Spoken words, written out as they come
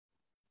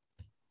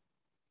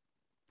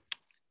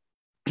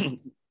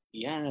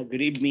Yeah,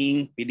 good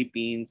evening,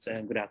 Philippines.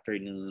 Good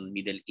afternoon,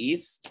 Middle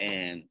East,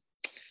 and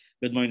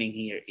good morning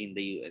here in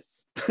the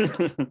US.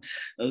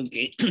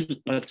 Okay,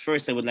 but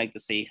first I would like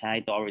to say hi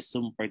to our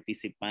Zoom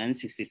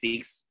participants,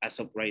 66 as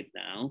of right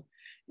now.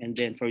 And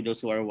then for those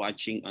who are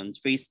watching on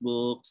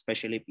Facebook,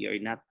 especially if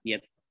you're not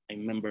yet a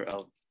member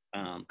of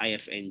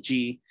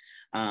IFNG,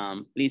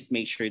 please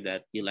make sure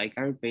that you like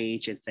our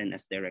page and send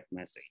us direct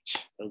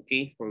message.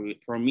 Okay,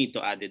 for me to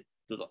add it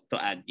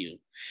to add you.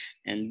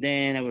 And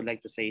then I would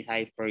like to say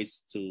hi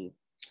first to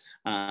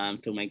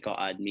my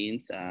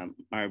co-admins,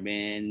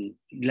 Marvin,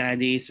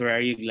 Gladys. Where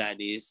are you,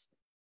 Gladys?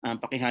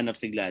 Pakihanap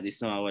si Gladys,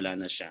 nawawala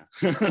na siya.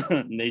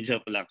 Hindi,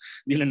 joke lang.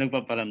 Hindi lang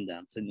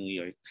nagpaparamdam sa New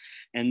York.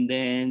 And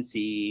then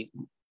si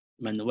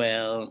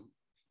Manuel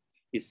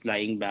is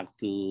flying back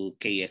to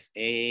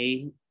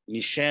KSA.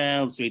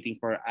 Michelle's waiting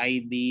for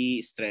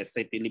ID. Stress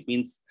sa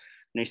Philippines.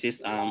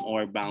 Nurses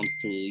or bound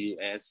to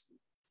US,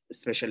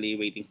 especially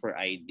waiting for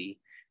ID.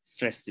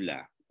 Stress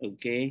sila.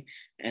 Okay?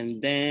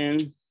 And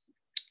then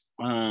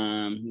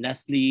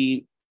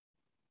lastly,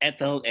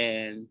 Ethel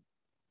and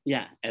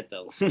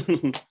Ethel.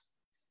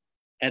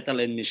 Ethel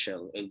and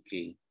Michelle.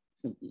 Okay.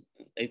 So,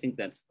 I think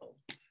that's all.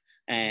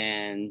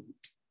 And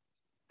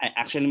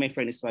actually my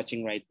friend is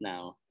watching right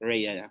now,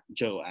 Rhea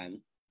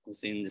Joanne,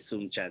 who's in the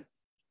Zoom chat.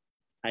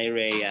 Hi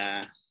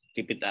Rhea,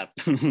 keep it up.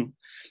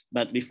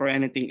 But before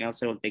anything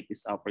else, I will take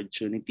this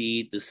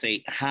opportunity to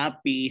say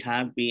happy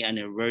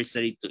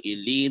anniversary to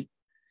Elite.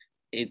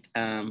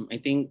 I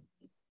think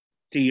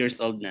 3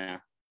 years old na.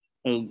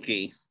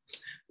 Okay.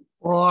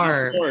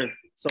 Or 4.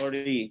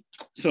 Sorry.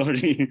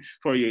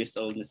 4 years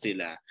old na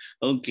sila.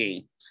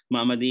 Okay.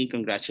 Mama D,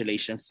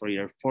 congratulations for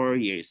your 4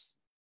 years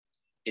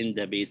in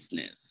the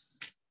business.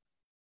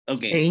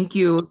 Okay. thank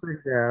you,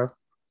 Sir Jeff.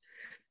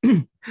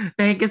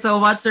 Thank you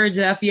so much, Sir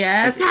Jeff.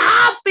 Yes. Okay.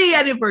 Happy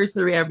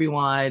anniversary,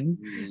 everyone.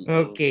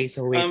 Okay,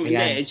 so wait.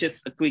 It's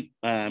just a quick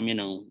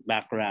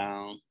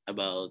background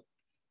about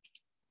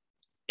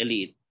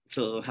Elite.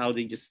 So how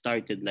did you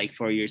started like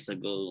 4 years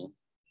ago?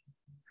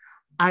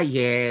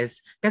 Yes.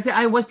 Kasi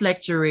I was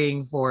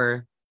lecturing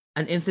for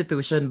an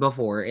institution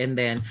before, and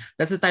then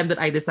that's the time that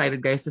I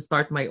decided, guys, to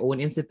start my own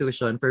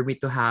institution for me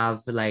to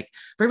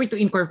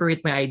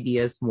incorporate my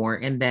ideas more.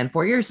 And then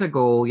 4 years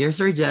ago, your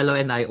Sir Delo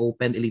and I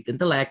opened Elite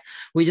Intellect.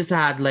 We just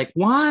had like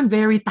one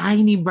very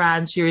tiny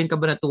branch here in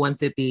Cabanatuan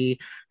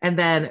City, and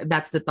then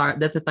that's the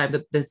time that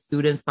the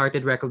students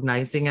started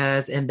recognizing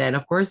us. And then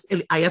of course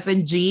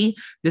IFNG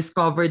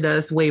discovered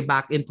us way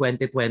back in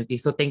 2020.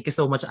 So thank you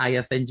so much,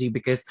 IFNG,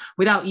 because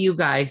without you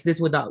guys,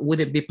 this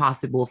wouldn't be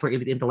possible for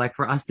Elite Intellect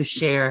for us to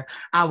share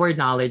our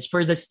knowledge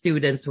for the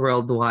students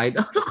worldwide.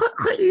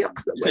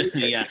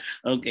 Yeah.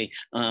 Okay.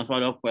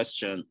 Follow-up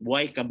question.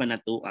 Why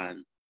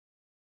Cabanatuan?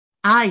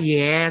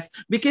 Yes.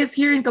 Because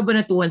here in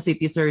Cabanatuan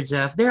City, Sir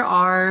Jeff, there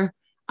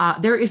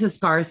is a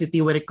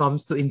scarcity when it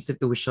comes to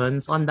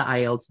institutions on the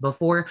IELTS.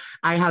 Before,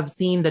 I have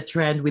seen the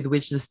trend with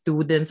which the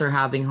students are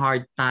having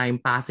hard time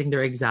passing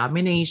their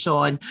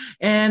examination.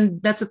 And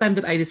that's the time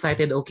that I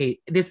decided, okay,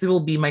 this will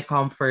be my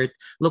comfort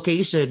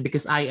location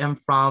because I am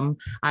from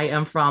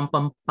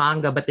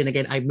Pampanga, but then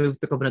again, I moved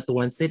to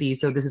Cabanatuan City.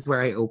 So this is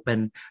where I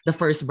opened the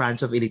first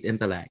branch of Elite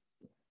Intellect.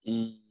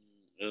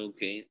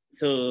 Okay.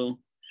 So,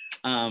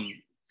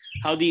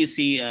 how do you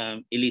see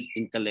Elite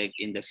Intellect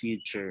in the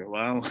future?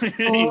 Wow.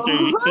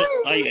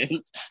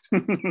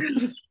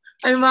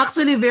 I'm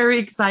actually very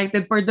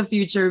excited for the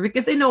future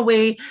because in a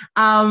way,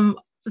 I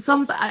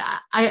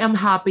am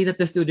happy that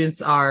the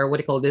students are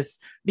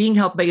being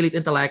helped by Elite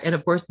Intellect, and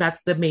of course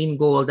that's the main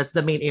goal, that's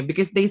the main aim,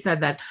 because they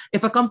said that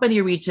if a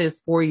company reaches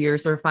 4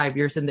 years or 5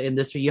 years in the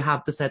industry, you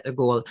have to set a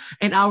goal.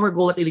 And our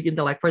goal at Elite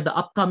Intellect for the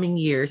upcoming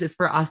years is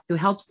for us to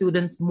help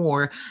students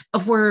more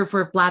for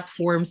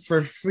platforms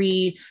for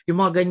free, yung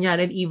mga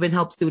ganyan, and even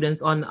help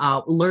students on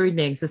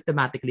learning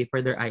systematically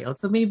for their IELTS.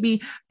 So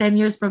maybe 10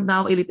 years from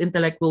now, Elite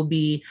Intellect will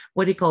be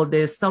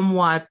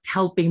somewhat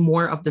helping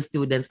more of the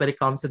students when it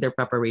comes to their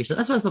preparation,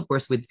 as well as of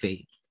course with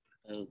faith.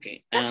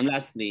 Okay.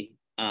 Lastly,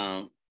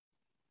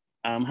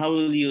 how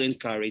will you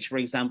encourage? For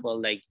example,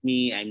 like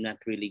me, I'm not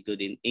really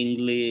good in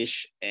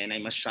English, and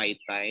I'm a shy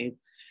type,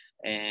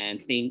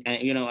 and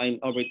I'm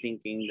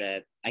overthinking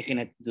that I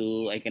cannot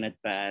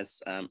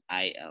pass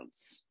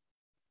IELTS.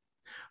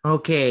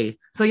 Okay.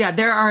 So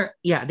there are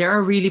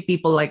really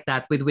people like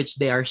that with which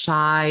they are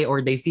shy,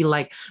 or they feel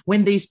like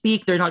when they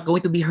speak, they're not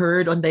going to be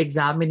heard on the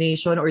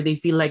examination, or they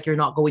feel like you're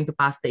not going to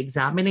pass the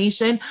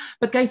examination.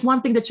 But guys,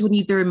 one thing that you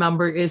need to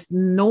remember is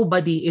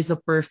nobody is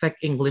a perfect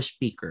English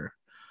speaker.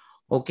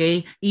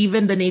 Okay,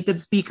 even the native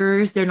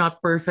speakers, they're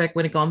not perfect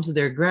when it comes to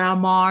their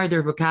grammar,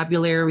 their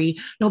vocabulary.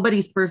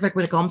 Nobody's perfect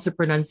when it comes to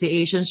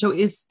pronunciation. So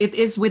it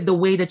is with the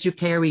way that you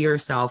carry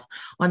yourself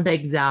on the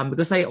exam.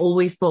 Because I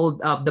always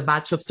told the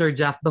batch of Sir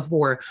Jeff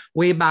before,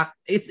 way back,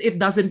 it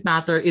doesn't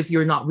matter if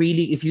you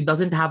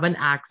doesn't have an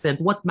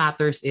accent. What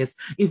matters is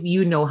if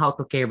you know how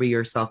to carry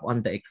yourself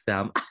on the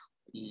exam.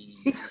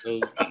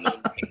 Okay.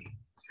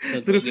 So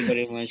thank you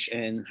very much,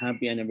 and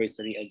happy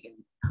anniversary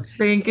again.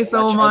 Thank you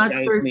so much.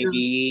 Guys,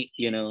 maybe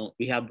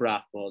we have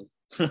raffle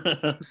No,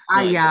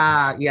 I'm just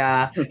Yeah,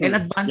 yeah. And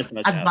advance just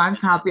watch out.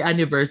 advance happy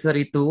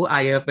anniversary to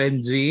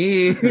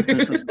IFNG.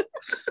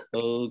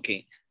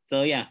 Okay.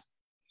 So yeah,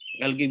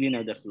 I'll give you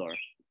now the floor.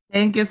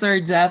 Thank you, Sir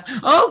Jeff.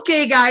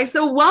 Okay, guys.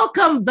 So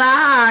welcome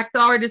back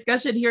to our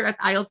discussion here at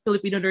IELTS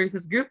Filipino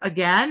Nurses Group.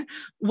 Again,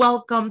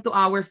 welcome to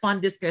our fun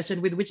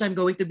discussion with which I'm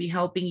going to be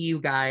helping you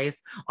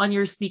guys on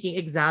your speaking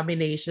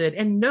examination,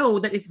 and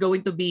know that it's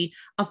going to be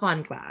a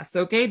fun class.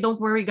 Okay,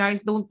 don't worry, guys.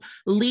 Don't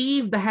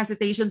leave the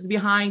hesitations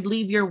behind.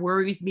 Leave your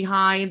worries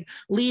behind.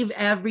 Leave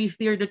every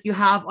fear that you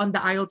have on the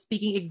IELTS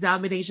speaking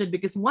examination,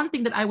 because one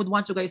thing that I would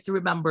want you guys to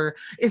remember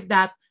is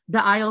that the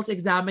IELTS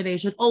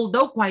examination,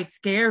 although quite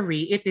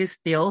scary, it is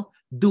still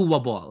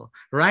doable,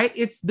 right?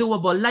 It's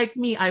doable. Like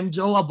me, I'm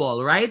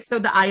doable, right? So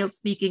the IELTS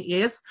speaking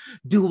is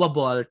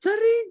doable.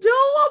 Charing,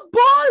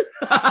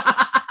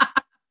 doable!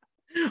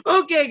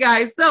 Okay,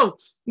 guys. So,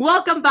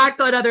 welcome back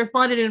to another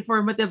fun and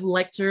informative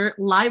lecture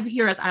live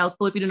here at IELTS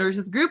Filipino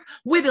Nurses Group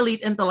with Elite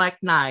Intellect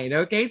 9.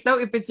 Okay, so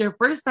if it's your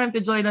first time to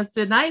join us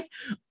tonight,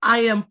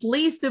 I am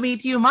pleased to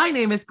meet you. My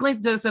name is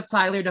Clint Joseph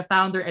Tyler, the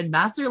founder and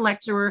master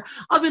lecturer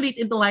of Elite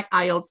Intellect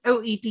IELTS,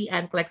 OET,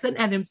 NCLEX, and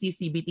NMC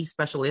CBT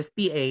Specialist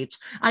PH.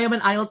 I am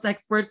an IELTS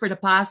expert for the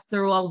past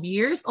 12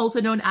 years, also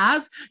known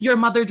as your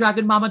mother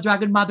dragon,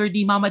 mother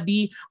D, mama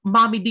D,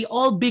 mommy D,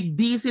 all big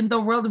D's in the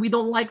world. We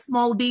don't like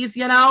small D's,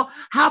 you know?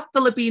 Half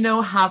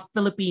Filipino, half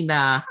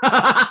Filipina.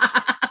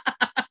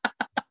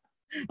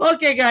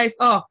 Okay, guys.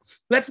 Oh,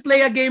 let's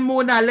play a game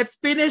muna. Let's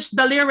finish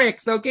the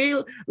lyrics, okay?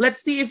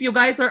 Let's see if you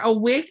guys are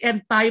awake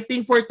and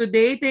typing for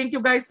today. Thank you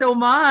guys so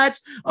much.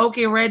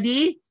 Okay,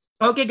 ready?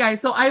 Okay,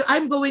 guys. So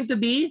I'm going to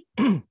be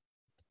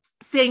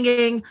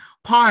singing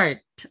part,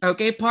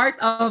 okay, part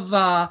of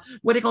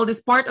what do you call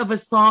this, part of a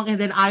song, and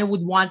then I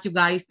would want you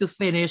guys to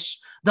finish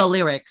the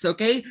lyrics.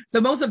 Okay, so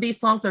most of these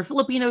songs are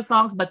Filipino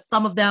songs, but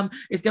some of them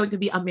is going to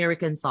be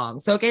American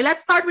songs. Okay,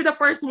 let's start with the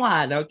first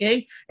one.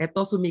 Okay,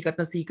 eto sumikat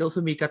na sikil,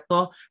 sumikat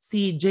to,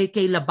 si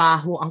JK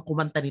Labajo ang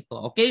kumanta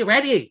nito. Okay,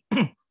 ready?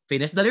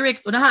 Finish the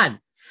lyrics. Unahan.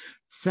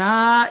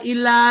 Sa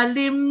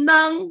ilalim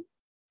ng,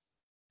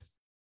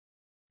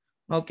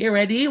 okay,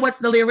 ready?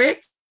 What's the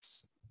lyrics?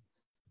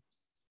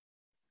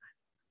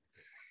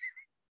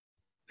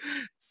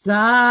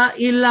 Sa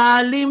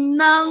ilalim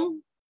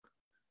ng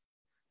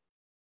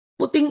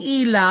puting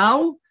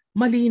ilaw.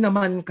 Mali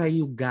naman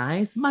kayo,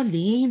 guys.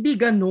 Mali. Hindi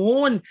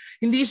ganun.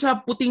 Hindi siya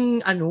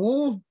puting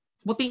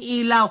puting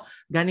ilaw.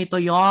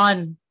 Ganito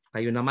yon.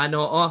 Kayo naman,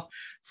 oo.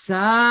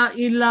 Sa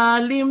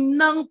ilalim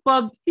ng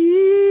pag-ibig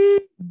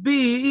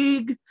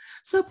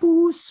sa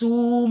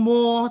puso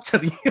mo.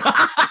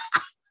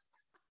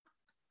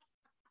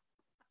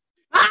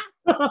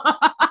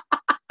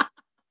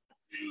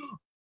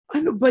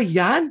 Ano ba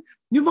yan?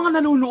 Yung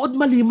mga nanonood,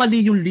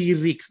 mali-mali yung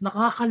lyrics.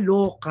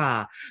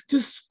 Nakakaloka.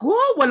 Diyos ko,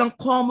 walang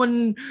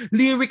common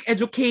lyric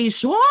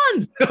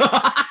education.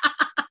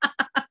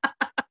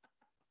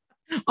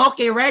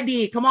 Okay,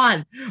 ready? Come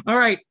on. All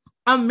right.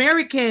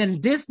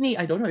 American Disney.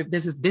 I don't know if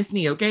this is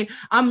Disney, okay?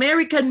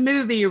 American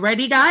movie.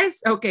 Ready,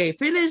 guys? Okay,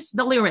 finish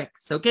the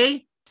lyrics,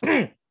 okay?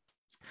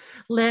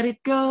 Let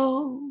it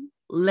go.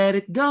 Let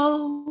it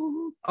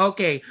go.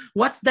 Okay,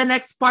 what's the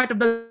next part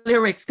of the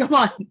lyrics? Come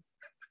on.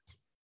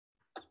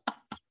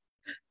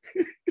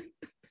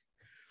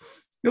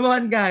 Come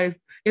on,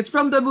 guys. It's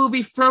from the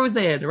movie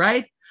Frozen,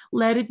 right?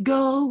 Let it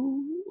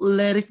go.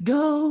 Let it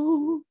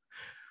go.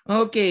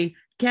 Okay.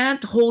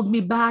 Can't hold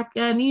me back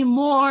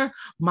anymore.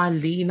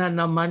 Mali na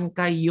naman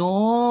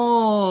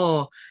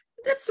kayo.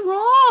 That's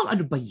wrong.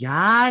 Ano ba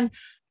yan?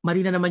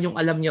 Mali na naman yung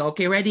alam niyo.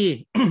 Okay,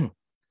 ready?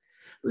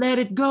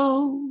 Let it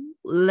go.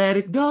 Let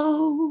it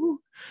go.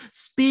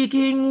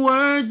 Speaking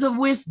words of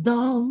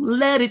wisdom.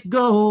 Let it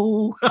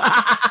go.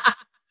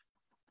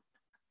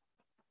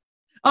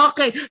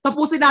 Okay,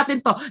 tapusin natin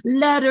to.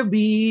 Letter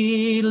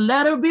B,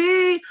 letter B,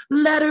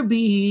 letter B,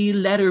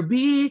 letter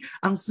B.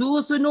 Ang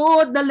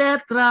susunod na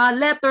letra,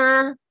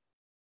 letter.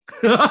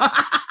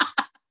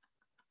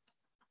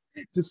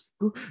 Diyos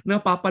ko,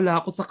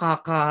 napapala ako sa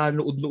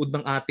kakanood-nood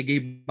ng Ate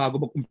Gay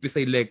bago mag-umpisa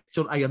yung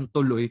lecture. Ayan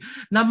tuloy.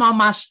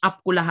 Namamash up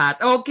ko lahat.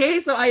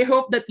 Okay, so I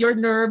hope that your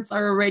nerves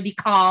are already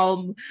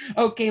calm.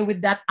 Okay,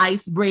 with that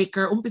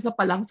icebreaker. Umpisa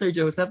pa lang, Sir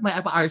Joseph. May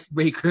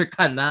icebreaker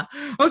ka na.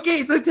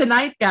 Okay, so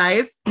tonight,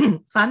 guys,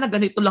 sana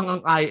ganito lang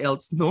ang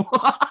IELTS, no?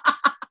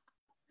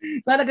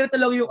 Sana ganito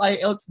lang yung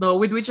IELTS, no?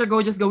 With which you're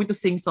just going to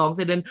sing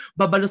songs and then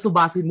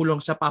babalusubasin mo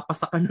lang siya,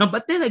 papasa ka na.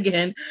 But then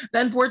again,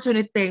 the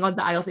unfortunate thing on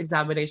the IELTS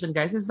examination,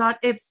 guys, is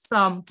that it's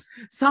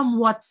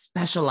somewhat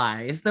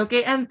specialized,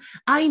 okay? And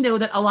I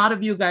know that a lot of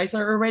you guys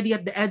are already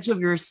at the edge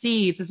of your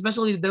seats,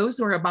 especially those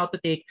who are about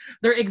to take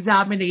their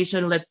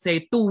examination, let's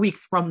say, 2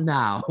 weeks from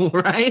now,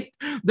 right?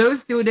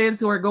 Those students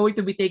who are going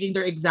to be taking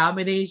their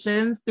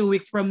examinations 2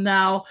 weeks from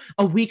now,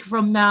 a week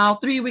from now,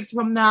 3 weeks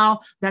from now,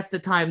 that's the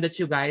time that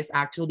you guys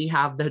actually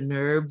have the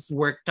nerves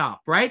worked up,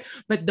 right?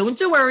 But don't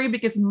you worry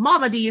because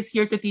Mama D is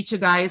here to teach you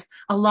guys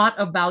a lot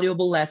of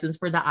valuable lessons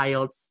for the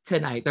IELTS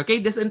tonight. Okay,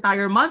 this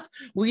entire month,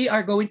 we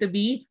are going to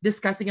be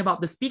discussing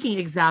about the speaking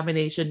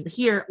examination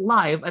here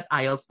live at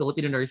IELTS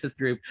Filipino Nurses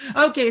Group.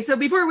 Okay, so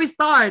before we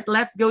start,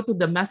 let's go to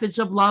the message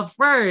of love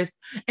first.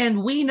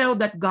 And we know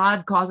that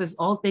God causes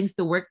all things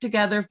to work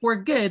together for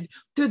good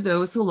to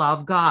those who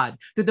love God,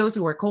 to those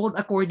who are called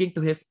according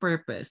to his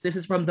purpose. This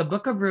is from the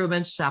book of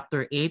Romans,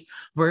 chapter 8,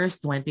 verse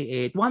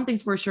 28. One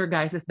thing's for sure,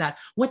 guys, is that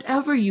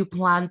whatever you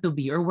plan to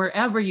be or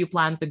wherever you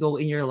plan to go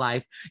in your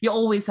life, you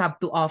always have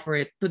to offer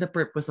it to the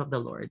purpose of the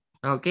Lord.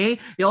 Okay?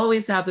 You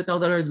always have to tell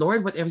the Lord,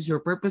 Lord, whatever is your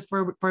purpose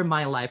for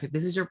my life, if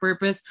this is your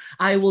purpose,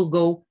 I will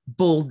go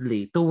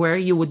boldly to where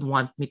you would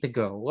want me to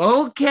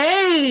go.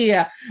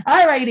 Okay!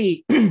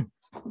 Alrighty.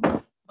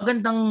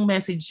 Magandang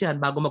message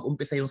yan bago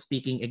mag-umpisa yung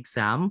speaking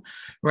exam,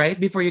 right?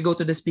 Before you go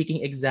to the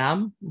speaking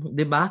exam,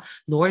 di ba?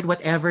 Lord,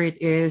 whatever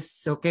it is,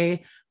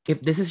 okay?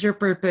 If this is your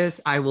purpose,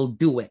 I will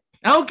do it.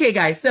 Okay,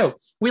 guys. So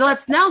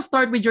let's now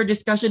start with your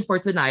discussion for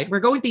tonight.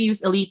 We're going to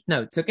use Elite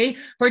Notes, okay?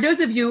 For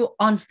those of you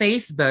on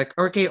Facebook,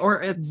 okay,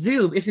 or at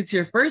Zoom, if it's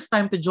your first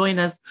time to join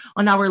us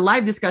on our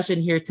live discussion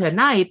here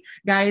tonight,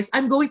 guys,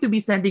 I'm going to be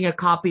sending a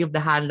copy of the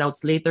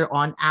handouts later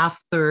on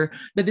after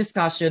the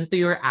discussion to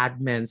your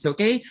admins,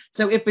 okay?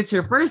 So if it's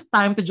your first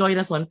time to join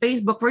us on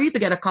Facebook, for you to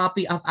get a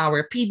copy of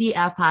our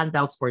PDF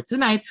handouts for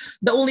tonight,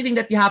 the only thing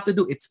that you have to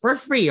do, it's for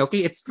free,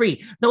 okay? It's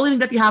free. The only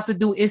thing that you have to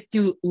do is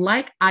to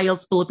like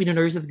IELTS Filipino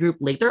Nurses Group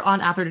later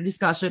on after the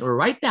discussion or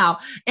right now,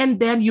 and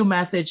then you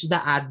message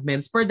the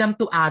admins for them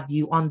to add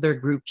you on their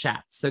group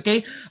chats,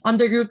 okay? On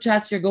their group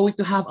chats, you're going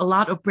to have a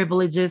lot of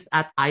privileges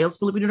at IELTS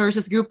Filipino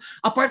Nurses Group,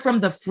 apart from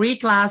the free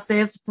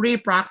classes, free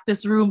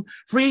practice room,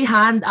 free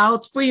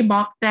handouts, free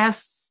mock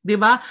tests, di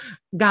ba?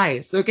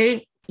 Guys,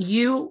 okay?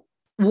 You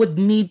would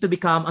need to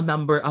become a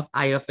member of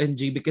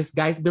IFNG because,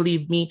 guys,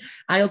 believe me,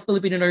 IELTS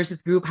Filipino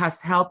Nurses Group has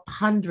helped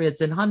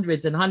hundreds and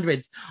hundreds and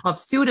hundreds of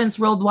students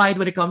worldwide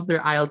when it comes to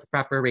their IELTS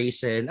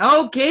preparation.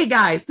 Okay,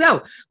 guys,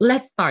 so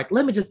let's start.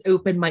 Let me just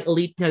open my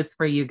Elite Notes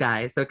for you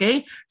guys,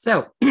 okay?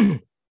 So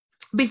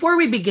before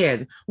we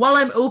begin, while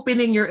I'm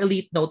opening your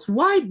Elite Notes,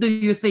 why do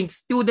you think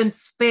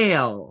students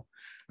fail?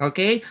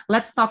 Okay,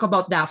 let's talk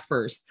about that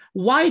first.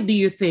 Why do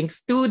you think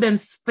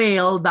students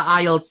fail the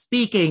IELTS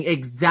speaking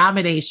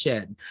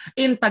examination?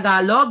 In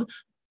Tagalog,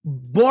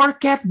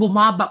 borket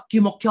bumabak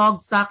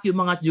kimokyogsak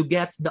yung mga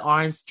jugets the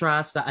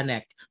arnstra sa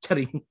anek.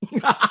 Charing.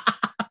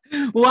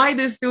 Why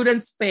do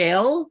students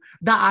fail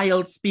the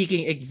IELTS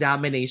speaking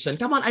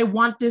examination? Come on, I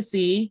want to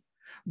see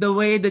the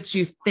way that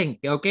you think,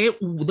 okay?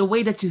 The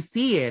way that you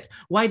see it.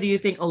 Why do you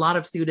think a lot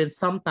of students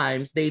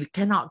sometimes they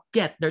cannot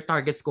get their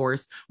target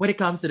scores when it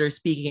comes to their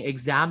speaking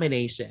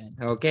examination,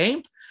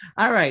 okay?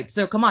 All right,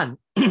 so come on.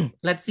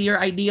 Let's see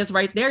your ideas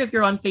right there. If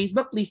you're on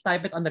Facebook, please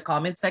type it on the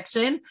comment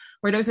section.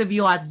 For those of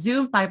you at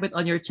Zoom, type it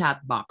on your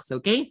chat box,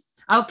 okay?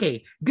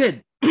 Okay,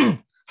 good.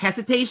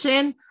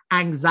 Hesitation,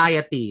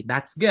 anxiety.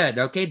 That's good,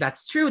 okay?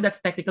 That's true.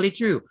 That's technically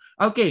true.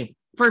 Okay.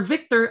 For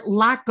Victor,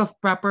 lack of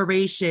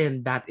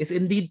preparation. That is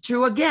indeed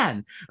true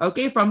again.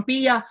 Okay, from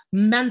Pia,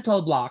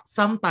 mental block.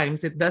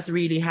 Sometimes it does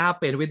really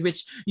happen with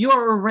which you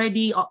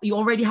already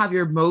have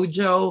your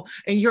mojo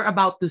and you're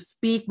about to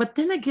speak, but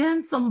then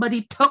again,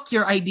 somebody took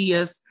your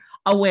ideas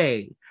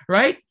away,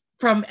 right?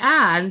 From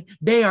Anne,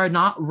 they are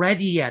not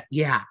ready yet.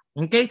 Yeah,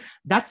 okay,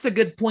 that's a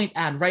good point,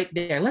 Anne, right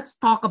there. Let's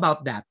talk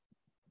about that.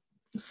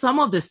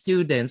 Some of the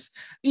students,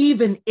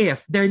 even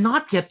if they're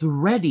not yet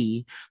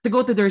ready to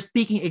go to their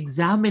speaking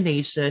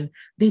examination,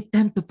 they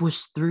tend to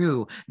push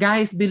through.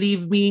 Guys,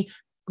 believe me,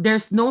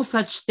 there's no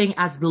such thing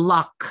as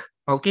luck,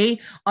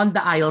 okay, on the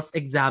IELTS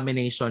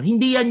examination.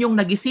 Hindi yan yung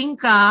nagising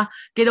ka,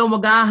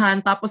 kinaumagahan,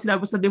 tapos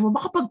sabi mo,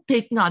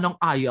 makapag-take nga ng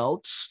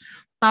IELTS,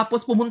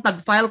 tapos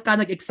file ka,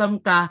 nag-exam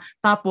ka,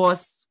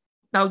 tapos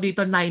tawag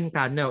dito 9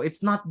 ka. No,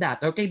 it's not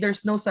that. Okay,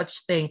 there's no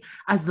such thing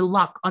as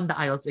luck on the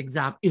IELTS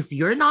exam. If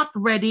you're not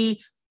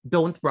ready,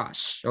 don't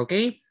rush.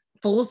 Okay,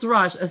 fools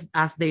rush,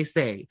 as they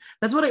say.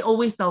 That's what I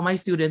always tell my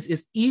students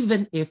is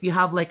even if you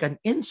have like an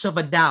inch of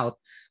a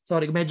doubt,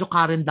 sorry, medyo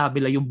Karen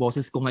Davila yung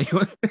boses ko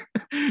ngayon.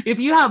 If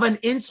you have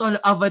an inch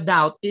of a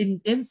doubt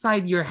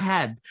inside your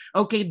head,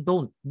 okay,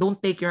 don't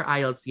take your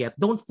IELTS yet.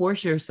 Don't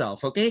force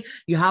yourself, okay?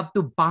 You have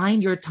to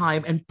bind your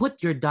time and put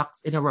your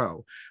ducks in a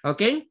row,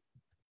 okay?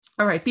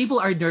 All right, people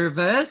are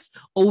nervous,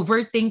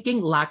 overthinking,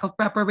 lack of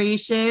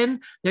preparation.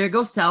 There you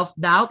go,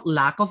 self-doubt,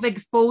 lack of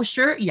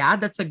exposure. Yeah,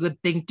 that's a good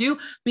thing too.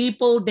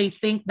 People, they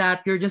think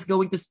that you're just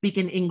going to speak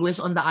in English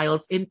on the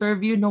IELTS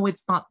interview. No,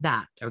 it's not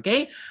that,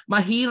 okay?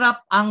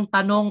 Mahirap ang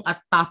tanong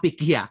at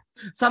topic, yeah.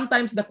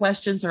 Sometimes the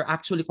questions are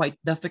actually quite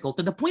difficult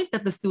to the point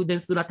that the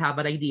students do not have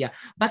an idea.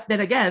 But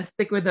then again,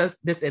 stick with us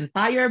this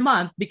entire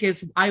month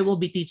because I will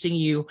be teaching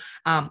you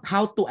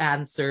how to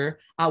answer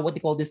what they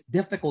call this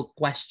difficult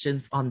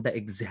questions on the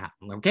exam.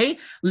 Okay,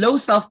 low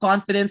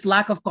self-confidence,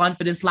 lack of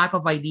confidence, lack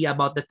of idea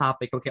about the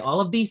topic. Okay, all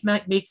of these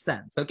might make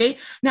sense. Okay,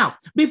 now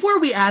before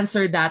we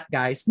answer that,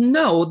 guys,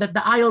 know that the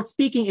IELTS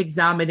speaking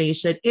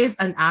examination is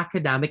an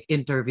academic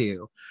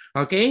interview.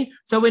 Okay,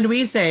 so when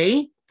we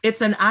say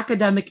it's an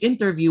academic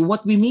interview,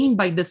 what we mean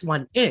by this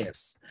one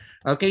is,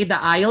 okay, the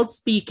IELTS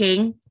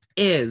speaking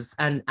is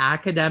an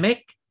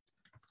academic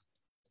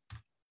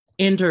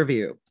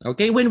interview.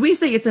 Okay, when we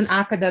say it's an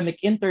academic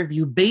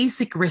interview,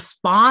 basic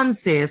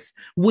responses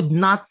would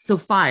not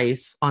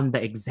suffice on the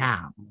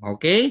exam.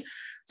 Okay?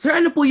 Sir,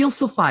 ano po yung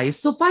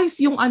suffice? Suffice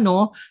yung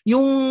ano,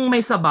 yung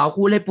may sabaw,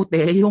 kulay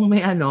puti, yung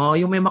may ano,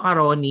 yung may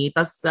macaroni,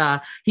 tas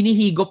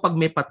hinihigop pag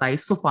may patay,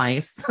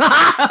 suffice.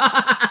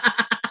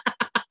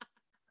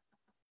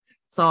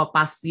 So,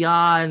 pass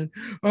yan.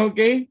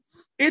 Okay?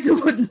 It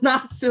would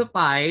not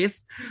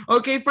suffice,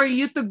 okay, for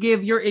you to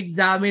give your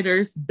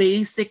examiners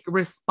basic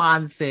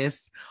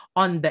responses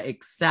on the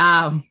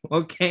exam,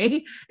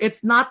 okay?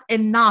 It's not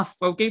enough,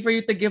 okay, for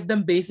you to give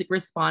them basic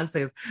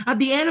responses. At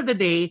the end of the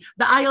day,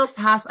 the IELTS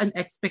has an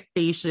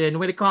expectation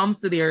when it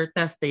comes to their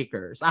test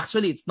takers.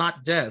 Actually, it's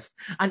not just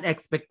an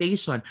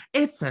expectation.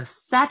 It's a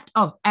set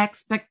of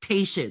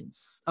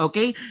expectations,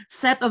 okay?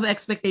 Set of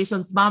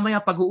expectations. Mamaya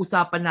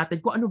pag-uusapan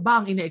natin kung ano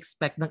ba ang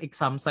ine-expect ng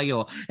exam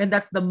sa'yo. And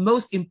that's the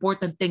most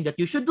important thing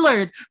that you should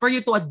learn for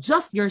you to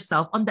adjust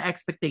yourself on the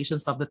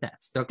expectations of the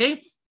test,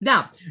 okay?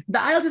 Now, the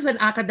IELTS is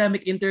an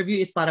academic interview.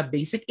 It's not a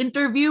basic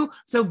interview.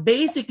 So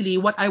basically,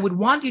 what I would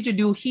want you to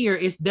do here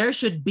is there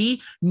should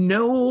be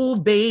no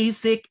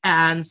basic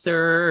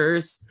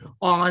answers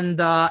on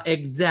the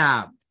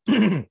exam.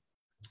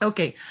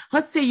 Okay,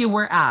 let's say you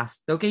were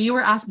asked, okay, you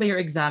were asked by your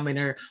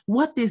examiner,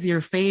 what is your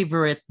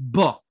favorite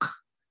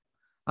book?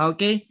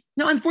 Okay,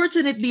 now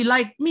unfortunately,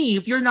 like me,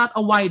 if you're not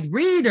a wide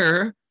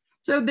reader,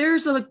 so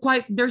there's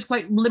quite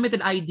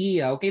limited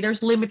idea, okay?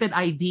 There's limited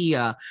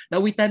idea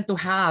that we tend to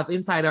have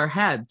inside our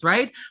heads,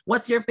 right?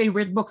 What's your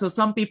favorite book? So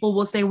some people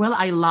will say, well,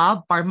 I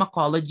love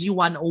Pharmacology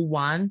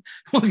 101.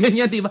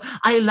 Ganyan, diba?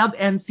 I love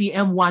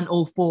NCM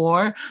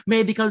 104,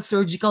 Medical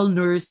Surgical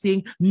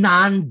Nursing,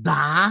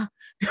 Nanda.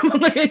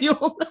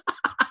 Yung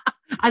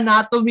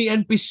Anatomy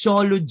and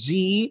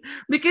Physiology,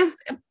 because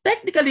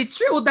technically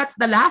true, that's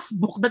the last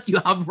book that you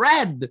have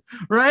read,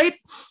 right?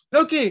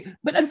 Okay,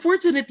 but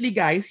unfortunately,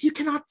 guys, you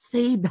cannot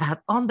say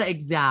that on the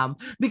exam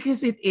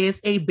because it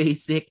is a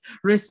basic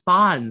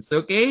response,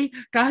 okay?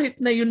 Kahit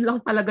na yun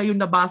lang talaga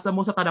yung nabasa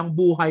mo sa tanang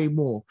buhay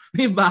mo,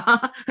 di ba?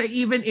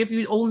 Even if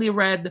you only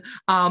read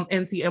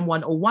NCM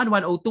 101,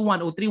 102,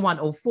 103,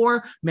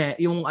 104,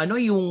 yung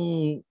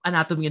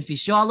Anatomy and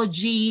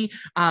Physiology,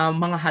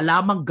 mga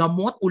halamang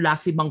gamot,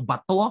 ulasimang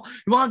bato,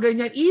 yung mga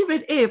ganyan,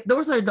 even if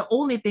those are the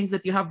only things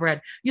that you have read,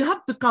 you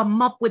have to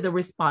come up with a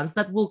response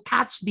that will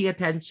catch the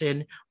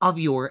attention of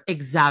your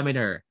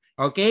examiner.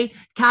 Okay?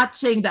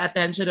 Catching the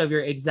attention of your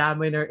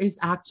examiner is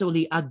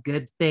actually a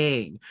good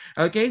thing.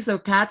 Okay? So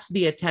catch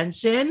the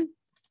attention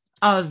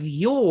of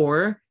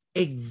your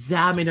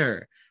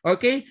examiner.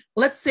 Okay?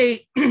 Let's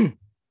say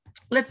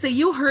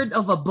you heard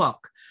of a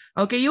book.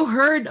 Okay, you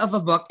heard of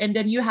a book and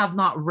then you have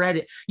not read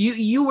it.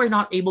 You were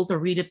not able to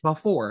read it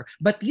before,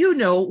 but you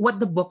know what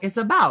the book is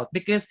about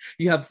because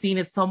you have seen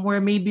it somewhere,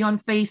 maybe on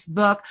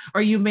Facebook, or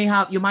you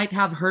might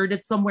have heard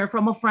it somewhere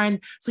from a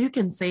friend. So you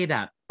can say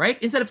that,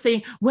 right? Instead of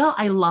saying, well,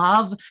 I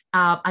love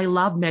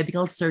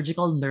medical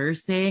surgical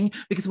nursing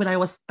because when I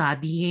was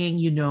studying,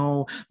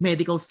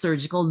 medical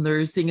surgical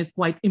nursing is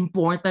quite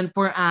important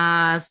for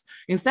us.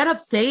 Instead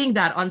of saying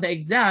that on the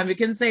exam, you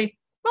can say,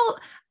 well,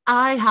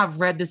 I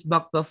have read this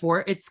book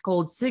before. It's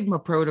called Sigma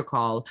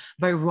Protocol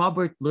by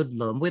Robert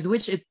Ludlum, with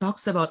which it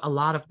talks about a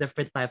lot of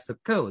different types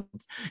of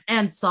codes.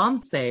 And some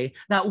say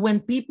that when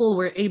people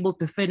were able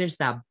to finish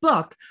that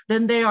book,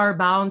 then they are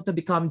bound to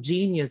become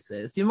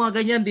geniuses. Yung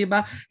mga ganyan, di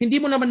ba? Hindi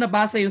mo naman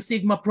nabasa yung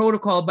Sigma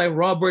Protocol by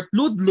Robert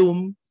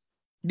Ludlum,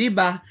 di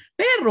ba?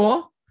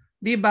 Pero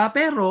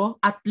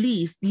at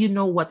least you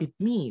know what it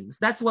means.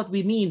 That's what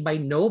we mean by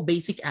no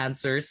basic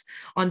answers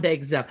on the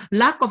exam.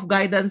 Lack of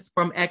guidance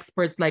from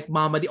experts like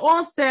Mama Di.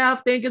 Oh,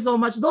 Steph, thank you so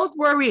much. Don't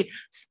worry.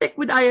 Stick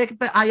with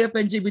IF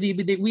and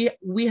GBDBD.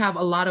 We have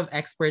a lot of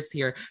experts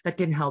here that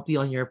can help you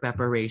on your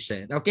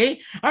preparation.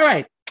 Okay? All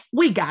right.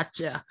 We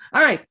gotcha.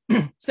 All right.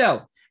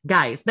 So,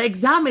 guys, the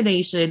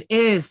examination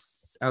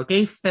is,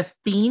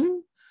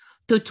 15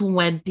 to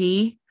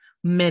 20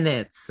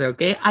 minutes.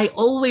 Okay, I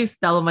always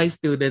tell my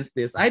students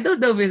this. I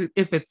don't know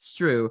if it's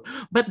true,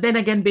 but then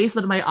again, based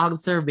on my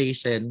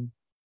observation,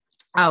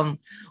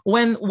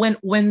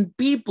 when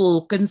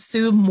people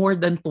consume more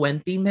than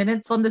 20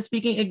 minutes on the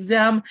speaking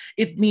exam,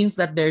 it means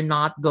that they're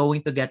not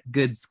going to get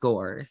good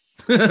scores.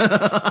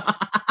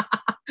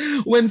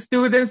 When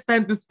students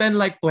tend to spend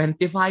like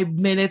 25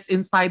 minutes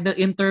inside the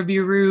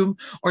interview room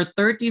or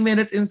 30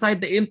 minutes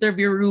inside the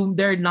interview room,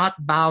 they're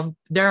not bound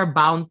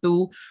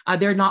to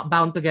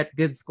get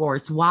good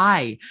scores.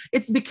 Why?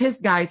 It's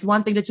because, guys,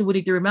 one thing that you would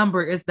need to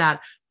remember is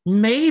that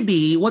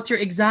maybe what your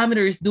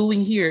examiner is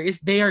doing here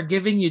is they are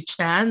giving you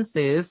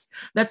chances.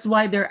 That's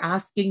why they're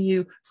asking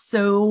you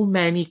so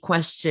many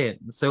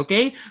questions.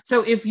 Okay.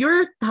 So if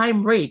your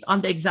time rate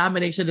on the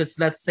examination is,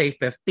 let's say,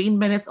 15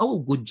 minutes, oh,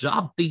 good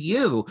job to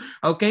you.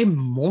 Okay.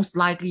 Most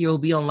likely you'll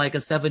be on like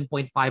a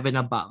 7.5 and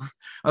above.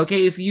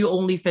 Okay. If you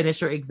only finish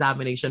your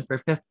examination for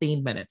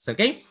 15 minutes.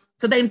 Okay.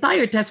 So the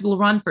entire test will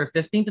run for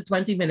 15 to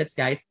 20 minutes,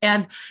 guys.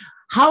 And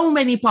how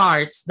many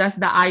parts does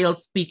the IELTS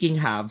speaking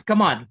have?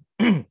 Come on.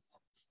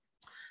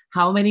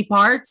 How many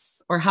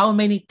parts or how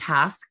many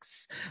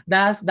tasks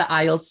does the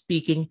IELTS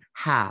speaking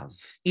have?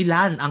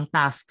 Ilan ang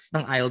tasks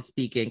ng IELTS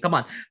speaking? Come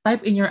on,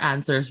 type in your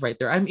answers right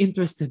there. I'm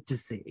interested to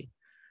see.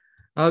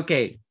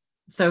 Okay,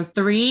 so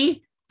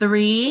three,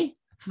 three,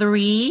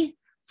 three,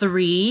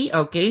 three.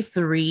 Okay,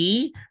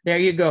 three. There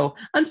you go.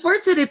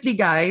 Unfortunately,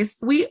 guys,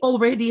 we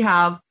already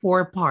have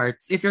 4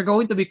 parts if you're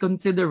going to be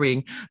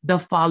considering the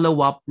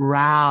follow-up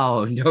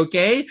round.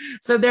 Okay,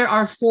 so there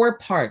are 4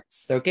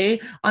 parts.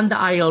 Okay, on the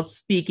IELTS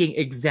speaking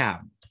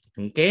exam.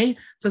 Okay,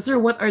 so sir,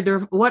 what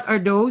are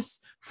those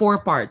 4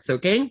 parts?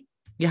 Okay,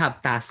 you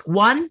have task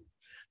 1,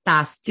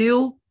 task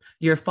 2,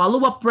 your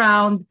follow-up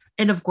round,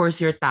 and of course,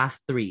 your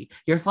task 3.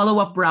 Your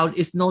follow-up round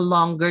is no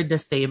longer the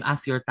same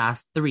as your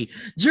task 3.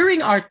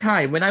 During our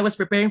time, when I was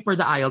preparing for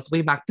the IELTS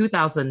way back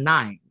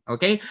 2009,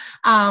 okay,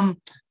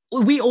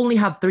 we only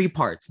have 3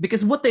 parts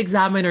because what the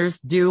examiners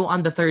do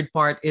on the third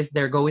part is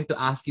they're going to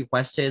ask you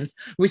questions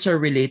which are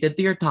related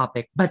to your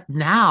topic. But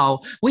now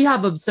we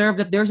have observed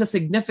that there's a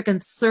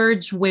significant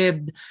surge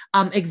with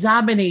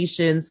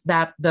examinations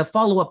that the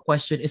follow-up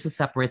question is a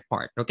separate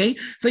part. Okay,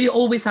 so you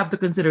always have to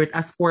consider it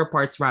as 4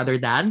 parts rather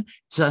than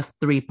just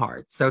 3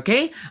 parts.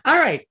 Okay, all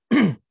right.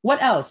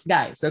 What else,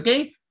 guys?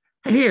 Okay,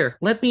 here,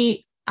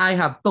 I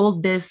have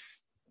told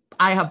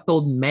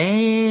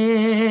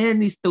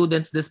many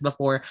students this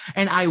before,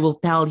 and I will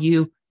tell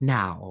you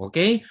now,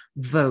 okay?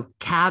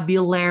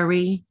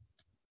 Vocabulary,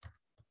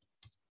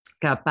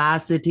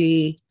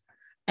 capacity,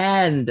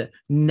 and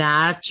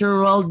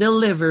natural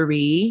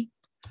delivery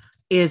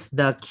is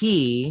the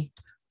key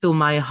to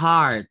my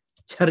heart.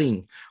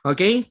 Charing,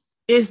 okay?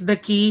 Is the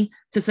key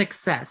to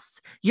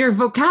success. Your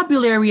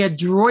vocabulary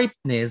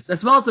adroitness,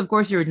 as well as, of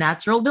course, your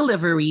natural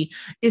delivery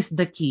is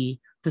the key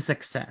to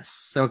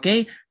success.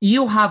 Okay?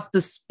 You have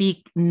to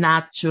speak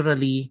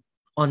naturally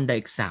on the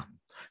exam.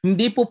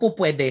 Hindi po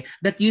pwede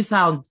that you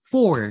sound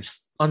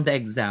forced on the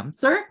exam.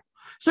 Sir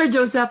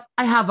Joseph,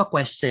 I have a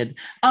question.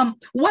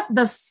 What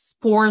does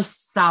force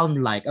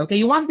sound like? Okay,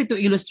 you want me to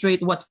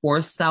illustrate what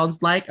force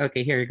sounds like?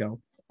 Okay, here you go.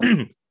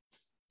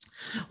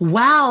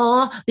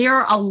 Well, there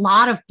are a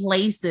lot of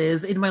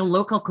places in my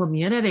local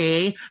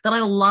community that I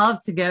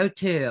love to go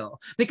to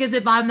because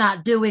if I'm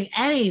not doing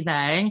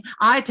anything,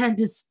 I tend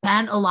to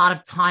spend a lot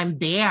of time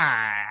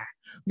there.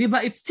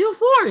 But it's too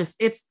forced.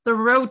 It's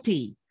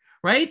throaty,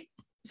 right?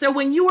 So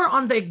when you are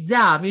on the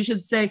exam, you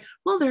should say,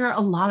 well, there are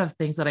a lot of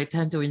things that I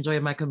tend to enjoy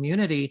in my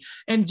community.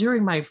 And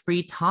during my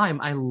free time,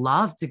 I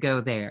love to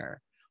go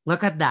there.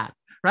 Look at that,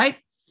 right?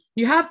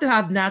 You have to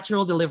have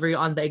natural delivery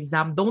on the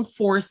exam. Don't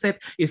force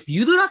it. If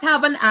you do not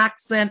have an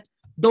accent,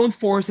 don't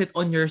force it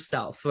on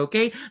yourself,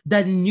 okay?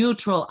 The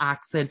neutral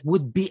accent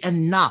would be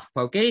enough,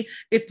 okay?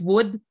 It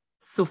would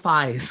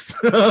suffice.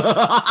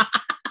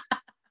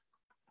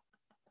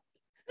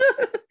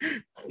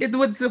 It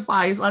would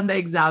suffice on the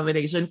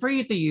examination for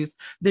you to use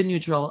the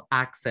neutral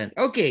accent.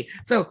 Okay,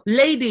 so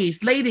ladies,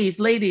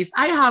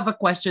 I have a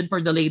question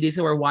for the ladies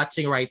who are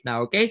watching right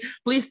now, okay?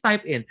 Please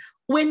type in.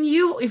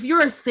 If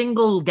you're a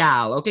single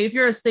gal, okay, if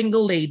you're a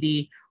single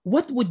lady,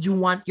 what would you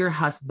want your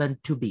husband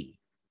to be?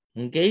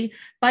 Okay,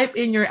 type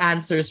in your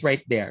answers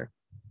right there.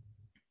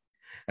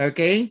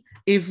 Okay,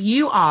 if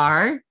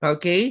you're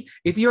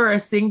a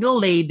single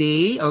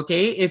lady,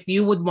 okay, if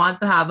you would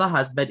want to have a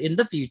husband in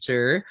the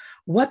future,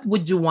 what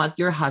would you want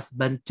your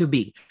husband to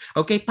be?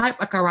 Okay, type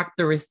a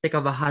characteristic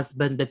of a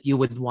husband that you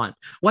would want.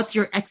 What's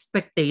your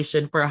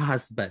expectation for a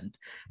husband?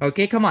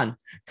 Okay, come on,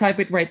 type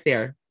it right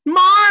there.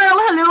 Marl,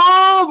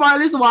 hello! Marl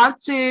is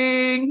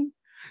watching.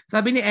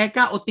 Sabi ni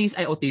Eka,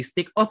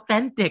 autistic,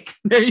 authentic.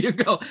 There you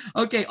go.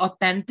 Okay,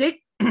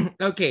 authentic.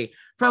 Okay,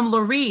 from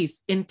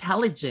Lorice,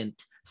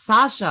 intelligent.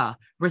 Sasha,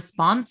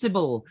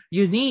 responsible.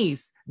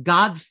 Eunice,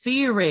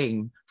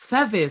 God-fearing.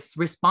 Fevis,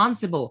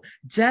 responsible.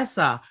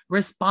 Jessa,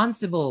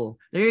 responsible.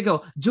 There you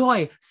go.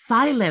 Joy,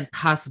 silent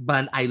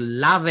husband. I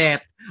love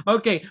it.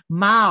 Okay,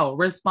 Mao,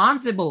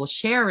 responsible.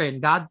 Sharon,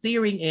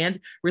 God-fearing and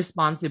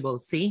responsible.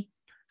 See?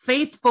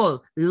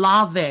 Faithful,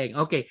 loving.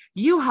 Okay,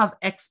 you have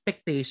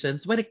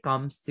expectations when it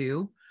comes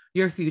to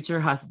your future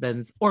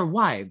husbands or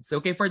wives.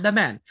 Okay, for the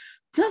men.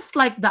 Just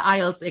like the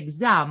IELTS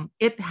exam,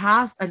 it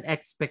has an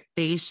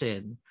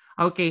expectation.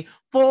 Okay,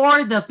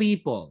 for the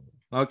people.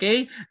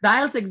 Okay? The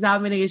IELTS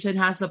examination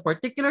has a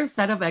particular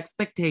set of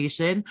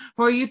expectation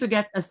for you to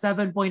get a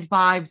 7.5,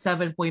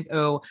 7.0,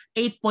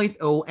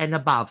 8.0, and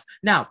above.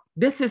 Now,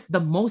 this is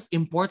the most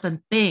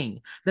important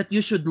thing that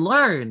you should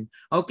learn,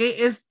 okay,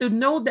 is to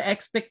know the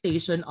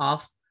expectation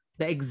of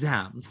the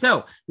exam.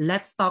 So,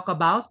 let's talk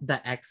about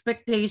the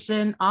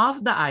expectation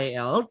of the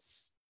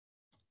IELTS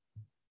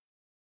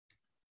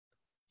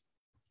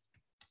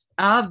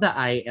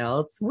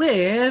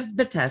with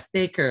the test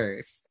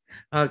takers.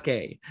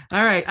 Okay.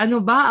 All right. Ano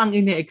ba ang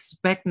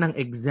ini-expect ng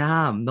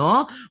exam,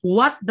 no?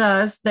 What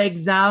does the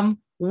exam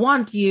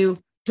want you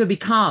to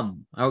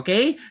become?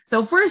 Okay?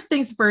 So first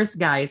things first,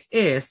 guys,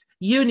 is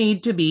you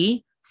need to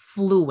be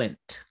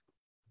fluent.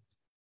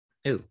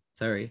 Oh,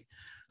 sorry.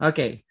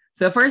 Okay.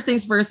 So first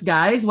things first,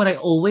 guys, what I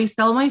always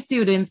tell my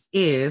students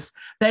is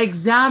the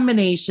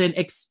examination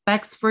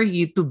expects for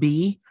you to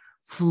be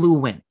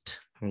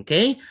fluent.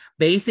 Okay?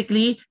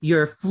 Basically,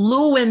 your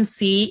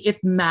fluency, it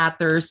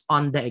matters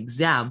on the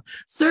exam.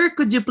 Sir,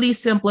 could you please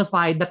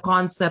simplify the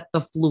concept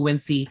of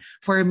fluency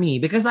for me?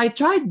 Because I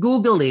tried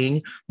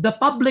Googling the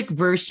public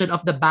version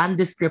of the band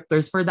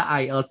descriptors for the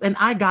IELTS and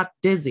I got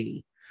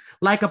dizzy.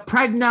 Like a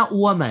pregnant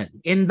woman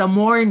in the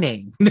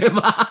morning.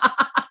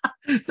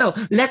 So,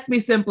 let me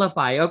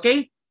simplify,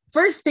 okay?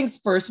 First things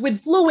first,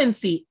 with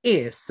fluency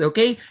is,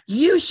 okay,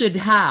 you should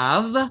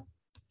have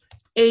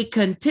a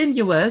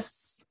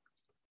continuous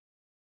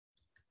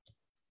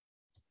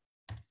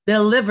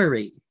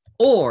delivery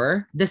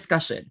or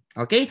discussion.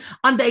 Okay?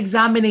 On the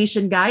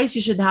examination, guys,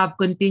 you should have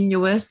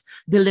continuous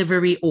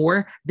delivery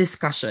or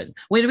discussion.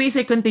 When we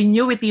say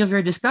continuity of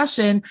your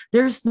discussion,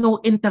 there's no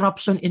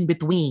interruption in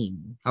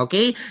between.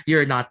 Okay?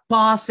 You're not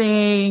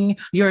pausing,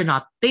 you're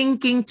not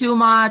thinking too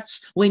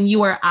much. When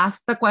you are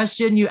asked the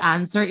question, you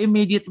answer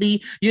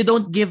immediately. You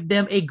don't give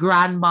them a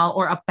grand mal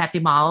or a petit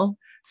mal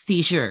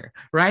seizure,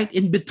 right?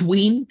 In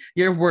between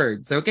your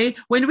words. Okay?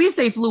 When we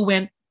say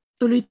fluent,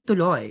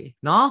 tuloy-tuloy,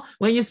 no?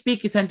 When you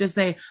speak, you tend to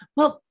say,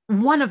 well,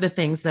 one of the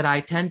things that I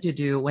tend to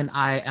do when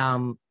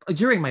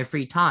during my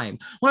free time,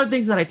 one of the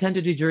things that I tend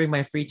to do during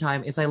my free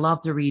time is I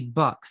love to read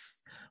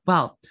books.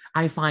 Well,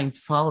 I find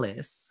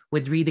solace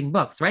with reading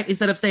books, right?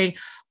 Instead of saying,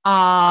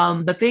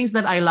 the things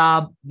that I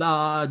love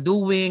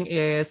doing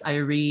is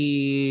I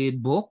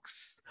read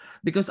books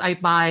because I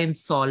find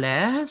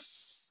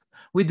solace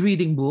with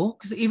reading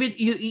books.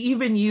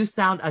 Even you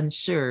sound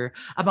unsure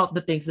about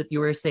the things that you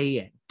were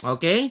saying.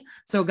 Okay?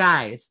 So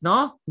guys,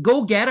 no?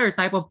 Go-getter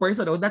type of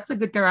person. Oh, that's a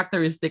good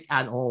characteristic.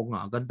 And oh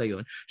nga, ganda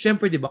yun.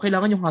 Siyempre, di ba,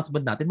 kailangan yung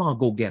husband natin, mga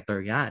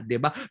go-getter yan. Di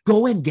ba?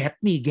 Go and get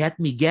me, get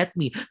me, get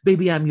me.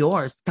 Baby, I'm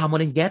yours. Come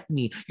on and get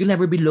me. You'll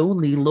never be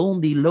lonely,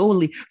 lonely,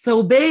 lonely.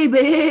 So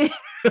baby,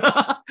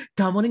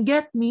 come on and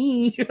get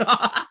me.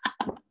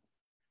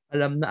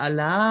 Alam na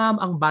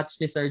alam ang batch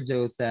ni Sir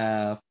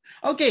Joseph.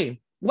 Okay,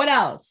 what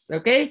else?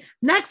 Okay,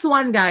 next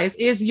one, guys,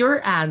 is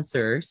your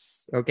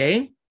answers.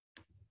 Okay,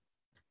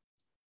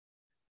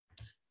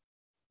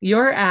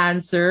 your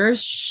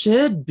answers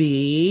should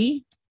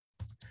be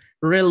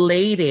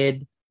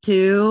related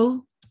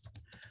to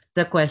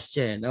the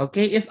question.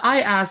 Okay, if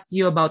I ask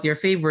you about your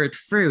favorite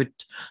fruit,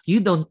 you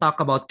don't talk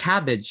about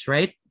cabbage,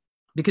 right?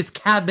 Because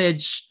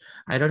cabbage,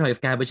 I don't know if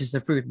cabbage is a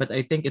fruit, but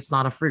I think it's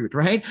not a fruit,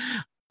 right?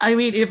 I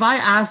mean, if I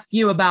ask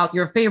you about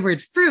your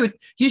favorite fruit,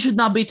 you should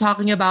not be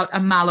talking about a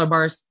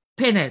Malabar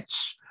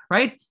spinach,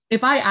 right?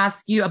 If I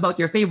ask you about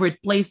your favorite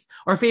place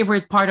or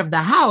favorite part of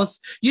the house,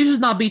 you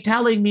should not be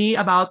telling me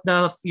about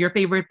your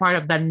favorite part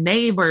of the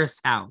neighbor's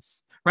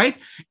house, right?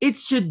 It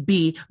should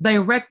be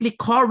directly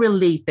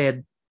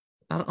correlated.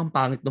 Parang ang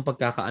pangit ng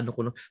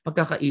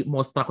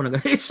pagkaka-mostra ko na.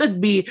 It should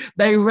be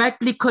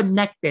directly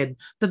connected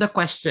to the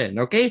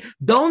question, okay?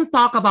 Don't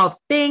talk about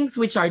things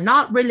which are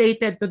not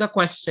related to the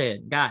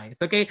question, guys,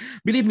 okay?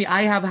 Believe me,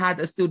 I have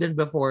had a student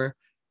before.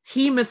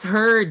 He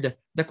misheard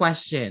the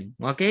question,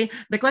 okay?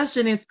 The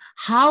question is,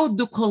 how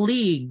do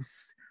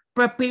colleagues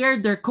prepare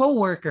their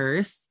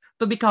coworkers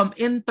to become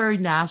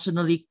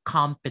internationally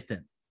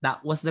competent?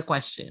 That was the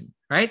question,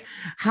 right?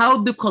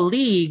 How do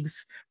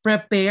colleagues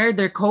prepare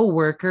their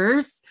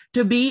coworkers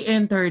to be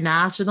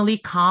internationally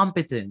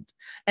competent?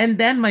 And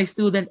then my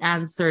student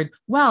answered,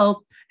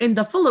 well, in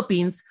the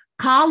Philippines,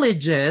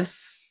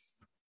 colleges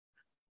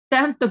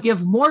tend to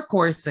give more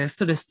courses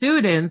to the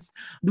students,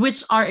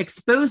 which are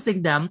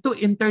exposing them to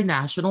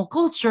international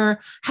culture,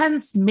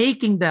 hence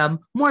making them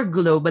more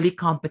globally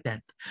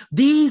competent.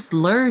 These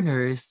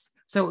learners,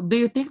 so do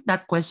you think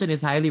that question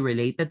is highly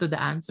related to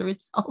the answer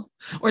itself?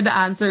 Or the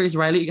answer is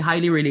really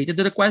highly related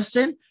to the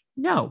question?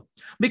 No,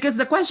 because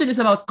the question is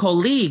about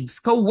colleagues,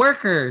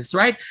 co-workers,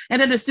 right?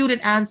 And then the student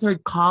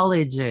answered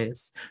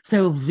colleges.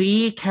 So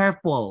be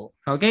careful,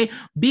 okay?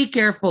 Be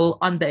careful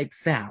on the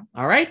exam,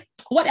 all right?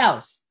 What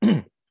else?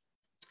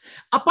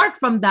 Apart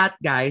from that,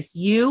 guys,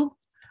 you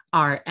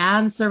are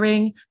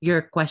answering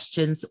your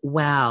questions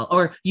well,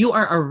 or you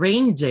are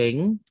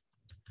arranging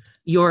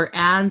your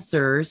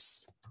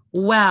answers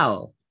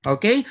well.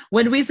 Okay,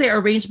 when we say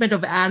arrangement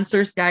of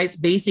answers, guys,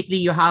 basically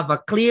you have a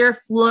clear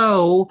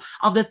flow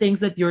of the things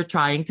that you're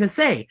trying to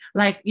say.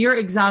 Like your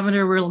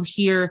examiner will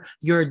hear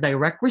your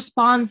direct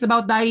response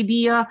about the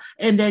idea,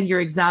 and then your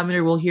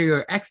examiner will hear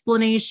your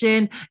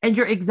explanation, and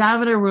your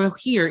examiner will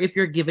hear if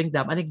you're giving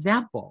them an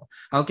example.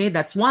 Okay,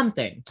 that's one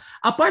thing.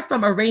 Apart from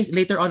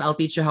later on, I'll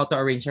teach you how to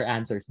arrange your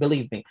answers.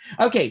 Believe me.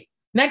 Okay,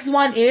 next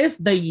one is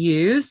the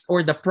use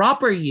or the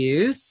proper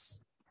use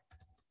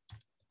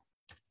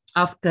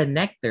of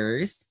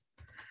connectors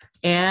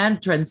and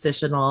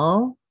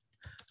transitional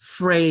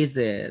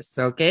phrases.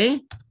 Okay?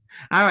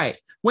 All right.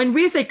 When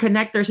we say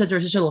connectors and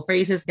transitional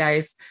phrases,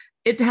 guys,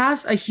 it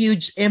has a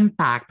huge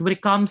impact when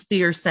it comes to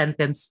your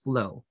sentence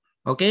flow.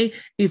 Okay?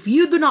 If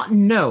you do not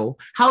know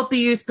how to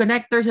use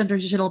connectors and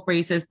transitional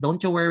phrases,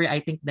 don't you worry.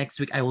 I think next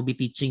week I will be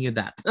teaching you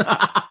that.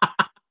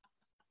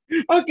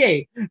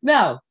 Okay.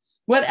 Now,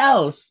 what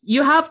else?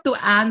 You have to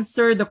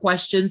answer the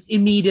questions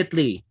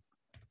immediately.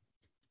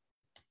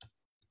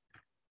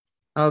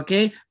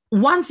 Okay.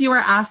 Once you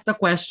are asked a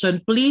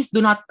question, please do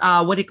not,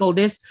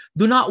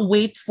 do not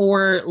wait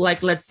for,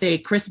 like, let's say,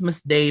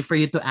 Christmas Day for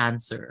you to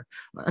answer.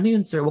 Ano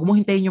yun, sir? Huwag mo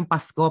hintayin yung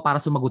Pasko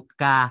para sumagot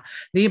ka.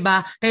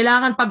 Diba?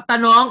 Kailangan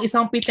pagtanong,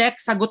 isang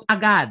pitek, sagot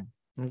agad.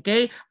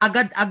 Okay?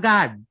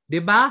 Agad-agad.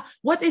 Diba?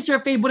 What is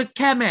your favorite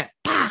keme?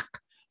 Pak!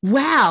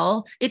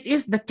 Well, it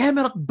is the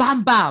Kemerot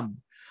Bam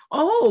Bam.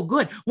 Oh,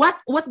 good.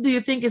 What do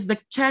you think is the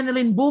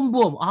channeling boom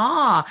boom?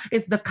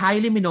 It's the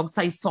Kylie Minogue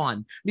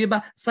Saison. Di ba?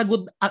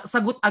 Sagot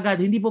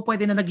agad. Hindi po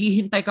pwede na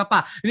naghihintay ka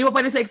pa. Hindi po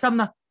pwede sa exam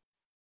na,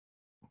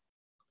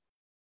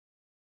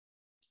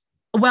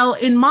 well,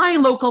 in my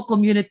local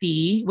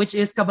community, which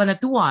is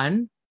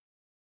Cabanatuan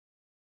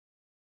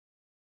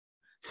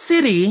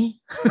City,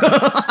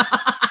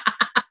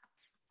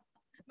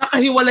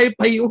 nakahiwalay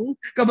pa yung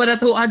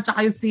Cabanatuan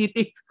tsaka yung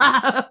city.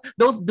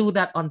 Don't do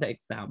that on the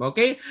exam,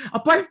 okay?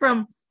 Apart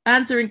from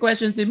answering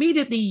questions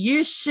immediately,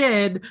 you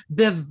should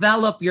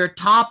develop your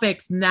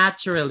topics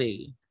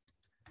naturally.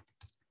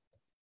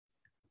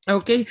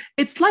 Okay?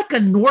 It's like a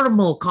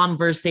normal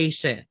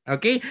conversation.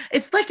 Okay?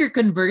 It's like you're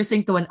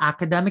conversing to an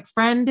academic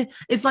friend.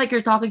 It's like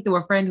you're talking to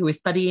a friend who is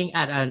studying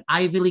at an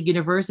Ivy League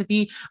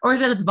university or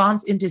at an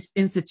advanced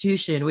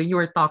institution when you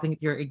are talking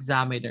to your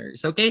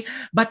examiners. Okay?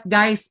 But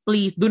guys,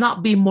 please do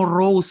not be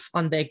morose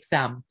on the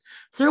exam.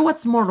 Sir,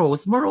 what's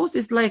morose? Morose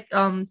is like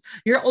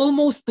you're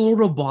almost too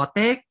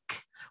robotic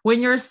when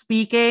you're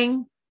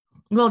speaking.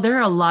 Well, there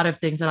are a lot of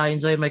things that I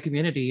enjoy in my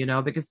community, you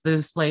know, because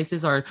those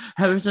places are,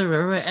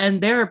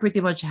 and they're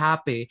pretty much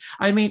happy.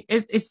 I mean,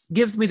 it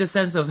gives me the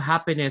sense of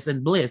happiness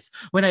and bliss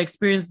when I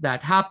experience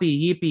that.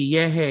 Happy, yippee,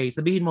 yay,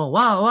 sabihin mo,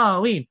 wow,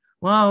 wow, win,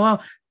 wow, wow.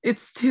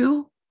 It's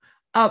too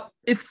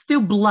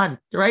blunt,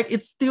 right?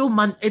 It's still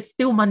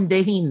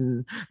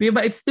mundane.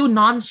 But it's too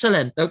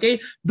nonchalant,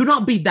 okay? Do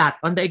not be that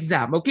on the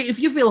exam, okay? If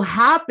you feel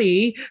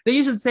happy, then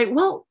you should say,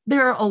 well,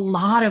 there are a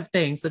lot of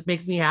things that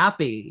makes me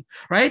happy,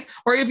 right?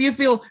 Or if you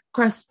feel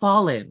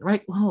crestfallen,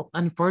 right? Well,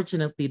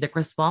 unfortunately, the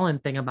crestfallen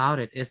thing about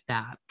it is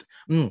that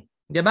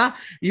diba?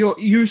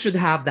 You should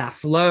have that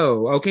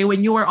flow, okay,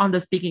 when you are on the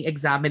speaking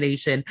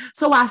examination,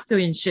 so as to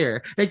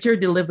ensure that you're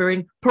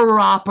delivering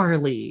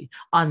properly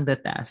on the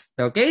test,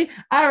 okay?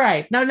 All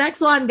right, now next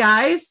one,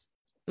 guys,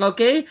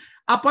 okay?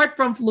 Apart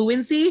from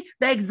fluency,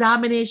 the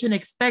examination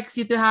expects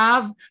you to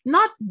have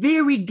not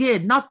very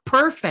good, not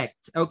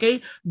perfect,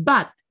 okay,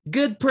 but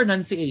good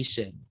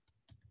pronunciation.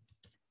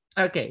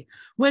 Okay,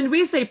 when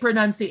we say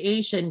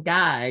pronunciation,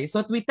 guys,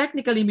 what we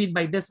technically mean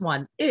by this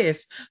one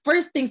is,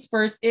 first things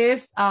first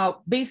is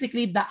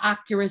basically the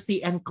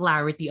accuracy and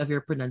clarity of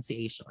your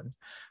pronunciation.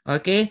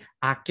 Okay,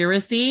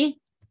 accuracy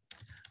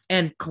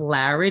and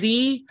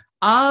clarity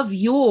of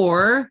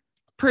your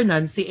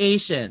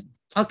pronunciation.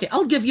 Okay,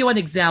 I'll give you an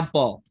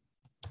example.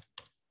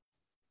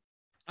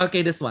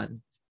 Okay, this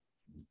one.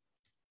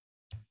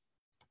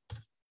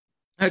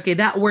 Okay,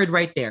 that word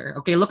right there.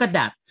 Okay, look at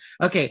that.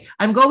 Okay,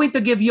 I'm going to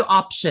give you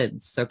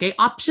options. Okay,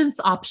 options.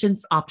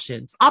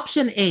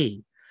 Option A.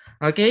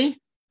 Okay,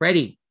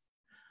 ready?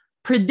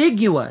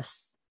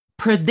 Prodigious.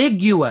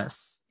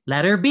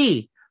 Letter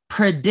B.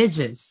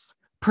 Prodigious.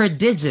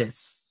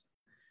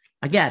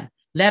 Again,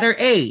 letter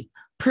A.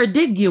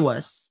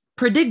 Prodigious.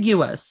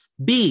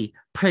 B.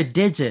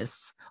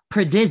 Prodigious.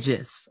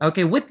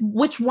 Okay,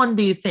 which one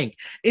do you think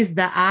is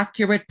the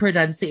accurate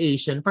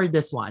pronunciation for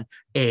this one?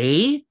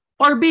 A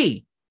or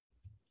B?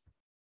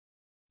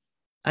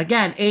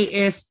 Again, A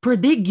is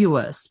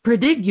prodigious.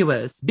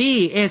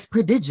 B is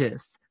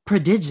prodigious.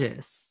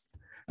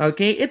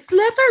 Okay, it's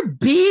letter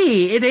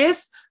B. It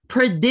is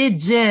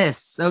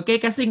prodigious. Okay,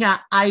 kasi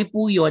nga, I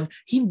po yun,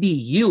 hindi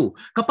you.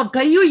 Kapag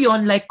kayo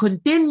yun, like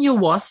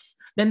continuous,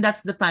 then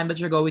that's the time that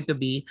you're going to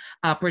be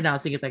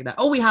pronouncing it like that.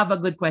 Oh, we have a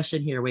good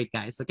question here. Wait,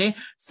 guys. Okay.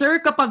 Sir,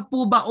 kapag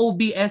po ba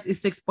OBS is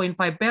 6.5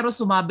 pero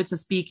sumabit sa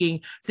speaking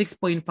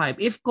 6.5,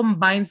 if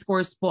combined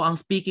scores po ang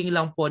speaking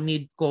lang po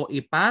need ko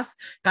i-pass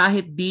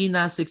kahit di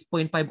na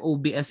 6.5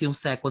 OBS yung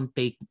second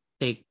take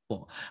take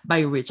po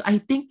by Rich.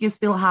 I think you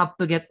still have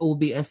to get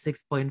OBS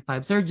 6.5.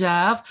 Sir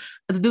Jeff,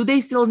 do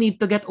they still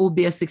need to get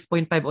OBS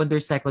 6.5 on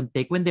their second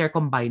take when they're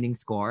combining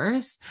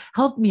scores?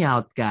 Help me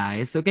out,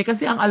 guys. Okay,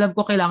 kasi ang alam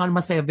ko, kailangan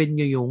ma-7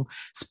 nyo yung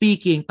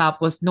speaking,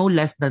 tapos no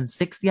less than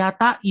 6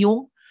 yata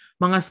yung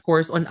mga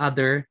scores on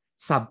other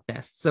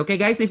subtests. Okay,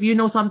 guys, if you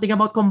know something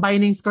about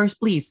combining scores,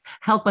 please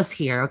help us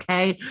here,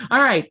 okay?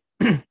 All right,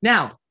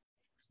 now,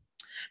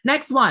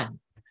 next one.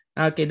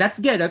 Okay, that's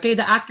good. Okay,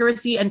 the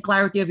accuracy and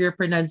clarity of your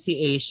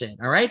pronunciation.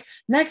 All right.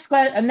 Next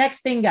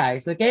thing,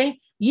 guys. Okay,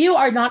 you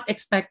are not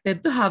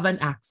expected to have an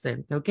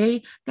accent.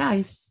 Okay,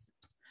 guys.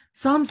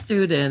 Some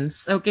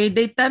students, okay,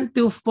 they tend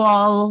to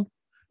fall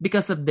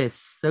because of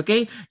this.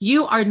 Okay,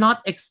 you are not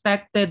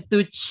expected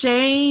to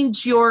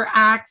change your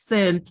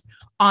accent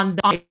on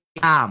the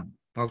exam.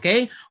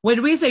 Okay, when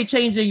we say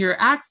changing your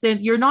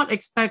accent, you're not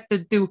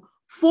expected to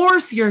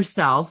force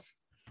yourself,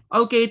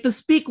 okay, to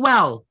speak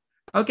well.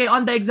 Okay,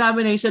 on the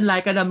examination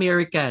like an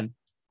American.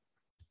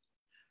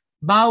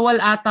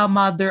 Bawal ata,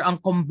 mother, ang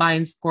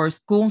combined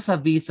scores kung sa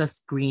visa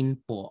screen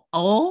po.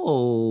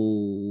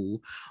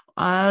 Oh,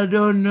 I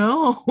don't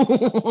know.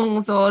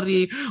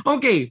 Sorry.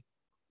 Okay.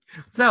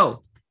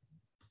 So,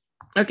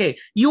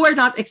 okay, you are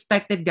not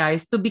expected,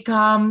 guys, to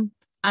become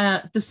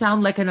to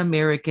sound like an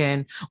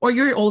American, or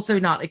you're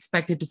also not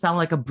expected to sound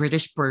like a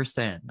British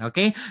person,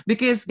 okay?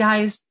 Because,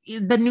 guys,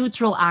 the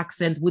neutral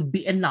accent would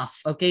be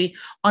enough, okay,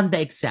 on the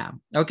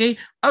exam, okay?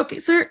 Okay,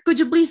 sir, could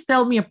you please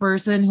tell me a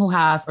person who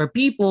has, or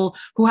people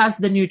who has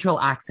the neutral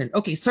accent?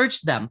 Okay,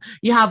 search them.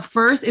 You have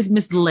first is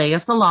Miss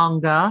Leia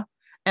Salonga.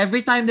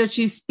 Every time that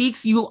she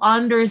speaks, you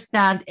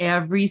understand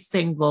every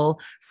single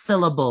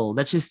syllable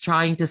that she's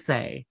trying to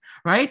say,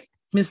 right?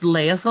 Miss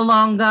Leia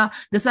Salonga.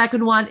 The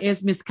second one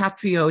is Miss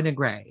Catriona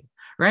Gray,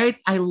 right?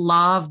 I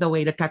love the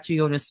way that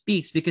Catriona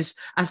speaks because,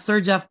 as Sir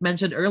Jeff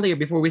mentioned earlier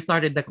before we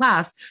started the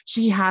class,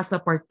 she has a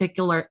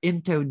particular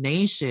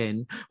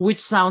intonation which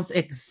sounds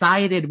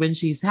excited when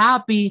she's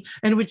happy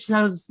and which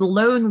sounds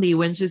lonely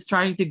when she's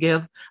trying to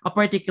give a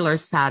particular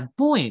sad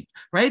point,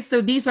 right?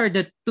 So these are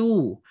the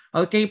two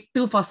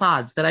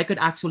facades that I could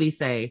actually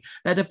say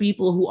that the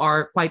people who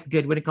are quite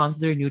good when it comes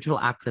to their neutral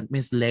accent,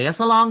 Miss Leia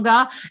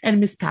Salonga and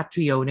Miss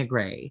Catriona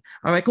Gray.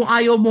 All right, kung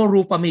ayaw mo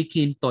Rupa May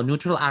Quinto,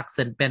 neutral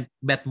accent,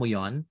 bet mo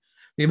yon.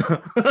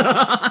 Diba?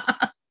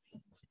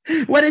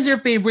 What is your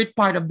favorite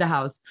part of the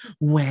house?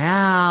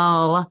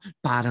 Well,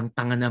 parang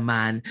tanga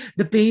naman.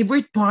 The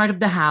favorite part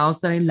of the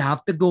house that I love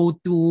to go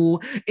to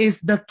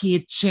is the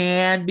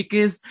kitchen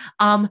because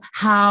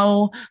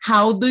how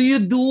do you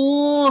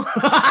do?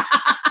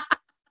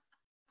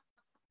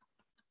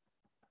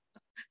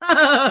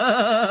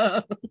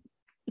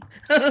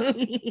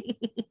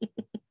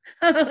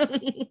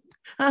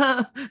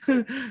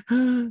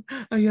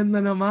 Ayan na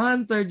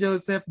naman, Sir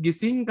Joseph.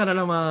 Gising ka na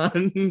naman.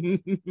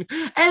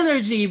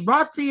 Energy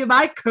brought to you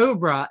by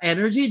Cobra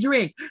Energy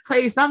Drink. Sa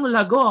isang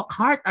lagok,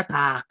 heart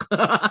attack.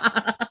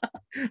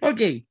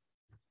 Okay.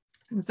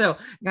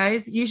 So,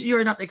 guys,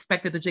 you're not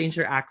expected to change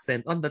your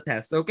accent on the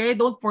test, okay?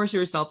 Don't force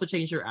yourself to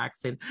change your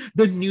accent.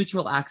 The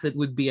neutral accent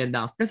would be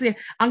enough. Kasi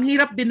ang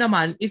hirap din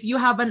naman if you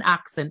have an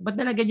accent,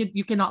 but then again,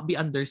 you cannot be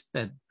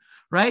understood,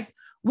 right?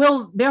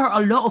 Well, there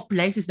are a lot of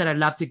places that I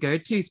love to go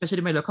to,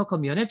 especially my local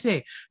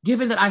community.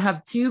 Given that I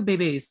have 2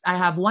 babies, I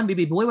have 1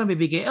 baby boy, 1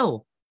 baby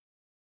girl.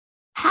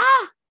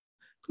 Ha?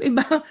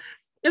 Diba?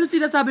 Yung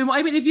sinasabi mo,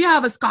 I mean, if you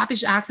have a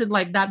Scottish accent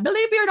like that,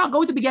 believe me, you're not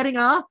going to be getting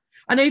an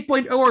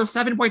 8.0 or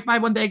 7.5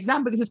 on the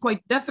exam because it's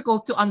quite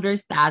difficult to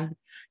understand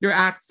your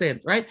accent,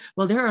 right?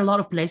 Well, there are a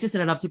lot of places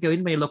that I love to go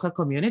in my local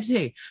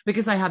community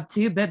because I have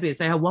 2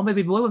 babies. I have 1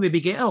 baby boy, 1 baby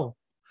girl.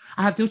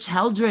 I have 2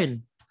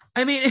 children.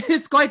 I mean,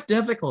 it's quite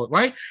difficult,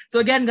 right? So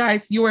again,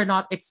 guys, you are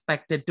not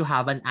expected to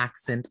have an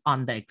accent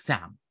on the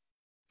exam.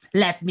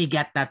 Let me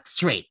get that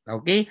straight,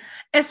 okay?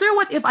 Is there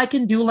what if I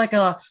can do like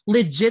a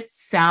legit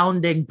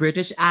sounding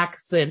British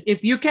accent?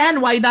 If you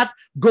can, why not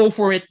go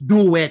for it?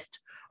 Do it,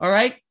 all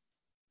right?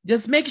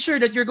 Just make sure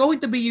that you're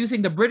going to be using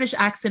the British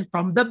accent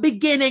from the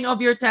beginning of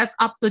your test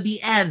up to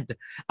the end,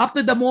 up to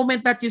the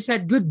moment that you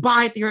said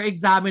goodbye to your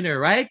examiner,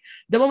 right?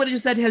 The moment that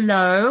you said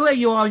hello, and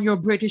you're on your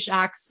British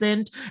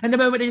accent, and the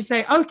moment that you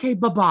say, okay,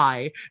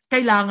 bye-bye,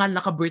 kailangan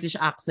naka-British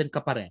accent ka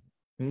pa rin.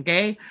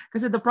 Okay?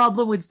 Because the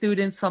problem with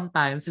students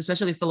sometimes,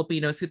 especially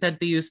Filipinos who tend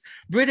to use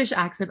British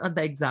accent on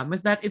the exam,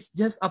 is that it's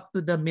just up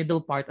to the middle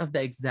part of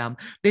the exam.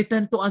 They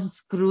tend to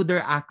unscrew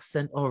their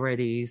accent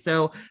already.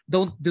 So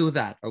don't do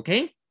that,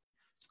 okay?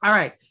 All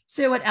right.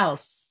 So what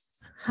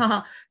else?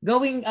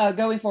 going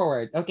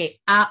forward. Okay.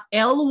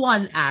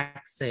 L1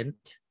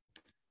 accent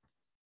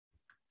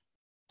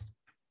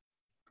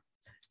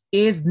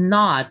is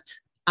not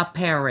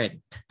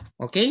apparent.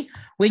 Okay?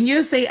 When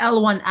you say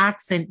L1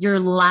 accent, your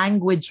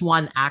language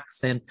 1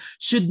 accent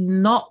should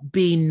not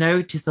be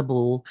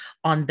noticeable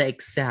on the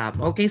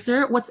exam. Okay,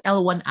 sir? What's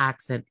L1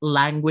 accent?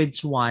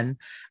 Language 1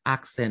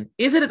 accent.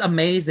 Isn't it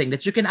amazing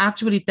that you can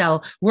actually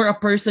tell where a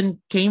person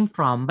came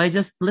from by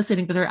just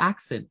listening to their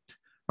accent?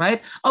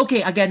 right?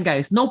 Okay, again,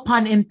 guys, no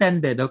pun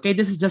intended, okay?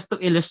 This is just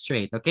to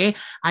illustrate, okay?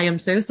 I am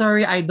so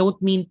sorry. I don't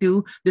mean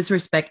to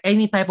disrespect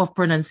any type of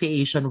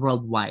pronunciation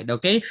worldwide,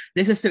 okay?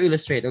 This is to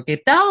illustrate,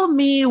 okay? Tell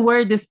me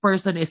where this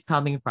person is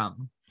coming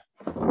from.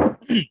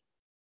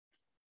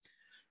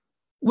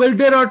 Well,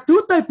 there are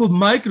two types of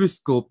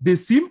microscope. The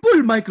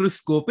simple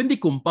microscope and the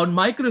compound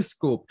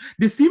microscope.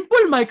 The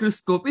simple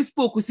microscope is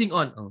focusing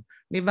on,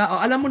 diba?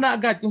 Alam mo na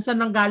agad kung saan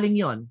nanggaling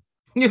yon.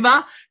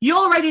 Diba? You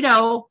already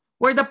know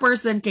where the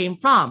person came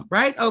from,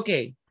 right?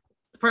 Okay.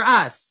 For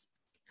us,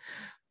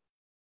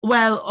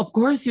 well, of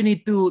course, you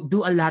need to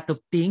do a lot of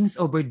things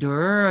over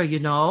there,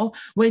 you know.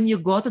 When you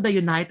go to the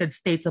United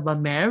States of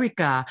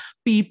America,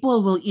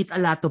 people will eat a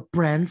lot of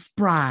French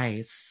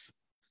fries.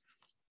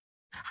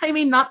 I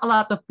mean, not a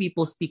lot of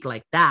people speak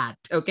like that,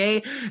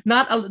 okay?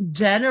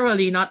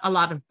 Generally, not a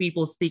lot of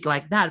people speak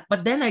like that.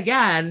 But then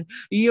again,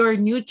 your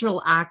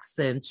neutral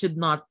accent should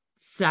not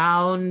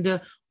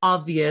sound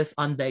obvious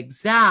on the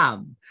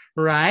exam,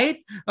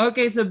 right?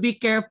 Okay, so be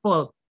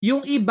careful.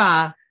 Yung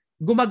iba,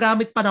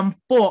 gumagamit pa ng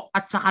po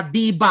at saka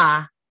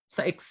diba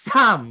sa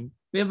exam.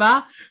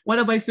 Diba? One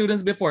of my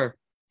students before,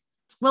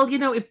 well, you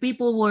know, if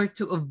people were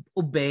to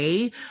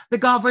obey the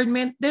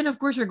government, then of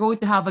course we're going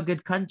to have a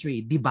good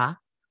country, diba?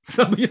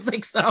 Sabi niya sa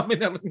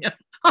examiner niya.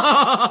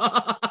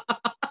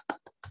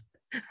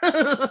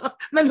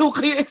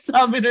 Naluka yung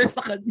examiner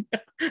sa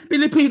kanya.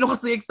 Pilipino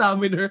kasi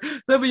examiner.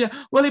 Sabi niya,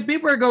 well, if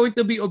people are going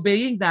to be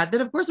obeying that, then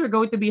of course we're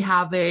going to be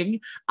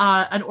having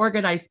an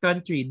organized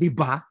country.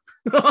 Diba?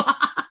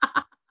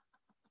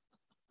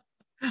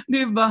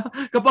 Diba?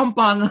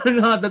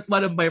 Kapampangan. That's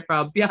one of my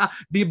problems. Yeah,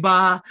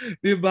 diba?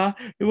 Diba?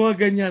 Yung mga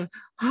ganyan.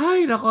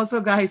 Ay, nako.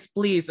 So guys,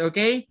 please,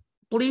 okay?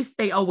 Please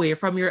stay away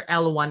from your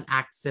L1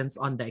 accents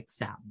on the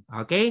exam,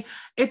 okay?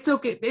 It's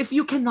okay. If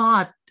you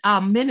cannot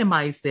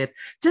minimize it,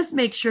 just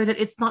make sure that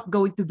it's not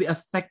going to be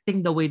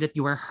affecting the way that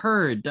you are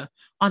heard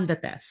on the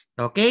test,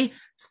 okay?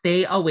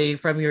 Stay away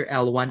from your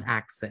L1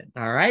 accent,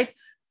 all right?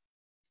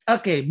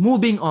 Okay,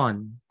 moving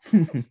on.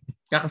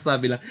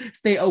 Kakasabi lang,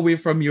 stay away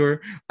from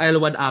your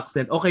L1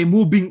 accent. Okay,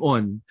 moving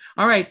on.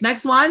 All right,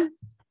 next one.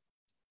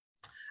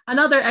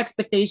 Another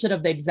expectation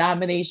of the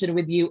examination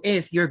with you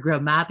is your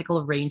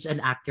grammatical range and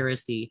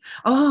accuracy.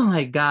 Oh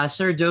my gosh,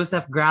 Sir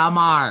Joseph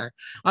Grammar.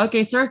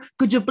 Okay, sir,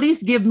 could you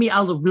please give me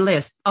a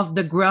list of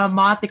the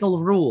grammatical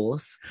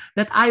rules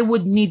that I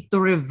would need to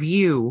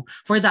review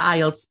for the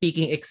IELTS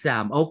speaking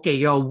exam? Okay,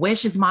 your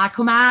wish is my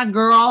command,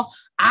 girl.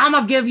 I'm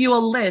going to give you a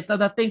list of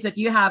the things that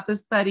you have to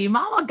study.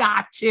 Mama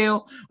got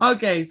you.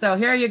 Okay, so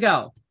here you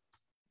go.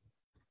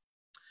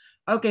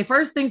 Okay,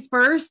 first things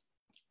first,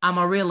 I'm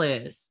a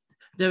realist.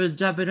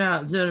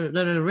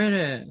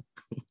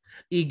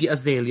 Iggy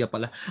Azalea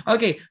pala.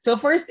 Okay, so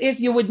first is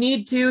you would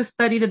need to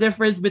study the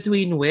difference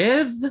between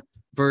with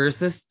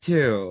versus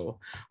to.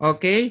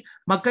 Okay?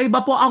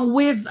 Magkaiba po ang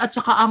with at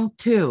saka ang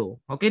to.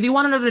 Okay? Do you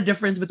want to know the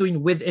difference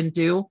between with and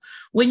to?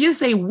 When you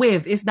say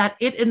with, is that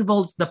it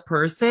involves the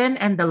person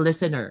and the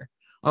listener.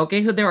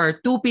 Okay? So there are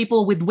two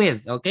people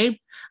with.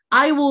 Okay?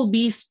 I will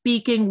be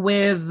speaking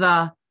with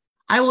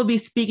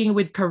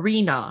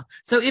Karina.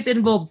 So it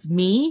involves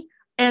me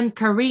and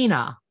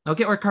Karina,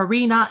 okay, or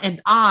Karina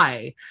and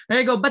I. There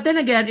you go. But then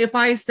again, if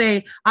I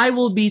say I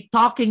will be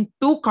talking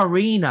to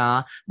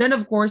Karina, then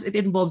of course it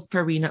involves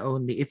Karina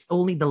only. It's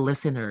only the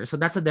listener. So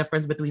that's the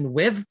difference between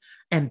with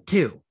and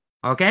to.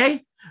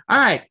 Okay? All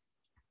right.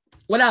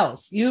 What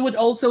else? You would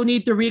also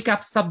need to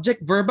recap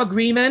subject-verb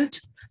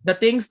agreement, the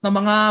things na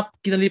mga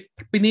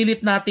pinilit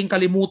nating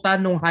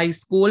kalimutan nung high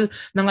school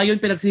na ngayon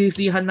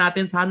pinagsisisihan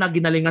natin, sana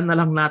ginalingan na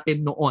lang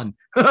natin noon.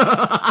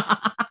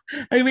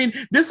 I mean,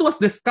 this was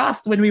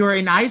discussed when we were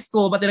in high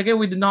school, but then again,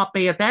 we did not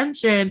pay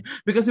attention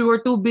because we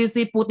were too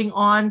busy putting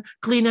on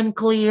Clean and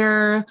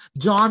Clear,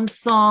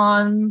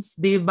 Johnson's,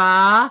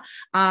 diba?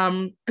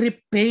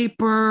 Crepe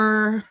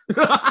paper.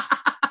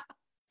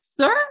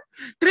 Sir?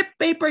 Crepe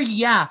paper,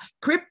 yeah.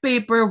 Crepe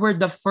paper were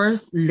the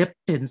first lip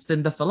tints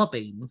in the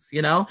Philippines, you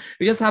know?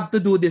 You just have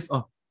to do this.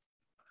 Oh,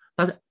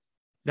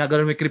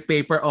 gagawin mo crepe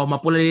paper. Oh,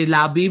 mapula yung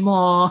labi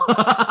mo.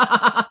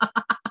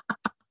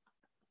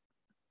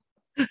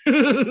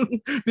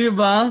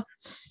 Diba?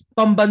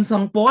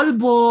 Pambansang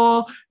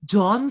polvo,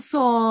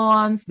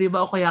 Johnson's,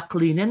 diba? O kaya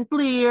Clean and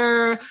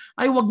Clear.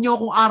 Ay, wag niyo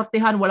akong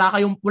artehan.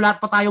 Wala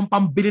pa tayong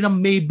pambili ng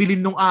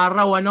Maybelline nung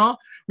araw, ano?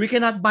 We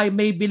cannot buy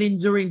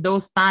Maybelline during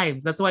those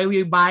times. That's why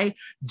we buy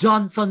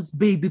Johnson's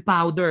baby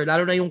powder.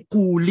 Lalo na yung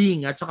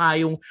cooling at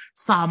saka yung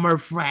summer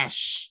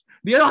fresh.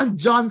 Di ba ang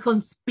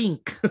Johnson's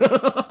pink?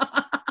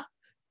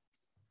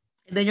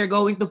 And then you're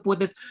going to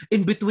put it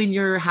in between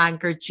your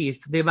handkerchief,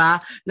 di ba?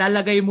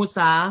 Lalagay mo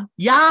sa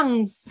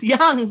yangs,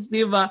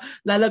 di ba?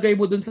 Lalagay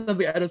mo dun sa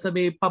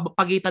may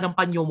pagitan ng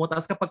panyo mo.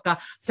 Tapos kapag ka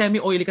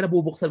semi-oily ka,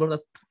 nabubuksan mo.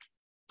 Tapos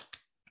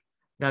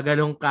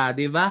gagalong ka,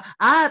 di ba?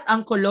 At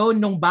ang cologne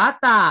ng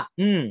bata,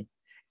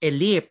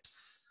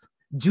 Ellipse,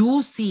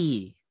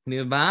 Juicy,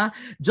 di ba?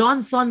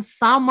 Johnson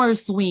Summer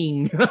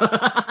Swing.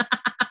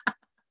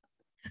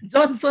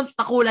 Johnson's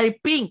na kulay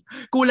pink,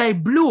 kulay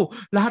blue.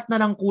 Lahat na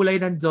ng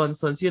kulay ng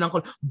Johnson's. Yun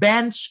ang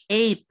Bench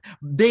 8,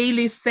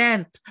 Daily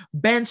Scent,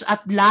 Bench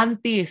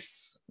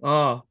Atlantis.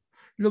 Oh.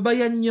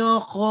 Lubayan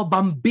nyo ko,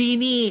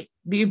 Bambini.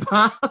 Di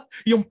ba?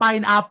 Yung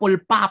pineapple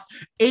pop.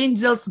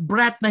 Angel's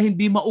breath na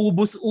hindi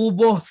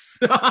maubos-ubos.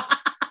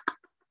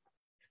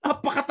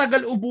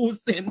 Napakatagal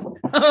ubusin.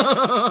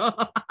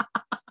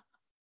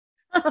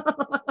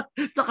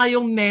 Saka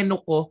yung neno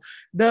ko,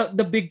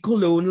 the big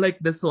cologne like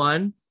this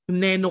one,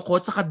 neno ko,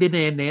 tsaka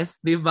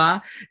dinenes, di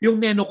ba? Yung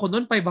neno ko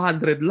nun,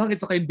 500 lang, at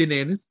saka yung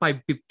dinenes,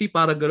 550,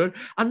 para gano'n.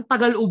 Ang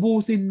tagal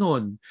ubusin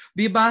nun.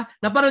 Di ba?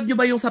 Naparod nyo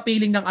ba yung sa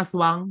piling ng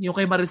aswang, yung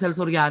kay Maricel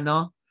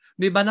Soriano?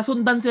 Di ba?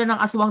 Nasundan sila ng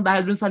aswang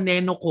dahil dun sa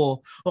neno ko,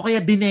 o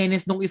kaya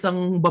dinenes nung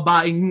isang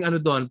babaeng, ano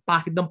doon,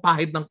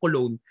 pahid ng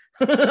cologne.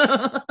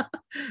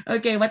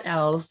 Okay, what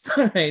else?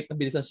 Alright,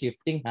 mabilis ang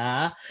shifting,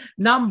 ha?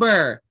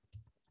 Number.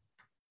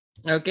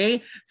 Okay?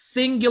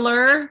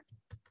 Singular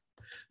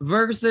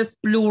versus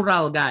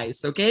plural, guys.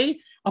 Okay?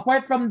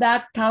 Apart from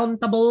that,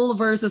 countable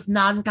versus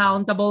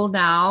non-countable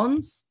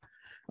nouns.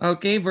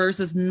 Okay?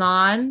 Versus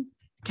non-countable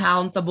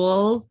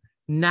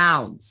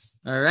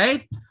nouns. All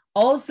right?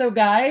 Also,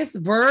 guys,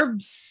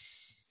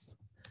 verbs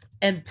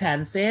and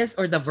tenses,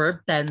 or the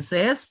verb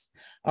tenses.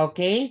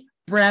 Okay?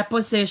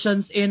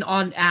 Prepositions in,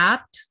 on,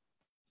 at.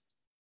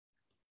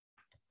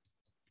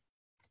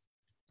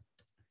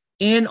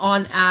 In,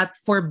 on, at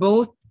for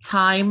both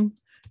time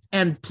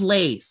and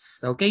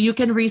place. Okay, you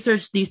can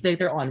research these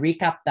later on,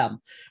 recap them.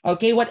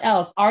 Okay, what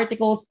else?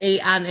 Articles a,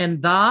 an,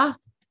 and the.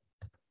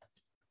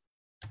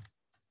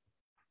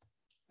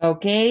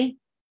 Okay,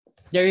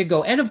 there you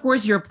go. And of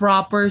course, your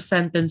proper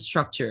sentence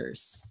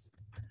structures.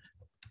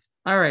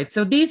 All right,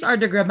 so these are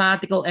the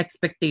grammatical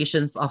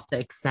expectations of the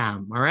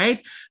exam. All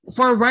right,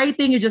 for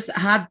writing, you just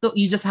have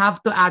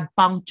to add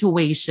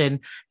punctuation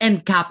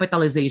and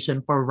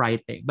capitalization for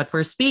writing. But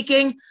for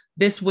speaking,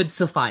 this would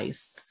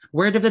suffice.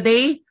 Word of the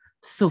day,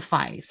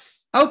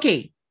 suffice.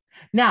 Okay,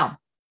 now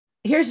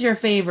here's your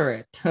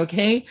favorite.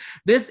 Okay,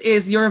 this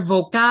is your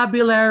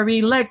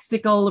vocabulary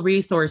lexical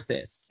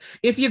resources.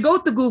 If you go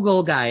to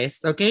Google, guys,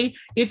 okay,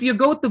 if you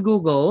go to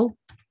Google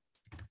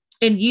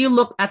and you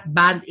look at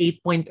Band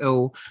 8.0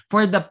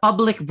 for the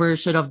public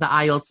version of the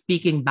IELTS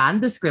speaking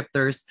band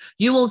descriptors,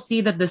 you will see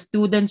that the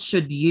students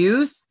should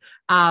use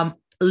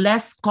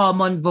less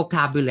common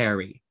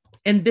vocabulary.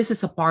 And this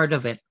is a part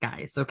of it,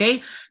 guys,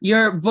 okay?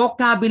 Your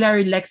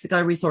vocabulary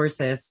lexical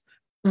resources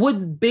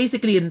would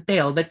basically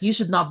entail that you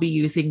should not be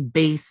using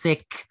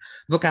basic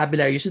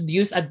vocabulary. You should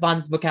use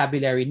advanced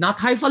vocabulary, not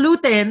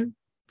highfalutin.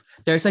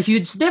 There's a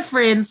huge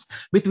difference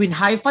between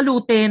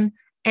highfalutin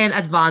and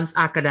advanced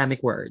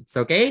academic words,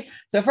 okay?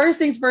 So first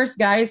things first,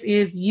 guys,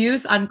 is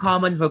use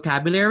uncommon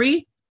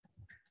vocabulary.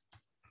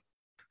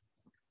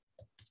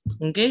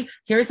 Okay,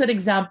 here's an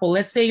example.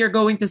 Let's say you're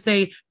going to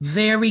say,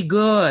 very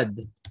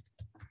good.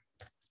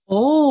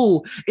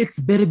 Oh, it's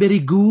very, very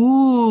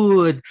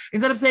good.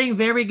 Instead of saying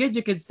very good,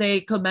 you could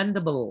say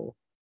commendable.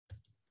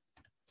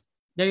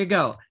 There you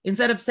go.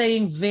 Instead of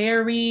saying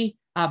very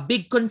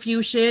big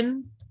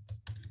confusion,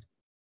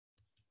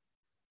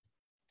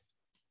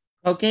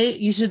 okay,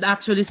 you should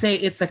actually say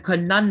it's a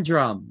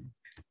conundrum.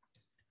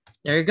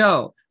 There you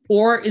go.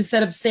 Or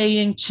instead of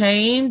saying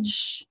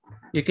change,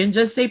 you can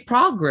just say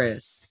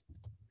progress.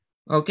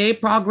 Okay,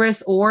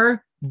 progress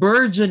or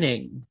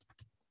burgeoning.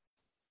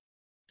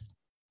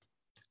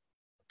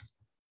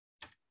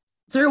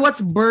 Sir,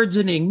 what's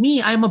burgeoning?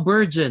 Me, I'm a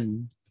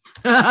virgin.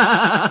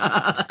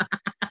 Sir,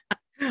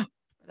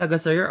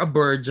 you're a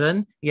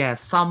virgin? Yes,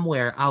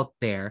 somewhere out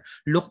there.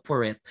 Look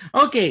for it.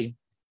 Okay,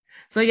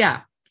 so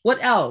yeah.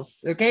 What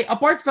else? Okay,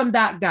 apart from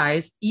that,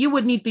 guys, you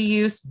would need to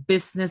use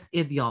business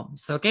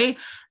idioms. Okay,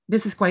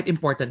 this is quite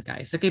important,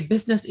 guys. Okay,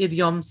 business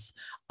idioms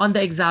on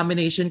the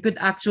examination could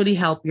actually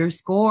help your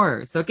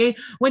scores. Okay,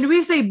 when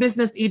we say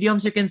business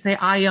idioms, you can say,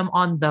 I am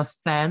on the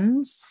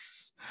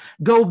fence.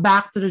 Go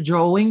back to the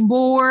drawing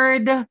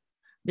board.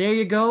 There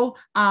you go.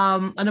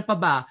 Ano pa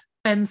ba?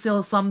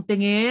 Pencil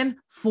something in.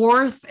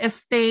 Fourth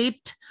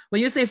estate. When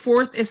you say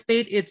fourth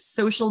estate, it's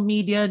social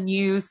media,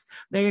 news.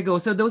 There you go.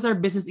 So those are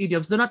business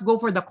idioms. Do not go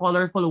for the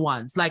colorful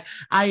ones. Like,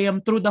 I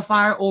am through the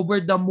fire, over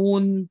the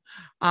moon.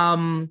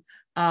 Ano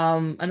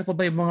pa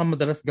ba yung mga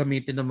madalas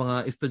gamitin ng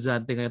mga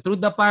estudyante ngayon?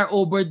 Through the fire,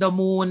 over the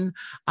moon.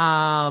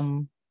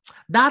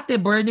 Dati,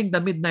 burning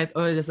the midnight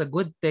oil is a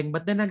good thing.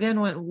 But then again,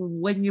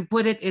 when you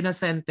put it in a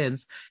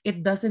sentence,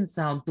 it doesn't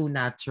sound too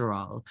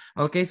natural.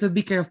 Okay, so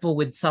be careful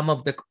with some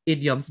of the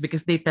idioms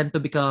because they tend to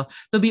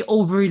be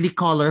overly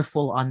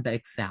colorful on the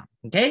exam.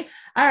 Okay,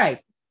 all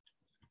right.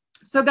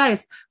 So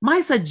guys,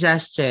 my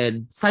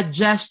suggestion,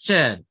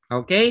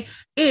 okay,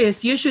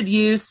 is you should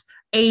use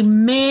a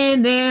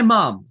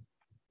minimum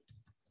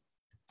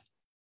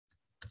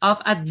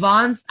of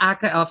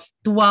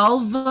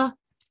 12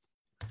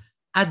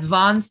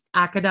 advanced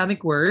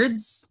academic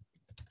words,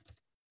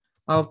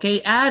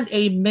 okay, and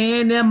a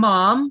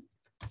minimum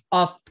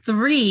of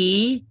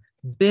 3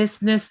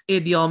 business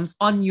idioms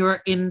on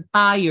your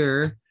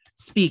entire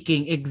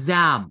speaking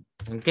exam,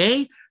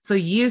 okay? So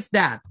use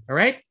that, all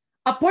right?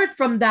 Apart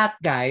from that,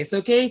 guys,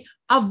 okay,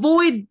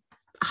 avoid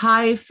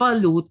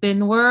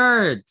highfalutin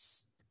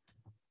words.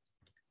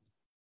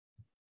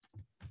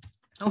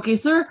 Okay,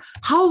 sir,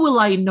 how will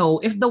I know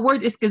if the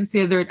word is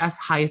considered as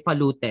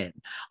highfalutin?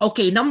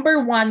 Okay, number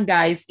one,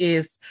 guys,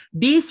 is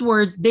these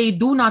words, they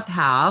do not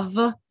have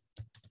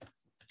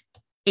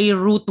a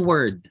root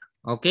word.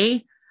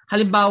 Okay?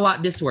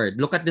 Halimbawa, this word.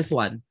 Look at this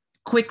one.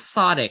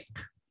 Quixotic.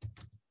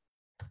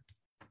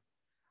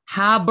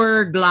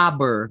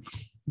 Haber-glabber.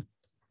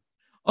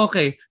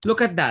 Okay,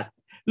 look at that.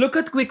 Look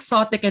at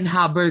quixotic and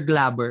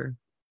haber-glabber.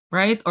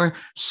 Right? Or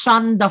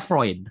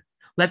Freud.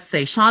 Let's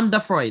say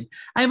Freud.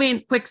 I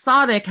mean,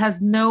 quixotic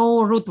has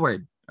no root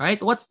word.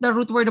 Right? What's the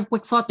root word of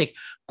quixotic?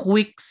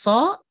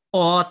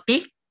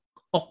 Quixotic?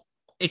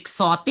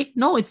 Exotic?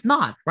 No, it's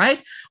not, right?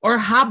 Or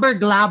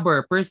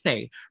haber-glabber per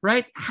se,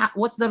 right?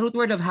 What's the root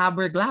word of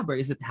haber-glabber?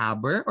 Is it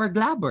haber or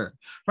glabber,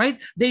 right?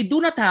 They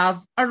do not have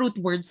a root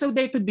word, so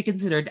they could be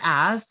considered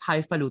as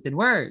highfalutin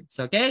words,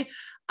 okay?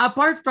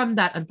 Apart from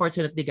that,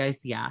 unfortunately, guys,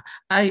 yeah,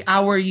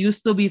 our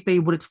used to be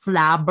favorite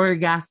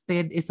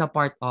flabbergasted is a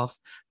part of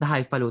the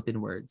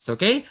highfalutin words,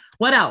 okay?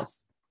 What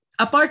else?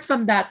 Apart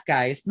from that,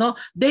 guys, no,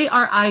 they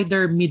are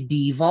either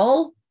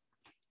medieval,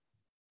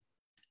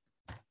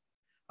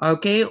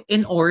 okay,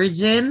 in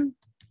origin,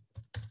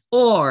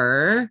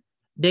 or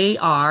they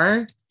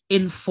are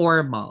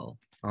informal,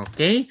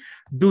 okay?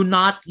 Do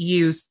not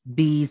use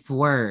these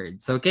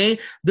words, okay?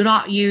 Do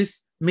not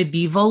use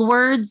medieval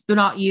words. Do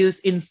not use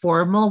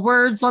informal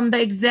words on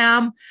the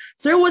exam.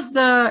 Sir, what's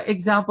the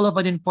example of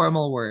an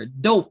informal word?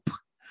 Dope.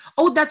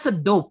 Oh, that's a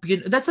dope.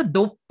 That's a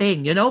dope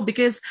thing,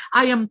 because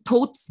I am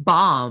totes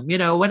bomb.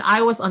 When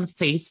I was on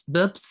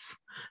Facebook,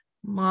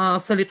 mga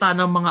salita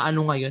ng mga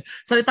ano ngayon.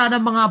 Salita ng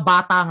mga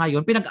bata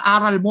ngayon,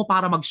 pinag-aral mo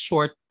para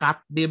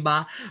mag-shortcut, di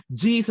ba?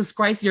 Jesus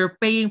Christ, you're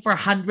paying for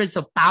hundreds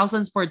of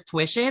thousands for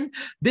tuition?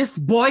 This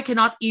boy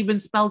cannot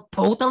even spell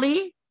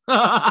totally?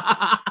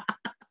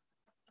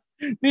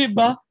 Di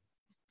ba?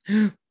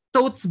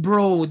 Totes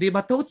bro, di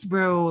ba? Totes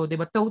bro, di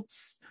ba?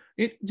 Totes.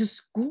 Diyos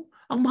ko,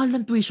 ang mahal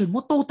ng tuition mo,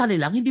 totally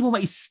lang, hindi mo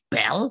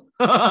ma-spell?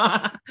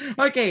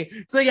 Okay,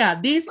 so yeah,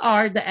 these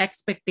are the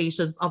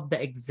expectations of the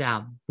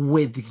exam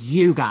with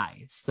you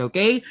guys,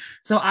 okay?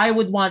 So I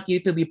would want you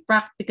to be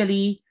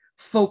practically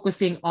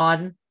focusing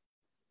on,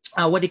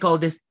 what do you call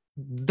this?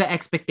 The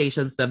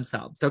expectations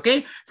themselves,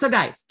 okay? So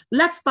guys,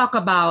 let's talk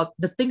about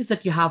the things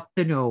that you have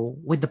to know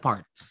with the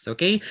parts,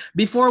 okay?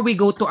 Before we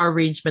go to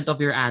arrangement of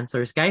your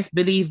answers, guys,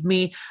 believe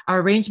me,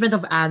 arrangement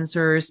of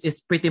answers is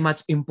pretty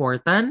much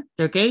important,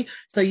 okay?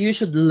 So you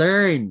should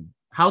learn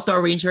how to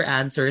arrange your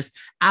answers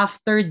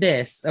after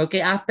this, okay?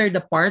 After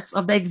the parts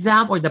of the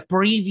exam or the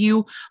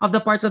preview of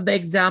the parts of the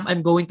exam,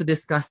 I'm going to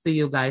discuss to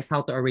you guys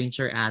how to arrange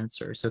your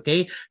answers,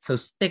 okay? So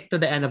stick to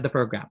the end of the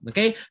program,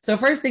 okay? So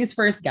first things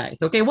first,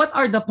 guys, okay? What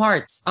are the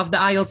parts of the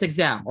IELTS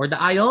exam or the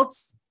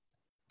IELTS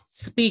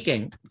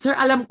speaking? Sir,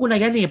 alam ko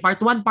na yan eh. Part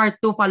 1, Part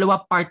 2,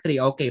 follow-up, Part 3.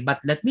 Okay, but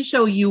let me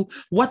show you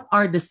what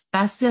are the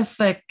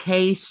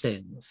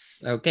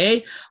specifications,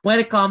 okay,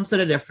 when it comes to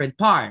the different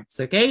parts,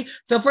 okay?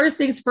 So first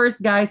things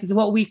first, guys, is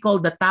what we call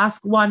the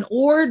task 1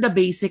 or the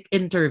basic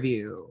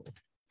interview.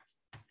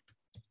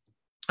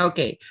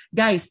 Okay,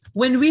 guys,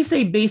 when we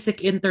say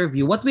basic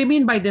interview, what we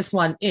mean by this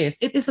one is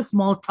it is a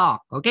small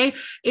talk, okay?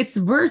 It's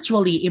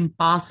virtually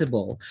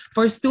impossible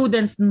for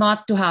students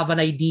not to have an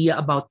idea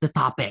about the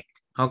topic.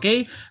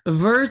 Okay,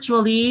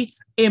 virtually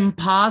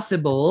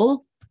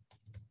impossible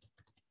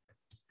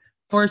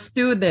for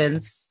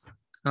students,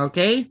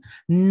 okay,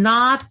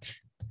 not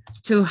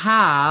to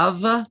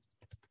have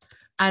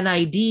an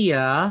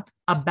idea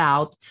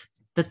about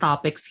the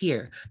topics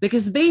here.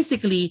 Because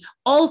basically,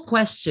 all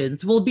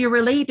questions will be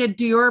related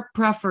to your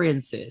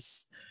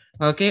preferences.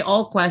 Okay,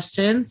 all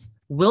questions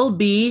will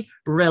be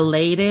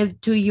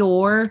related to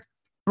your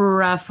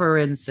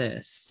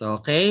preferences,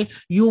 okay?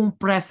 Yung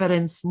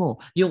preference mo,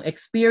 yung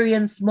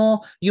experience mo,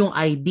 yung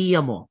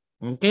idea mo,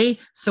 okay?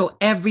 So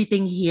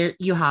everything here,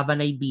 you have an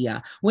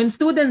idea. When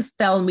students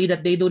tell me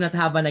that they do not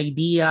have an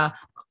idea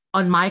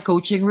on my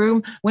coaching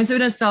room, when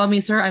students tell me,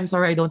 sir, I'm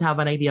sorry, I don't have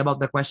an idea about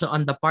the question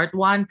on the part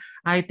 1,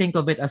 I think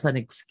of it as an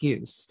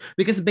excuse.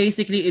 Because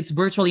basically, it's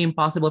virtually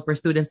impossible for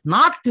students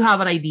not to have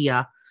an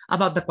idea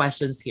about the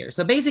questions here.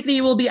 So basically,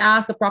 you will be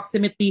asked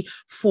approximately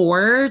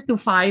 4 to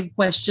 5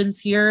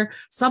 questions here,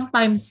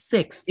 sometimes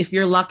 6 if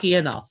you're lucky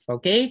enough,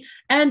 okay?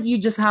 And you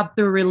just have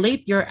to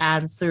relate your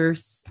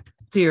answers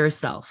to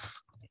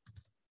yourself.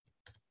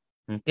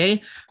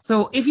 Okay,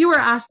 so if you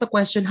were asked the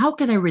question, how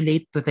can I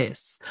relate to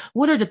this?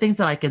 What are the things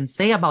that I can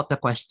say about the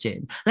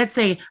question? Let's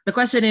say the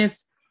question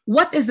is,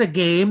 what is a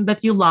game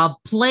that you love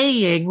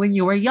playing when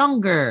you were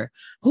younger?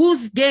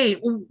 Whose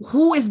game?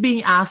 Who is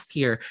being asked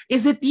here?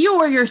 Is it you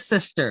or your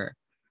sister?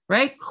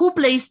 Right? Who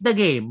plays the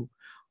game?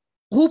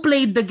 Who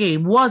played the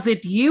game? Was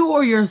it you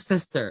or your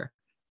sister?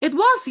 It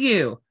was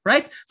you,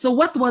 right? So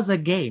what was a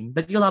game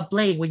that you love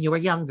playing when you were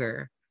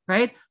younger?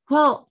 Right?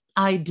 Well,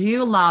 I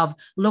do love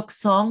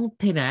Luksong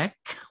Tinek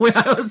when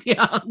I was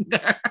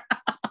younger.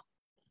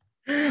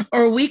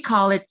 Or we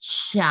call it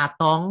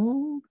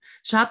Chatong.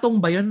 Shatong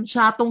ba yun?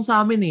 Shatong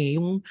sa amin eh.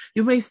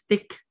 Yung may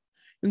stick.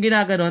 Yung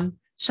ginaganon.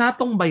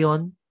 Shatong ba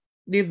yun?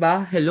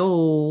 Diba?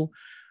 Hello.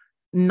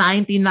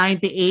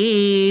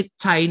 1998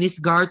 Chinese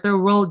Garter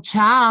World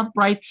Champ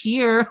right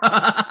here.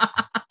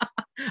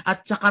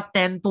 At saka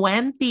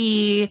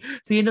 10-20.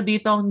 Sino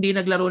dito ang hindi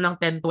naglaro ng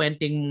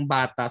 10-20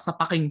 bata sa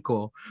paking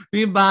ko?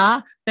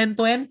 Diba?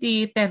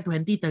 10-20,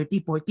 10-20,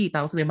 30-40.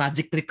 Tapos may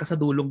magic trick ka sa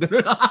dulong.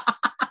 Ganun.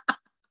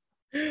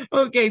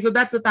 Okay, so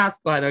that's the task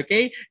one,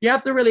 okay? You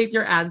have to relate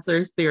your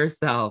answers to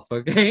yourself,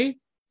 okay?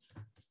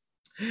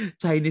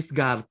 Chinese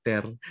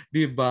garter,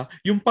 di ba?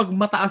 Yung pag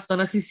mataas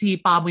na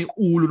nasisipa mo yung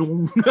ulo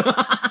nung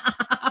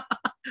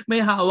may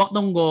hawak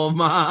ng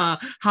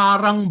goma.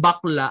 Harang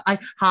bakla. Ay,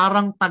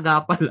 harang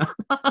taga pala.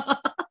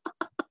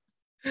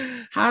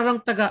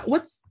 Harang taga.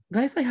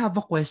 Guys, I have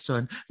a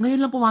question.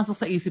 Ngayon lang pumasok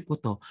sa isip ko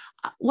to.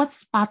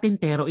 What's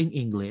patintero in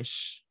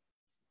English?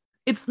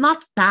 It's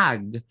not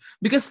tag.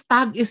 Because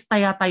tag is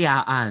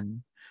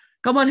taya-tayaan.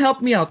 Come on, help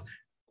me out.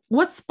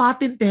 What's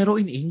patintero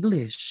in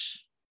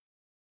English?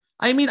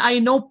 I mean, I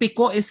know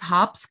Pico is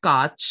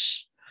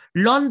hopscotch.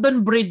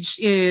 London Bridge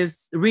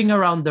is Ring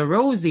Around the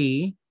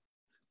Rosie.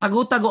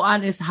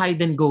 Tagu-taguan is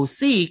hide and go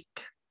seek.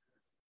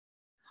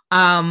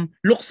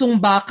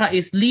 Luksong baka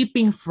is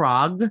leaping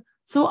frog.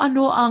 So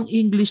ano ang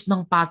English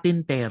ng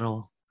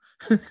patintero?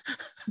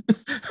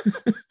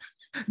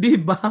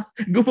 Diba?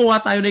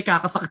 Gumawa tayo na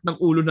ikakasakit ng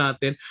ulo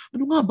natin.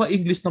 Ano nga ba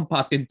English ng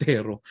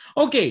patintero?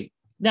 Okay,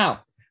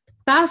 now,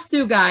 task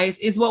 2, guys,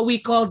 is what we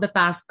call the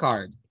task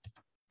card.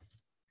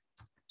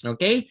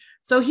 Okay?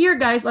 So here,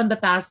 guys, on the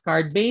task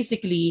card,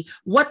 basically,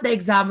 what the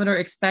examiner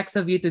expects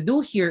of you to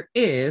do here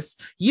is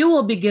you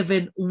will be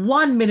given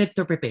 1 minute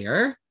to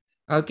prepare.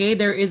 Okay?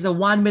 There is a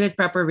 1 minute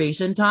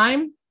preparation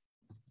time.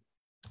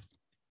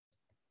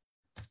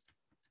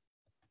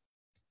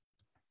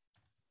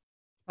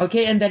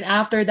 Okay, and then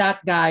after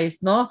that, guys,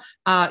 no,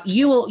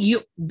 you will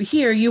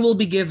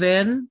be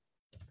given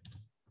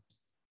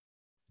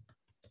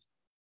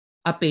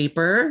a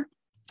paper,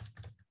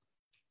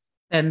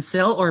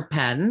 pencil or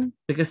pen,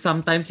 because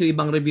sometimes yung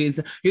ibang reviews,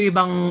 yung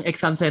ibang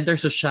exam center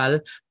social,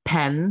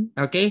 pen,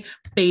 okay,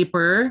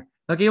 paper,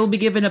 okay, you'll be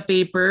given a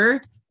paper,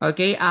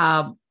 okay,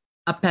 a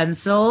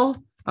pencil,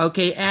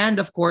 okay, and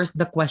of course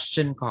the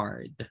question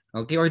card,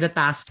 okay, or the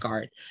task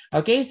card,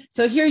 okay.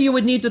 So here you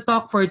would need to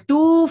talk for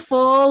 2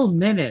 full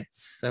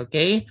minutes,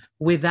 okay,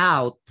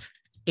 without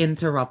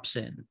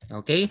interruption,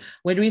 okay.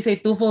 When we say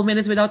 2 full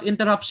minutes without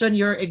interruption,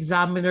 your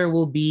examiner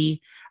will be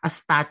a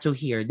statue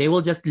here. They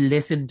will just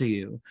listen to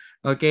you,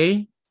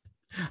 okay.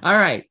 All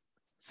right.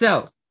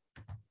 So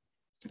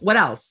what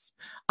else?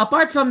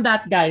 Apart from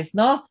that, guys,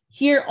 no,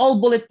 here all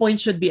bullet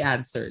points should be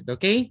answered,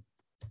 okay.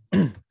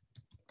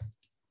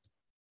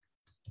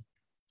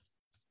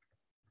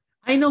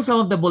 I know some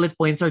of the bullet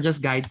points are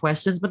just guide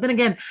questions, but then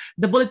again,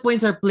 the bullet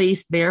points are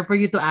placed there for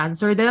you to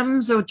answer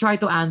them. So try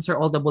to answer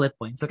all the bullet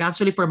points. Okay,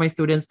 actually, for my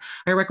students,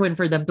 I recommend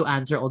for them to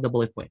answer all the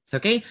bullet points.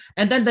 Okay,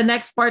 and then the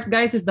next part,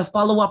 guys, is the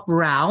follow-up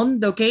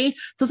round. Okay,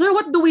 so sir,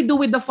 what do we do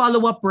with the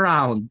follow-up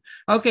round?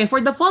 Okay, for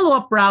the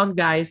follow-up round,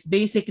 guys,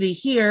 basically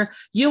here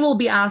you will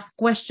be asked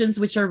questions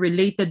which are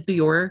related to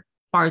your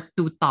part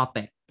 2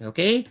 topic.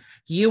 Okay,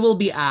 you will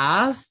be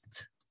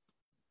asked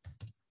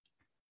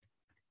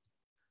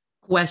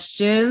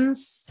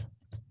questions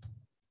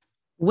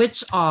which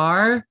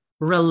are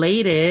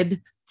related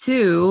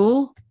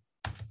to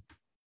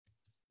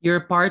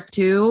your part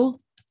 2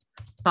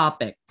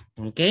 topic.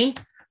 Okay?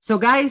 So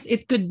guys,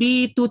 it could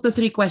be 2 to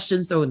 3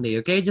 questions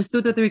only. Okay? Just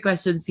 2 to 3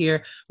 questions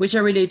here which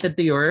are related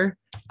to your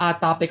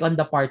topic on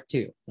the part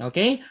 2.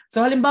 Okay?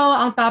 So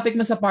halimbawa, ang topic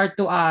mo sa part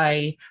 2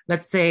 ay,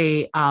 let's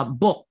say,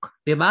 book.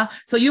 Diba?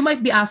 So you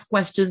might be asked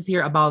questions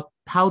here about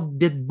how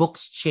did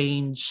books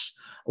change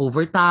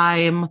over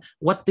time?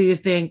 What do you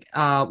think?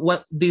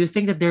 What do you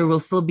think that there will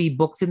still be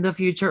books in the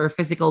future, or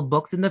physical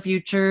books in the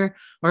future,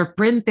 or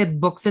printed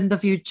books in the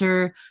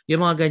future?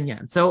 Yung mga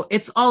ganyan. So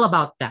it's all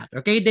about that.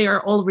 Okay, they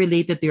are all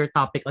related to your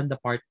topic on the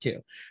part 2.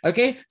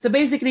 Okay, so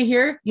basically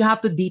here you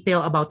have to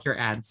detail about your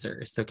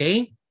answers.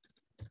 Okay.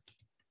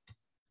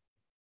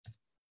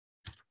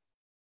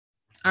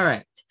 All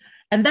right,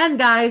 and then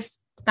guys,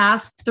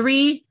 task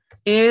 3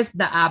 is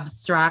the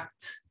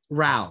abstract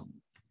round.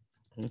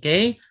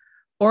 Okay.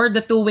 Or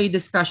the two-way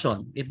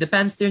discussion. It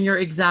depends on your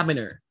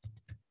examiner.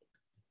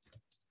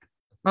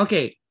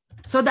 Okay,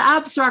 so the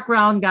abstract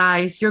round,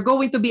 guys, you're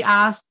going to be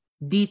asked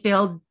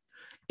detailed,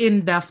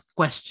 in-depth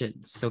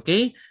questions.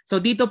 Okay?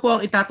 So dito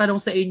po ang itatanong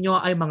sa inyo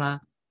ay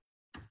mga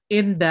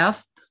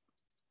in-depth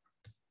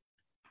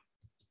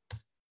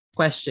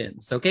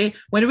questions. Okay?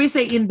 When we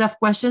say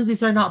in-depth questions,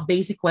 these are not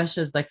basic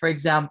questions like for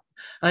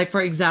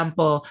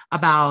example,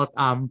 about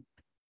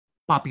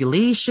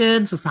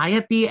population,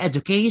 society,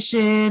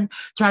 education,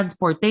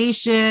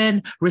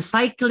 transportation,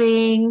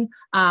 recycling,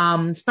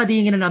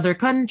 studying in another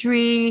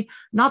country,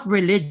 not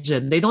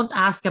religion. They don't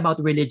ask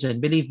about religion,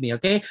 believe me,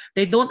 okay?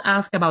 They don't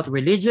ask about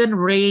religion,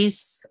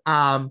 race,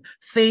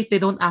 faith. They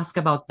don't ask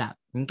about that.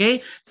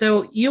 Okay,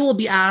 so you will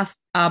be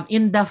asked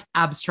in-depth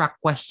abstract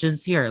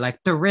questions here,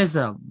 like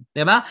tourism.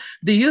 Diba?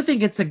 Do you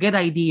think it's a good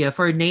idea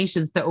for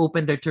nations to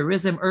open their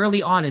tourism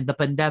early on in the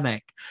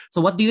pandemic? So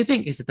what do you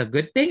think? Is it a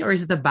good thing or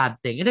is it a bad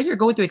thing? And then you're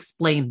going to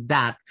explain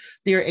that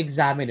to your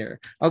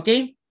examiner.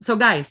 Okay, so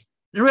guys,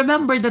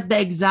 remember that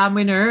the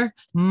examiner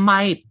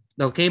might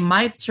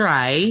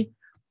try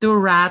to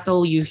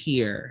rattle you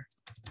here.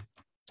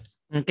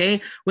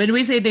 Okay. When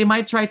we say they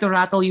might try to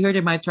rattle you here,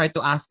 they might try to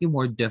ask you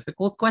more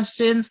difficult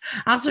questions.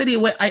 Actually,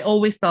 what I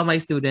always tell my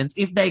students,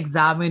 if the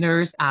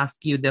examiners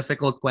ask you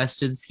difficult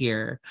questions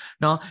here,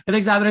 no, if the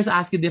examiners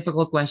ask you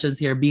difficult questions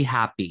here, be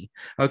happy.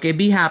 Okay,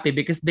 be happy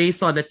because they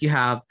saw that you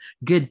have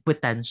good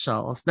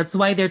potentials. That's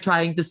why they're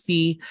trying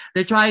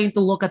to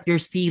look at your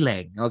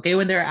ceiling. Okay,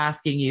 when they're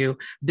asking you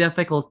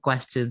difficult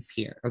questions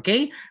here.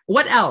 Okay,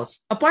 what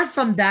else? Apart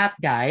from that,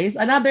 guys,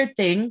 another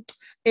thing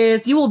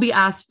is you will be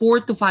asked 4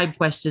 to 5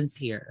 questions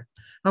here.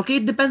 Okay,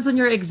 it depends on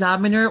your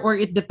examiner or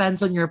it depends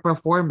on your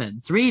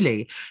performance.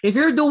 Really, if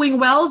you're doing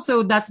well,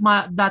 so that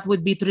would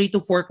be 3 to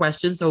 4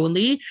 questions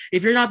only.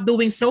 If you're not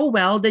doing so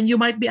well, then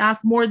you might be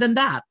asked more than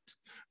that.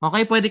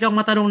 Okay, pwede kang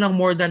matanong ng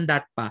more than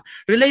that pa.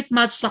 Relate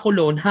match sa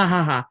kulon. Ha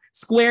ha ha.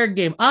 Square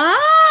game.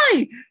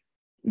 Ay!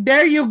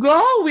 There you go.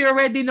 We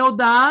already know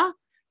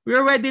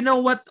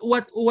what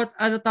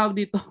ano tawag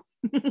dito.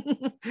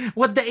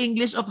 What the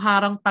English of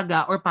harang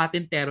taga or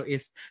patintero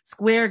is.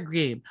 Square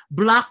game,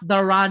 block the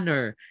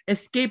runner,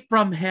 escape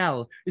from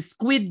hell,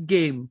 squid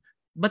game.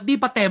 But di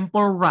pa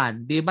temple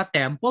run? Di ba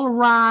temple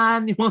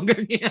run? Yung mga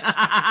ganyan.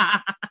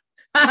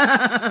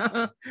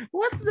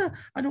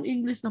 Anong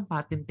English ng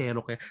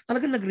patintero kayo?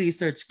 Talagang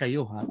nag-research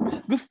kayo, ha?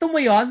 Gusto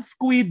mo yon?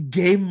 Squid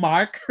game,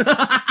 Mark?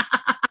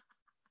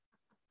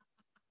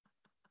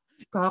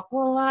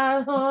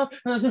 Kakuha.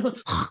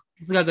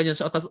 Tapos gaganyan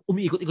siya. Tapos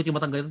umiikot-ikot yung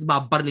matang ganyan. Tapos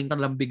babarling ka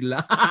lang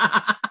bigla.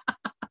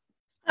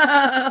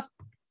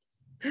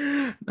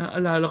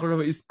 Naalala ko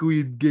naman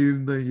Squid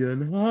Game na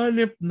yan.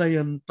 Hanip na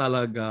yan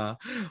talaga.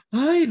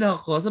 Ay,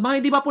 nako. Sa mga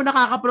hindi pa po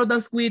nakaka-upload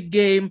ng Squid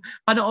Game,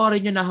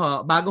 panoorin nyo na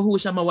ho. Bago ho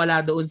siya mawala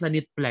doon sa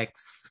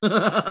Netflix.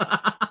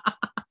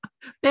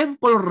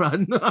 Temple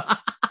Run.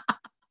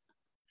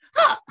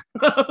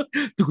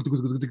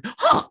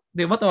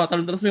 Di ba?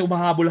 Tawa-talon tapos may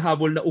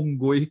umahabol-habol na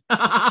unggoy.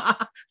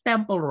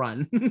 Temple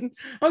Run.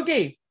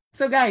 Okay.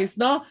 So guys,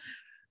 no?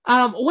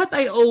 What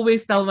I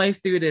always tell my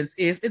students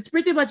is it's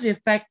pretty much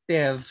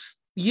effective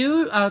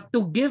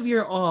to give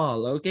your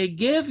all, okay?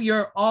 Give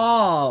your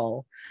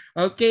all,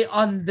 okay,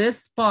 on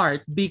this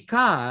part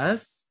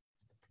because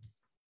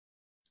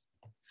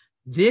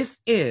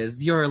this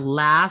is your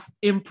last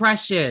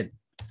impression.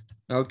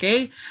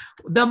 Okay?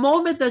 The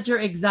moment that your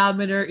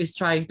examiner is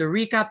trying to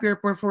recap your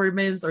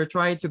performance or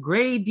trying to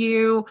grade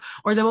you,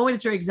 or the moment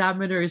that your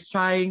examiner is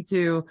trying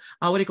to,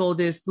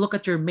 look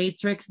at your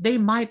matrix, they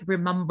might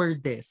remember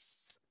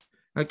this.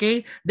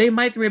 Okay? They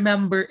might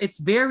remember, it's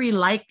very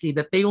likely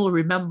that they will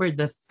remember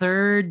the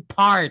third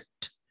part.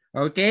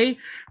 Okay?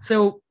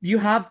 So you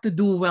have to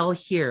do well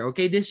here.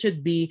 Okay? This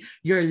should be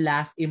your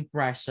last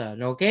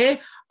impression. Okay?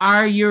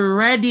 Are you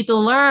ready to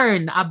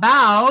learn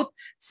about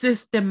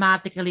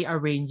systematically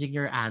arranging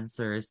your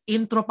answers?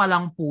 Intro pa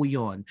lang po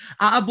yun.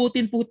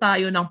 Aabutin po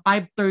tayo ng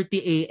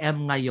 5:30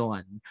 a.m.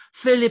 ngayon.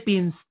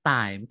 Philippines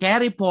time.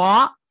 Carry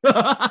po?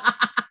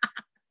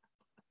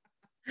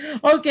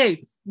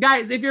 Okay.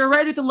 Guys, if you're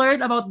ready to learn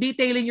about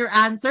detailing your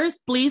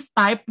answers, please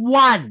type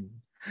 1.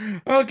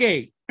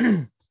 Okay.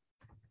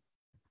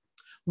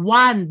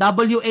 1,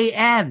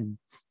 W-A-N.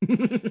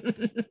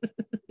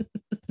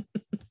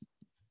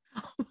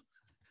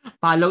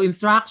 Follow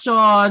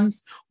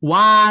instructions.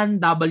 1,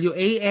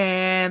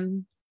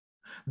 W-A-N.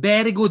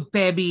 Very good,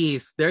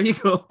 Pebbies. There you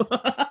go.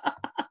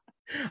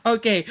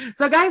 Okay,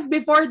 so guys,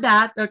 before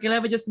that, okay,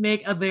 let me just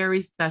make a very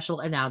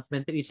special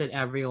announcement to each and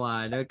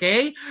everyone,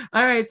 okay?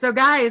 All right, so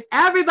guys,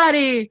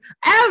 everybody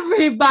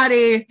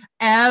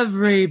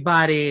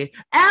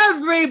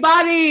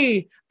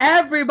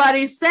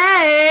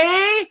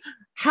say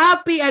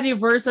happy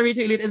anniversary to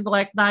Elite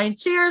Intellect 9.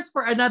 Cheers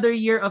for another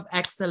year of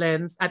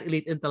excellence at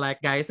Elite Intellect,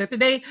 guys. So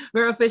today,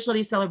 we're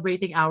officially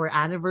celebrating our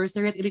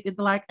anniversary at Elite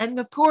Intellect. And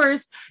of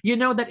course, you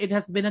know that it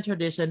has been a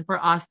tradition for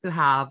us to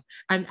have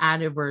an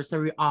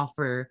anniversary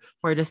offer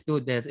for the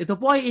students. Ito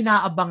po ay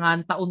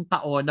inaabangan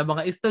taon-taon ng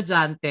mga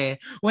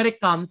estudyante when it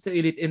comes to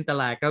Elite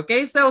Intellect.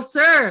 Okay, so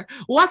sir,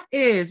 what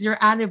is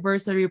your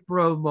anniversary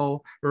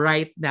promo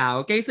right now?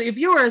 Okay, so if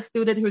you are a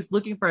student who's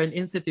looking for an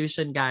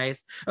institution,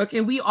 guys,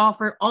 okay, we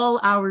offer all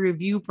our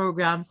review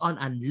programs on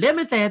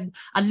unlimited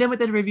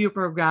review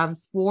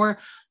programs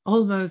for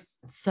almost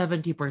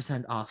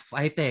 70% off,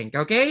 I think.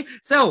 Okay,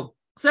 so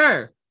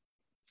sir,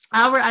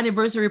 our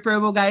anniversary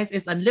promo, guys,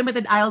 is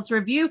unlimited IELTS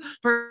review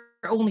for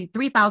only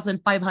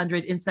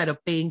 3,500 instead of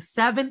paying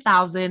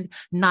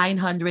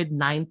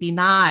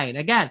 7,999.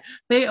 Again,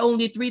 pay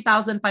only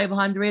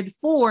 3,500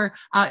 for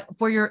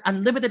your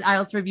unlimited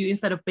IELTS review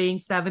instead of paying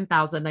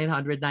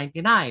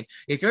 7,999.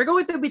 If you're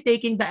going to be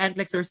taking the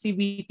NCLEX or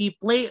CBT,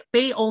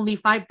 pay only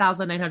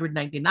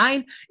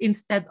 5,999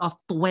 instead of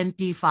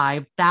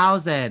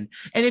 25,000.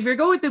 And if you're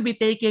going to be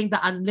taking the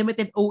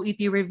unlimited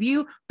OET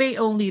review, pay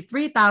only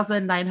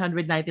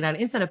 3,999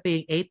 instead of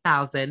paying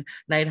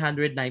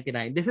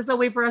 8,999. This is a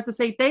way for us to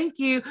say thank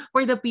you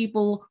for the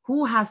people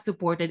who has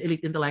supported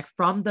Elite Intellect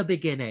from the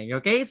beginning.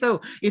 Okay,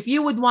 so if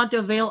you would want to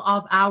avail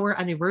of our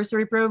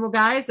anniversary promo,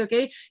 guys,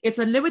 okay, it's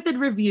a limited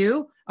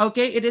review.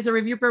 Okay, it is a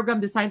review program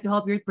designed to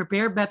help you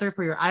prepare better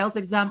for your IELTS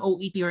exam,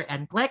 OET, or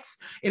NCLEX.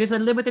 It is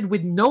unlimited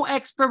with no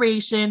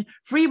expiration,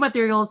 free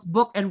materials,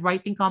 book and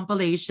writing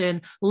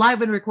compilation,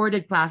 live and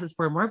recorded classes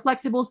for more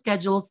flexible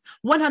schedules,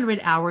 100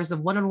 hours of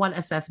one-on-one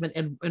assessment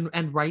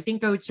and writing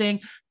coaching,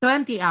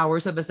 20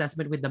 hours of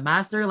assessment with the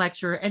master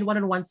lecturer, and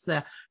one-on-one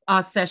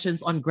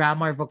sessions on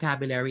grammar,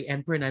 vocabulary,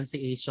 and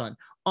pronunciation.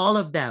 All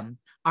of them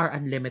are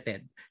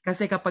unlimited.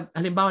 Kasi kapag,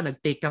 halimbawa,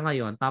 nag-take ka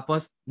ngayon,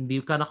 tapos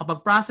hindi ka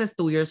nakapag-process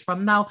 2 years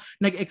from now,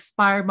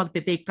 nag-expire,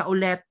 magte-take ka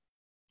ulit,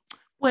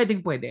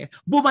 pwedeng-pwede.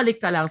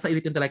 Bumalik ka lang sa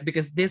Elite Intellect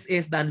because this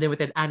is the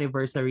unlimited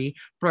anniversary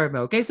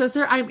promo. Okay, so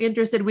sir, I'm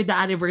interested with the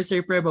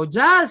anniversary promo.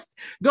 Just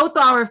go to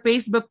our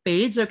Facebook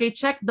page. Okay,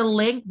 check the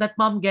link that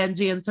Mom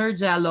Genji and Sir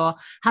Delo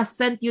has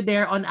sent you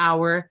there on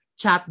our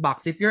chat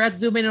box. If you're at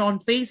Zoom in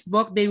on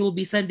Facebook, they will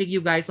be sending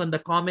you guys on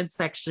the comment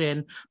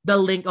section the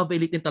link of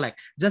Elite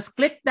Intellect. Just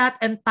click that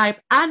and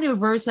type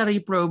anniversary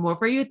promo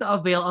for you to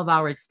avail of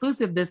our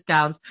exclusive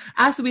discounts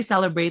as we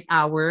celebrate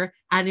our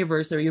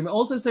anniversary. You may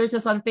also search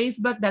us on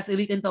Facebook. That's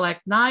Elite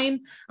Intellect 9.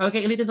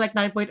 Okay, Elite Intellect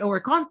 9.0,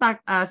 or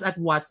contact us at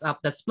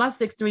WhatsApp. That's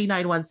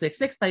 +63916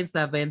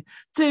 697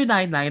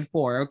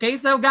 2994. Okay,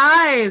 so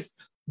guys,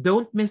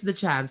 don't miss the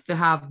chance to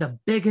have the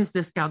biggest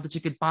discount that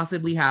you could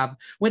possibly have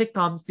when it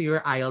comes to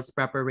your IELTS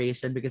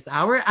preparation, because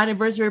our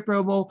anniversary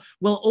promo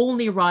will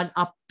only run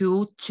up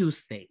to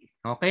Tuesday.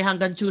 Okay,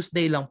 hanggang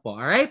Tuesday lang po.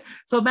 All right?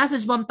 So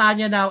message Ma'am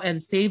Tanya now and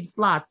save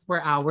slots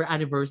for our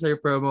anniversary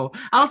promo.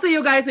 I'll see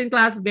you guys in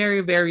class very,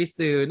 very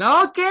soon.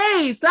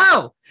 Okay,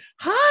 so,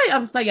 hi,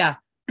 ang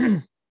saya.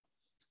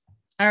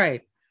 All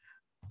right.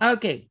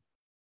 Okay.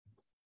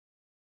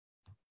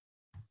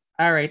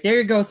 All right, there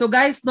you go. So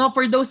guys, no,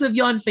 for those of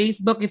you on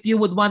Facebook, if you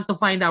would want to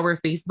find our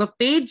Facebook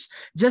page,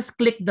 just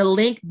click the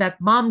link that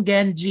Mom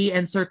Genji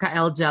and Sir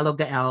Kael Jalo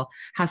Gael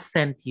has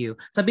sent you.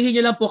 Sabihin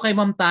nyo lang po kay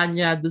Ma'am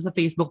Tanya doon sa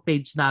Facebook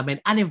page namin,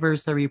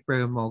 anniversary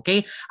promo,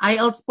 okay?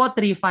 IELTS po,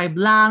 3,500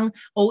 lang.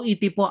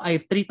 OET po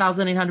ay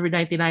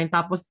 3,999.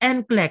 Tapos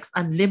NCLEX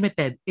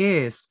Unlimited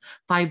is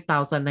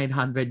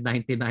 5,999.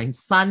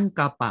 San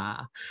ka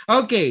pa?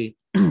 Okay.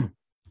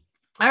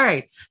 All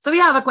right. So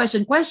we have a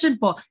question. Question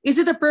po, is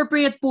it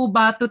appropriate po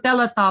ba to tell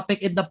a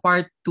topic in the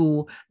part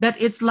 2 that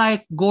it's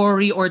like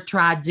gory or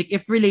tragic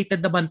if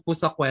related naman po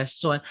sa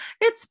question?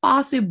 It's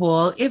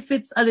possible if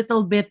it's a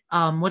little bit,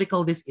 what do you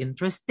call this,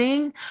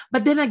 interesting.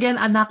 But then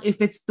again, anak, if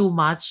it's too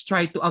much,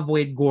 try to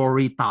avoid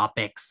gory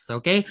topics.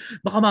 Okay?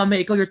 Baka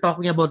mamaya ikaw, you're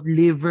talking about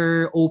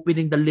liver,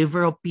 opening the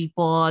liver of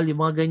people,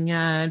 yung mga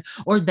ganyan,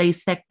 or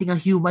dissecting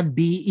a human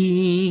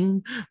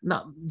being.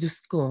 Na, Diyos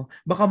ko,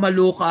 baka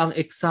maluka ang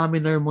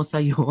examiner mo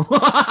sa'yo.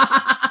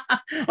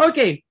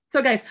 Okay,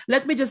 so guys,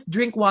 let me just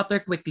drink water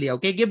quickly,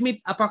 okay? Give me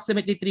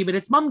approximately 3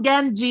 minutes. Mom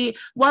Genji,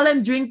 while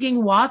I'm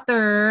drinking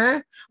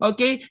water,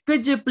 okay,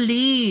 could you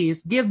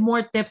please give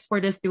more tips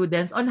for the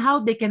students on how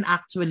they can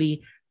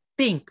actually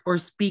think or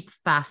speak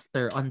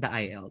faster on the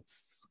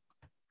IELTS?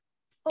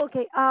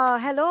 Okay,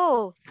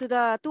 hello to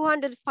the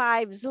 205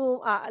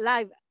 Zoom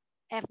live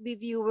FB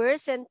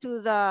viewers and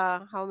to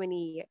the, how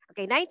many?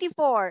 Okay,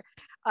 94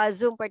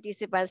 Zoom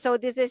participants. So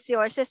this is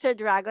your Sister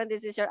Dragon.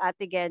 This is your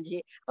Ate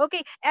Genji.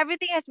 Okay,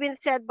 everything has been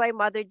said by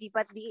Mother D,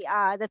 but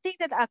the thing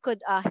that I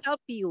could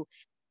help you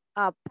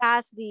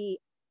pass the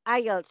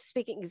IELTS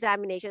speaking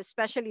examination,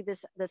 especially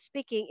the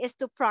speaking, is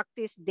to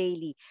practice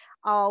daily.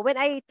 When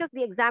I took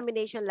the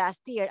examination last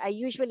year, I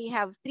usually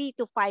have 3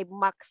 to 5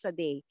 marks a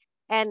day.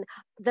 And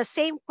the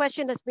same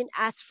question has been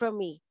asked for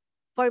me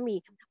for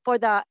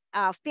the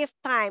 5th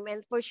time,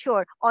 and for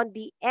sure on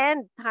the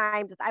end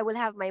time that I will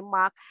have my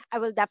mock, I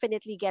will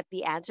definitely get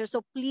the answer.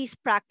 So please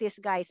practice,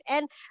 guys.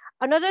 And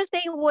another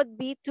thing would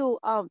be to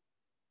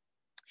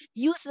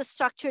use the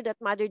structure that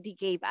Mother D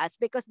gave us,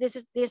 because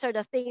these are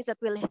the things that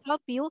will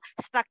help you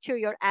structure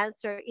your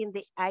answer in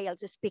the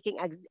IELTS speaking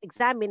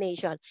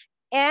examination.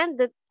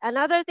 And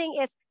another thing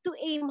is to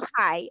aim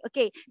high.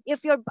 Okay,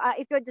 if your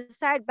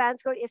desired band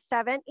score is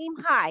 7, aim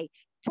high.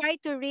 Try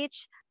to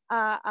reach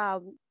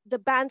the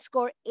band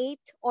score 8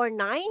 or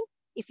 9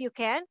 if you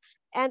can,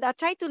 and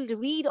try to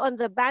read on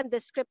the band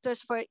descriptors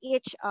for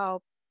each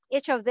of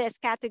this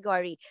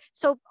category,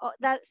 so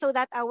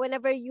that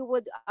whenever you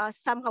would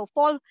somehow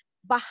fall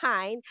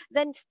behind,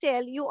 then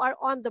still you are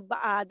on the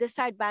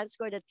desired band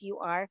score that you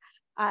are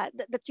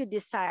that you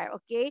desire.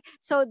 Okay,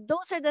 so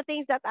those are the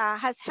things that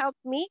has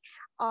helped me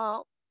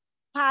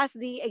passed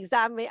the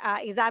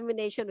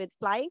examination with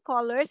flying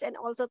colors, and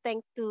also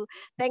thanks to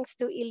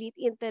Elite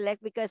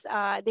Intellect, because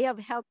they have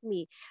helped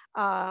me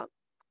uh,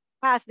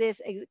 pass this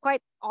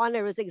quite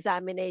onerous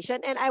examination.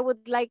 And I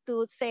would like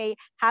to say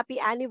happy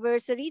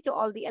anniversary to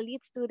all the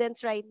elite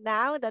students right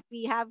now that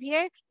we have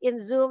here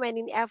in Zoom and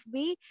in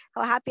FB.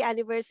 So happy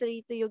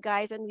anniversary to you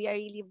guys, and we are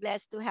really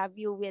blessed to have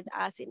you with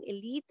us in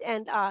Elite.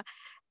 And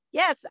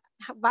yes,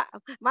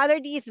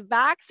 Malady is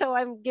back, so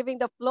I'm giving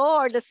the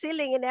floor, the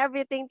ceiling, and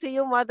everything to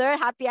you, Mother.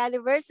 Happy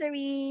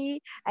anniversary!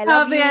 I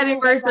love Happy you. Bye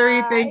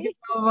anniversary. Thank bye. you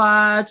so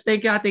much.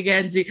 Thank you, Ate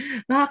Genji.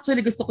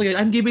 Actually, gusto ko yun.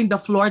 I'm giving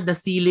the floor, the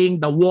ceiling,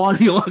 the wall,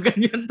 yung mga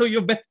ganyan to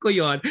yung bet ko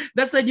yun.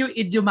 That's a new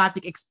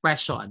idiomatic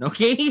expression,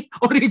 okay?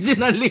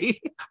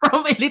 Originally,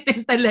 from Elite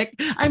Intellect,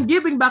 I'm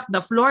giving back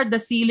the floor,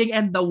 the ceiling,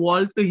 and the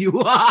wall to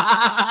you.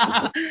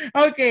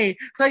 Okay.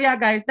 So yeah,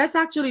 guys, that's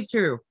actually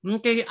true.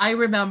 Okay, I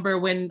remember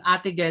when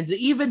Ate Genji,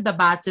 even the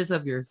batches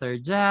of your Sir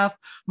Jeff,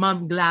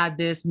 Ma'am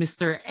Gladys,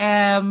 Mr.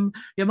 M,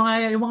 yung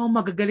mga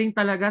magagaling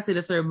talaga,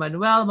 sila Sir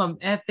Manuel, Ma'am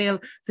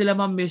Ethel, sila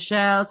Ma'am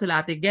Michelle,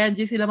 sila Ate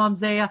Genji, sila Ma'am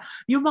Zea,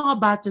 yung mga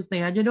batches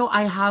na yan,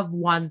 I have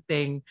one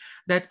thing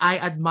that I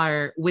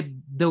admire with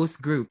those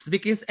groups,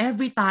 because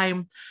every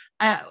time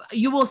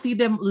you will see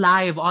them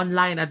live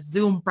online at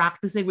Zoom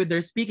practicing with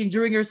their speaking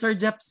during your Sir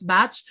Jeff's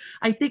batch.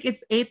 I think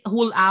it's 8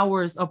 whole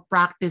hours of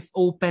practice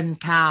open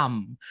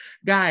cam.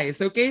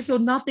 Guys, okay? So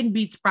nothing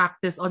beats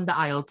practice on the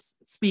IELTS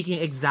speaking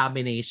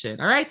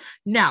examination. All right?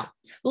 Now,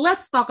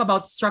 let's talk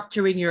about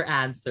structuring your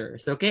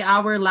answers. Okay?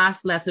 Our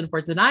last lesson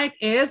for tonight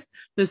is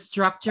to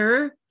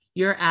structure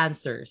your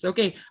answers.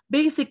 Okay?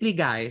 Basically,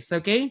 guys,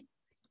 okay?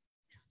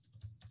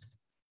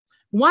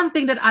 One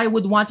thing that I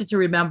would want you to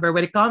remember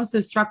when it comes to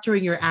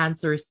structuring your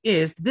answers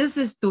is this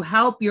is to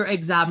help your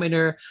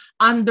examiner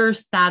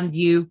understand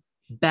you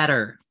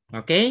better.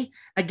 Okay?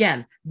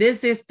 Again,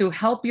 this is to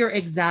help your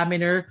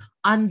examiner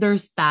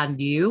understand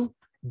you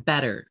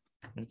better.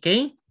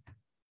 Okay?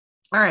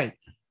 All right.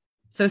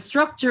 So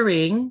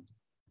structuring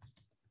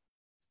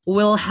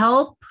will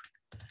help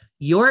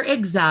your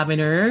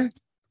examiner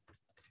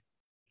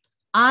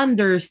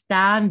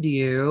understand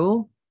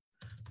you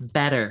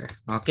better.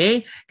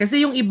 Okay?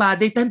 Kasi yung iba,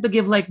 they tend to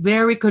give like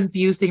very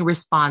confusing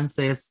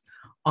responses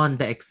on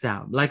the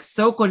exam. Like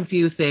so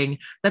confusing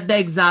that the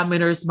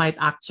examiners might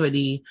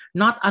actually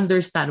not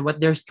understand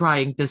what they're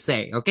trying to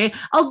say. Okay?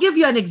 I'll give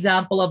you an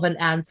example of an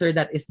answer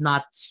that is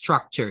not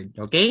structured.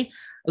 Okay?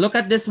 Look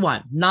at this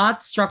one.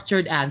 Not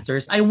structured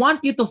answers. I want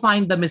you to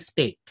find the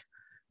mistake.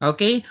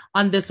 Okay?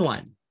 On this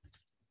one.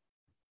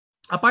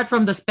 Apart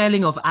from the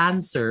spelling of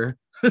answer,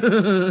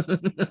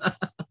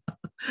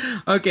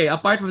 okay,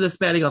 apart from the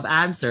spelling of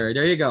answer,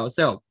 there you go.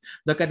 So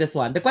look at this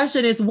one. The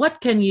question is,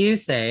 what can you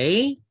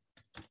say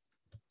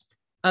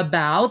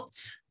about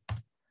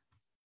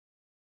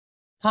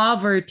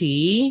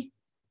poverty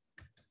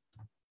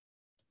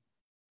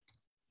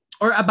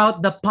or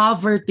about the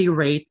poverty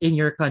rate in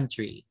your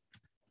country?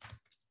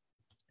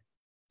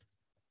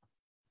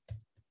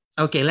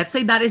 Okay, let's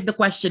say that is the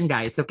question,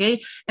 guys,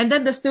 okay? And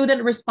then the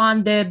student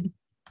responded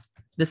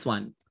this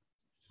one.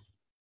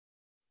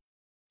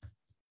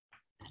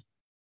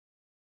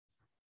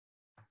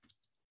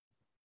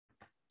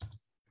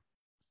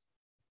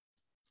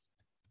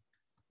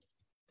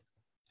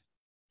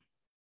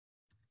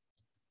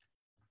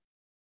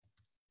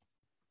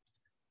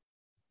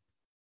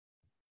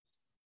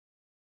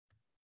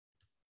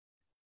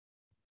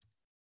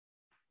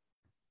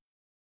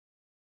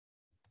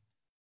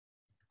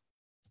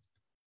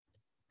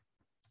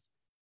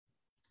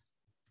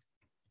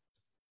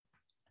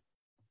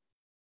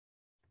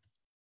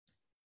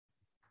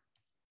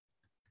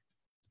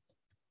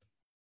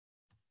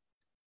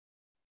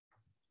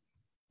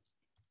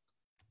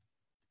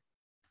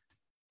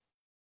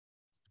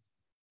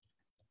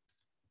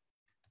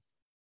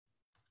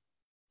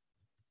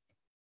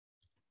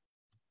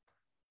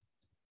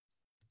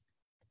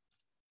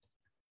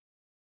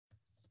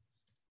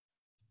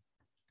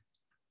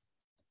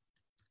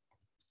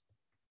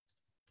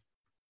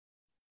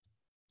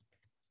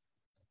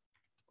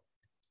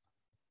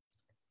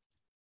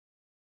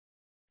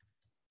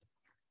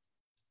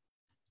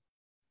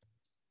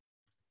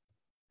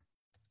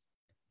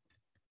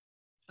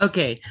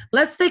 Okay,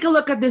 let's take a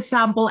look at this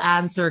sample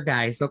answer,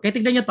 guys. Okay,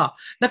 tignan nyo to.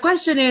 The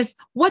question is,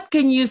 what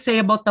can you say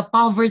about the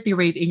poverty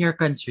rate in your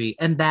country?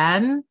 And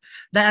then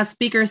the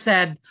speaker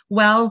said,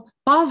 well,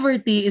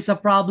 poverty is a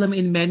problem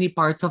in many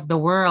parts of the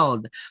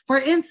world. For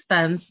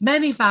instance,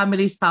 many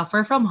families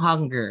suffer from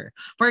hunger.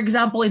 For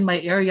example, in my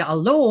area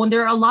alone,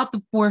 there are a lot of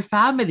poor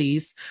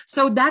families.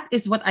 So that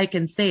is what I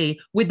can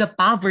say with the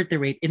poverty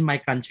rate in my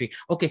country.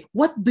 Okay,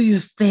 what do you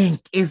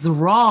think is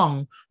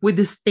wrong with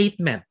this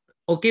statement?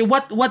 Okay,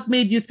 what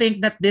made you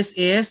think that this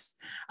is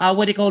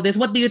what do you call this?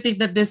 What do you think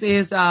that this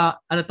is ano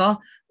to?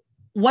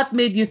 What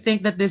made you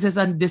think that this is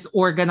a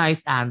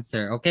disorganized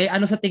answer? Okay?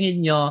 Ano sa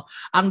tingin nyo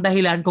ang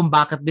dahilan kung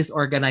bakit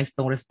disorganized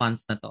tong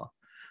response na to?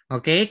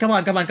 Okay? Come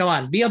on, come on, come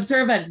on. Be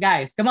observant,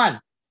 guys. Come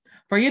on.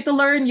 For you to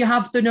learn, you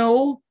have to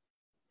know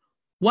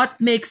what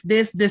makes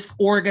this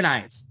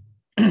disorganized.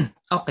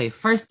 Okay,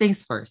 first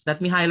things first.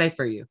 Let me highlight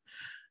for you.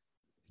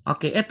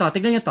 Okay, ito,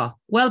 tignan nyo to.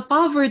 Well,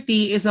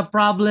 poverty is a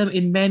problem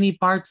in many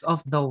parts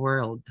of the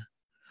world.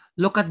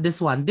 Look at this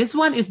one. This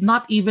one is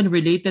not even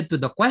related to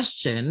the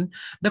question.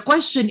 The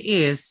question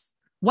is,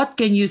 what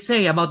can you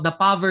say about the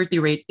poverty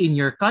rate in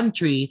your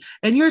country?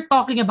 And you're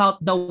talking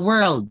about the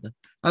world.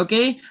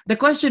 Okay? The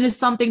question is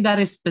something that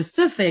is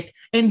specific,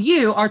 and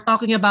you are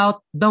talking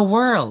about the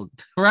world,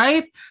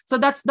 right? So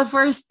that's the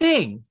first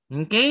thing.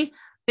 Okay?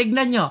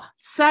 Tignan nyo.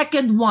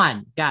 Second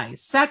one,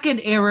 guys. Second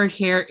error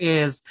here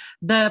is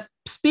the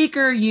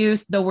speaker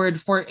used the word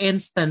for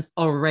instance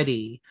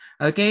already.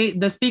 Okay,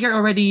 the speaker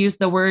already used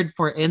the word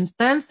for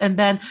instance, and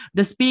then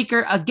the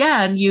speaker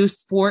again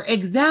used for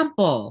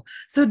example.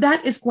 So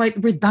that is quite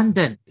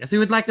redundant, as we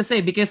would like to say,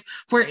 because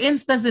for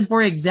instance and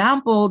for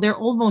example, they're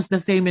almost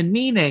the same in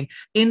meaning.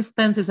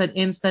 Instance is an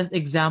instance,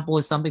 example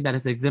is something that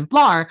is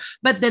exemplar,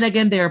 but then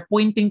again, they are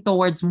pointing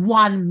towards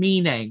one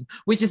meaning,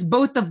 which is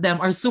both of them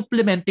are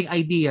supplementing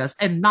ideas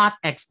and not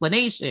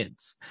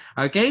explanations.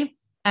 Okay?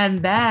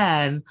 And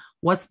then,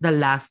 what's the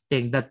last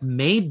thing that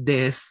made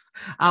this,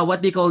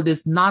 what they call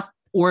this, not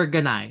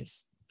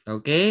organized?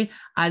 Okay?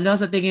 Ano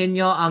sa tingin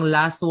nyo ang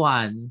last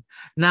one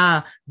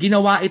na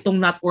ginawa itong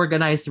not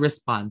organized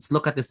response?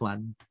 Look at this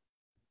one.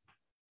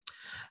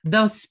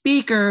 The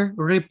speaker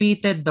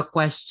repeated the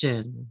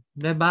question.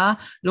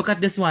 Diba? Look at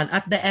this one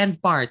at the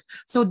end part.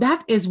 So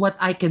that is what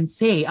I can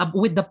say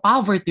with the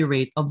poverty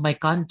rate of my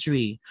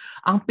country.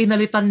 Ang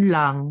pinalitan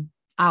lang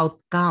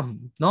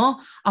outcome, no?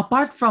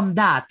 Apart from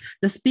that,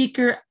 the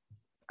speaker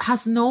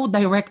has no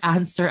direct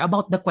answer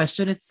about the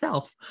question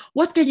itself.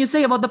 What can you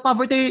say about the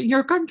poverty in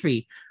your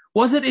country?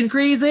 Was it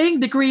increasing,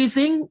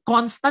 decreasing,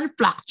 constant,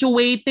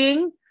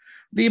 fluctuating?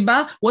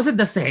 Diba? Was it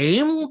the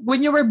same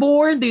when you were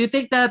born? Do you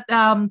think that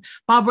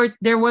poverty,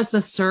 there was a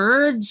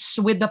surge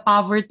with the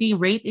poverty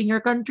rate in your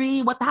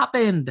country? What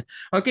happened?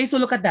 Okay, so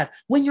look at that.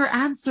 When your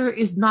answer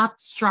is not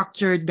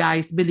structured,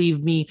 guys,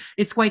 believe me,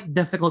 it's quite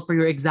difficult for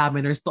your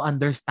examiners to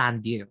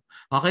understand you.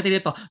 Okay,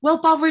 dito. Well,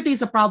 poverty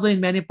is a problem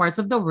in many parts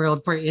of the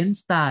world. For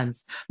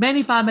instance,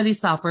 many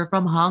families suffer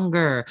from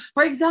hunger.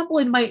 For example,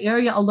 in my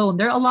area alone,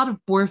 there are a lot of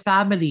poor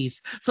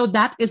families. So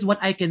that is what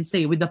I can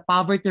say with the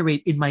poverty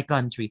rate in my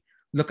country.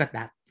 Look at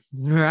that.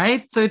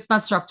 Right? So it's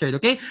not structured.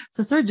 Okay.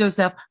 So, Sir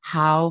Joseph,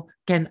 how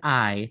can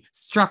I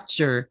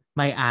structure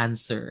my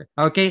answer?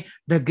 Okay.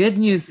 The good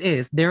news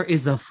is there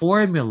is a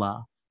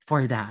formula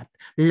for that.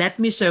 Let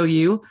me show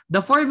you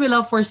the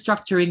formula for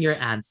structuring your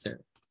answer.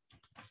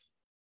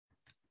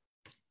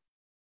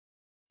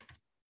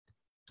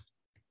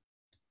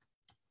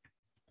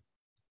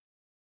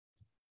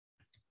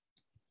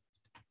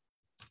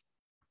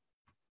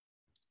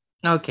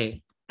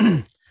 Okay.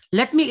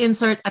 Let me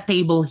insert a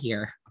table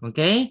here.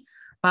 Okay?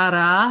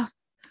 Para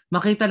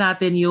makita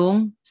natin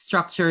yung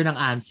structure ng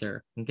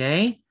answer.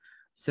 Okay?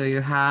 So you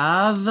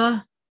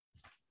have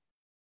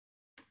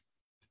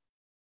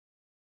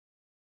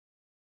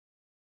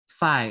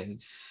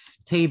five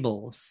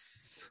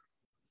tables.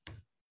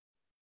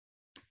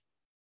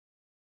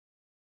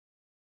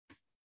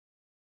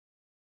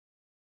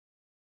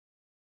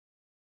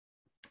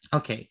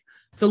 Okay.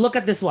 So look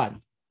at this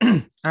one.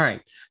 All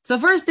right.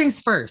 So first things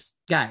first,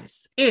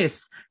 guys,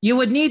 is you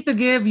would need to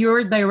give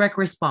your direct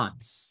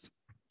response.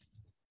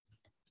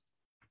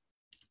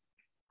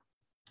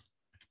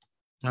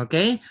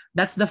 Okay,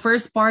 that's the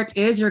first part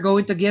is you're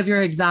going to give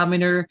your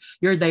examiner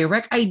your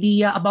direct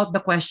idea about the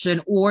question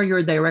or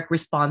your direct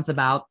response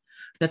about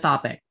the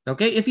topic.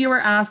 Okay, if you were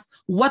asked,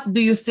 what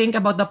do you think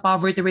about the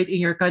poverty rate in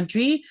your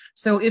country?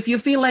 So if you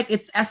feel like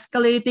it's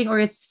escalating or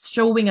it's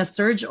showing a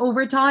surge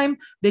over time,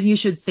 then you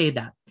should say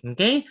that.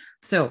 Okay,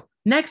 so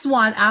next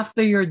one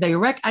after your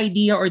direct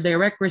idea or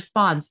direct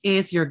response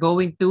is you're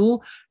going to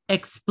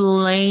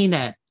explain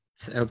it.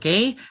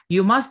 Okay,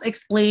 you must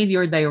explain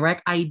your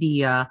direct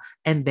idea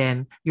and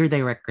then your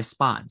direct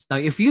response. Now,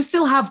 if you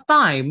still have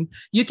time,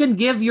 you can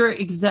give your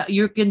example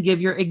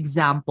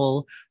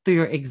to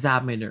your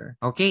examiner.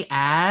 Okay,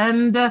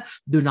 and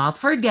do not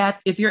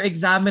forget, if your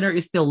examiner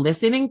is still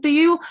listening to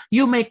you,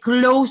 you may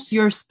close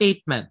your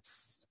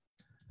statements.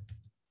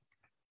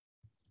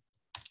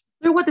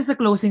 So what is a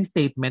closing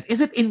statement?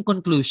 Is it in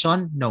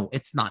conclusion? No,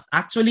 it's not.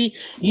 Actually,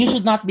 you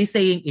should not be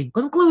saying in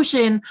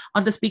conclusion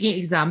on the speaking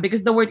exam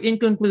because the word in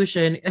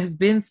conclusion has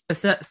been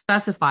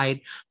specified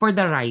for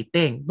the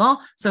writing. No?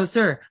 So,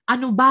 sir,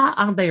 ano ba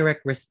ang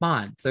direct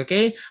response?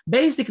 Okay?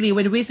 Basically,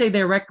 when we say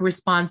direct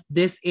response,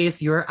 this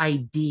is your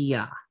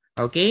idea.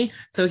 Okay?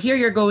 So here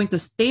you're going to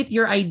state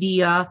your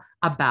idea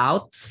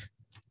about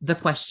the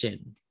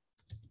question.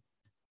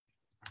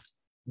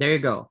 There you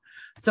go.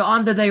 So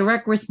on the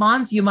direct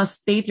response, you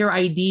must state your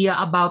idea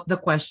about the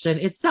question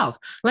itself.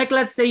 Like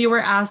let's say you were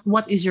asked,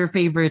 what is your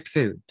favorite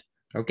food?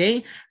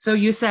 Okay? So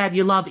you said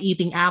you love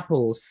eating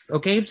apples.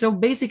 Okay? So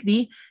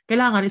basically,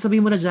 kailangan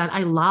isabihin mo na dyan,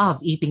 I love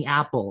eating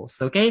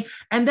apples. Okay?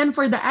 And then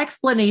for the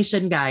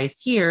explanation,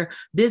 guys, here,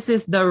 this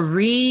is the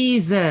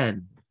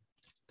reason.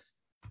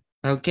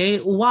 Okay?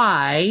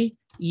 Why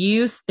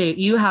you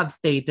have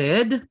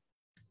stated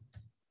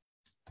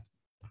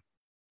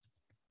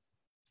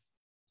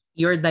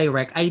your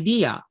direct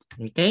idea.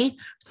 Okay,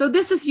 so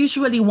this is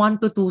usually 1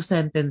 to 2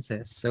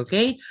 sentences.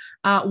 Okay,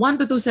 1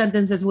 to 2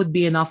 sentences would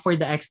be enough for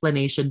the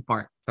explanation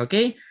part.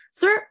 Okay,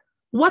 sir,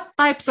 what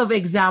types of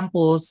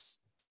examples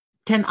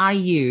can I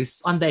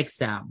use on the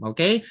exam?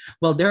 Okay,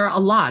 well, there are a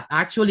lot.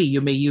 Actually,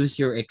 you may use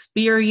your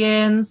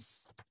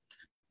experience,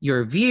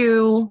 your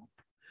view,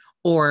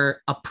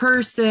 or a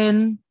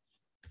person.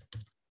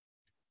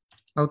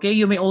 Okay,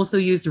 you may also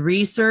use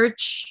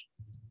research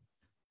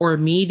or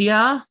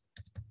media.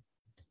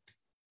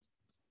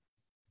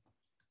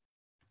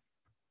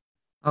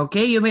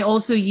 Okay, you may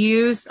also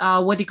use,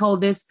 what do you call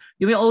this?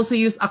 You may also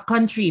use a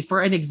country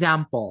for an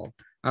example.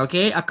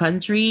 Okay, a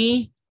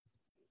country,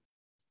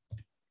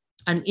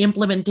 an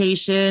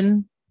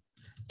implementation,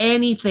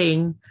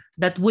 anything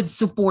that would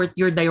support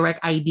your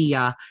direct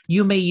idea,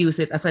 you may use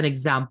it as an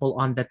example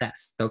on the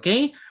test.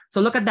 Okay, so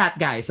look at that,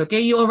 guys.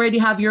 Okay, you already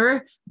have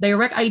your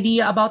direct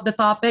idea about the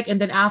topic, and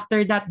then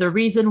after that, the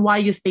reason why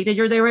you stated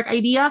your direct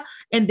idea,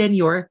 and then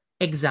your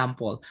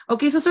example.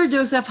 Okay, so Sir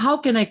Joseph, how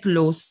can I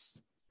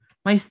close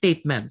my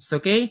statements?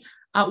 Okay,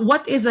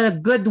 what is a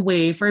good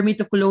way for me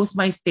to close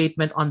my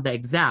statement on the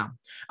exam?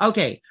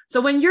 Okay, so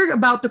when you're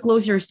about to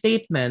close your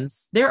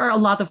statements, there are a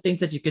lot of things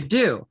that you could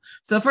do.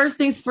 So first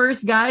things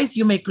first, guys,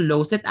 you may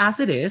close it as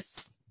it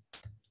is.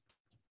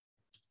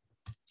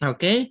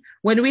 Okay,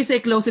 when we say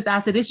close it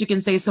as it is, you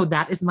can say, so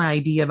that is my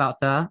idea about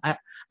the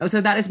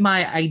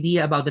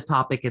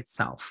topic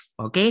itself.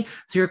 Okay,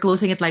 so you're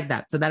closing it like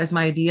that. So that is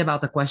my idea about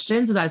the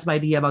question. So that's my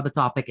idea about the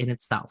topic in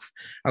itself.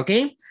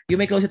 Okay, you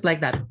may close it like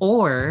that,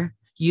 or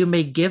you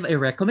may give a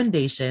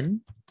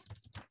recommendation.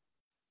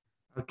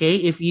 Okay,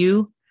 if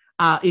you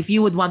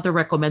would want to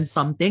recommend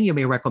something, you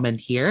may recommend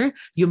here.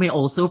 You may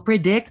also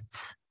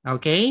predict.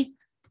 Okay,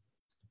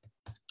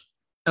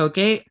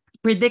 okay,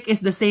 predict is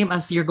the same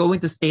as you're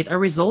going to state a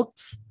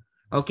result.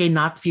 Okay,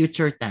 not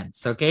future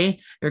tense. Okay,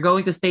 you're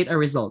going to state a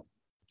result.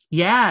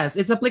 Yes,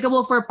 it's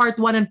applicable for part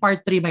 1 and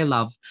part 3, my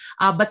love,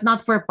 but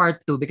not for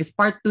part 2 because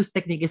part two's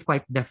technique is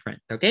quite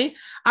different. Okay,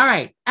 all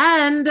right,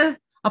 and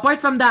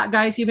apart from that,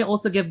 guys, you may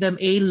also give them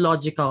a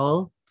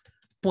logical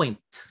point.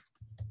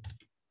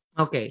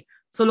 Okay,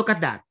 so look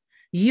at that.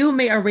 You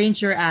may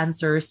arrange your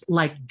answers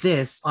like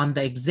this on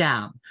the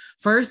exam.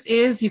 First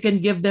is you can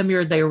give them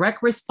your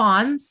direct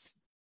response,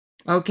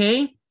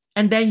 okay?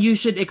 And then you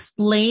should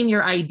explain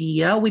your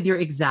idea with your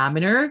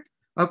examiner,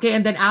 okay?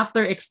 And then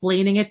after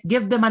explaining it,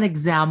 give them an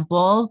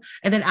example.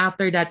 And then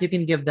after that, you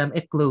can give them a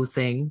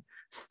closing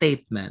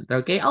statement,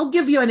 okay? I'll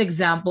give you an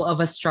example of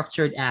a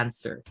structured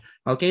answer,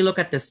 okay? Look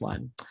at this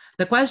one.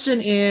 The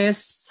question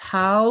is,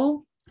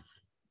 how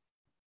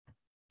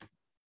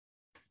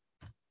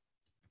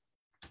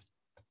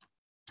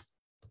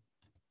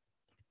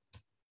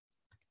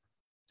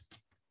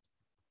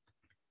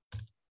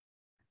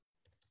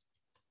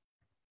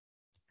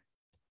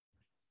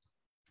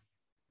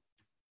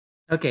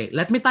okay,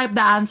 let me type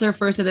the answer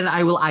first and then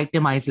I will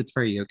itemize it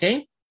for you,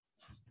 okay?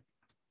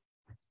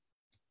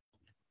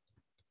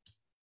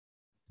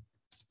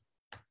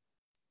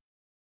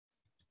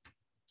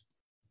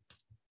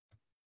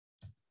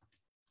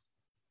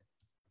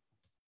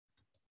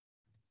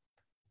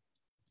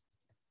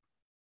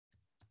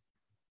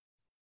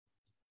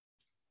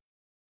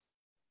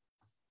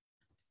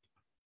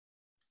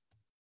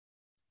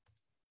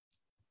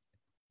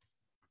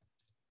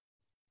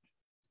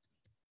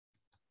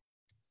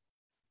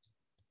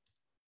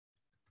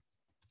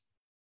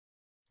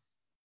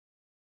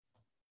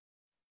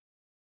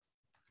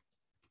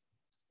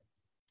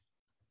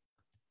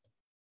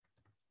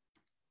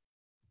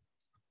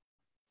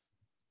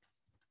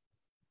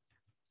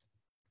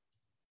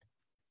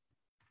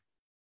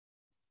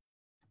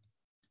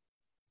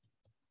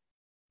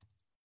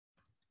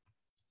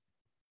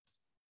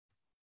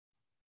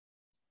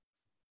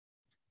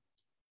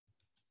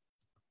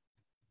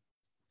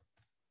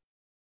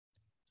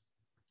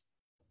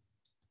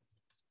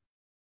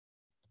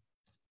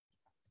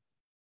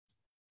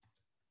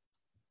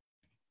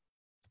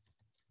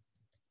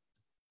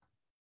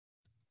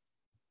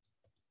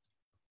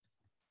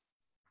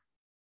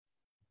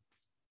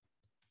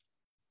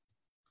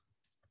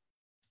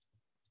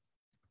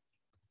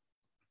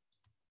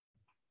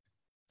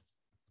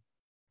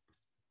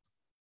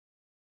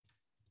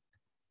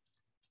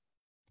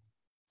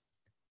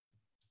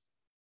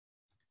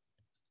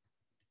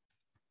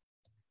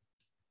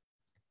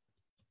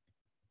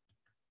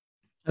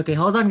 Okay,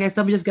 hold on, guys.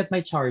 Let me just get my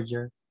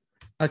charger.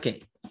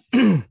 Okay.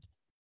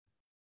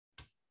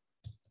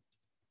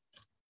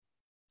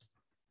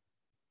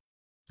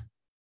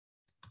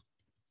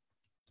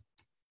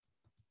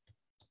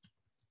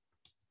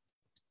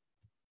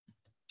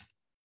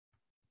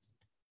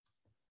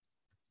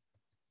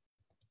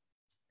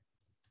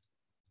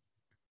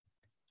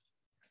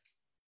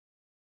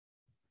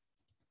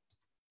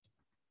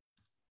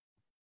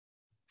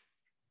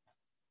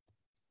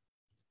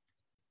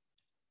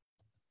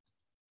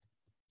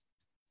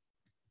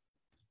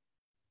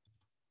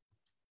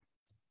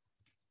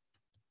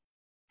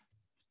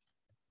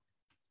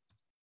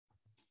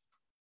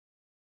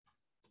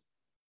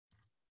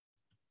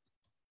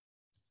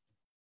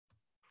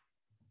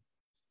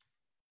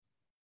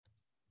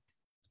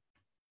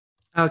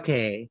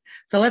 Okay,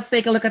 so let's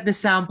take a look at the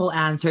sample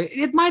answer.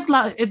 It might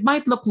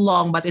look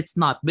long, but it's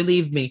not.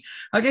 Believe me.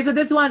 Okay, so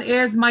this one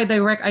is my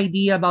direct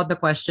idea about the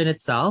question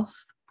itself.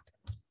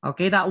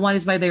 Okay, that one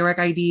is my direct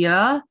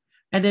idea.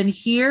 And then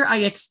here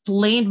I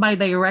explained my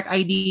direct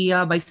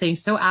idea by saying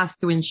so as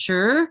to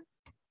ensure.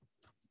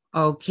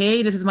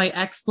 Okay, this is my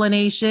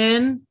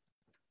explanation.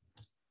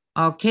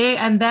 Okay,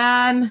 and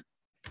then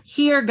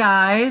here,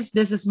 guys,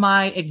 this is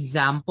my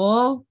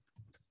example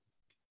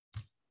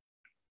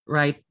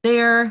right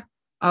there.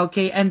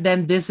 Okay, and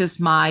then this is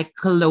my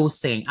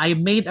closing. I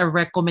made a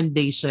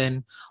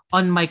recommendation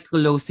on my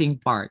closing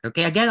part.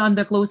 Okay, again, on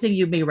the closing,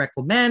 you may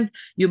recommend,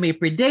 you may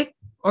predict,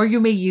 or you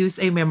may use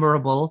a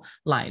memorable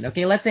line.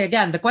 Okay, let's say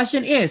again, the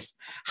question is,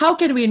 how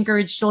can we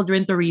encourage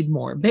children to read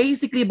more?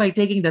 Basically, by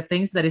taking the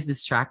things that is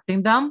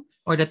distracting them,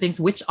 or the things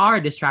which are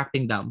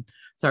distracting them.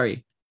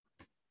 Sorry,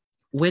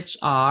 which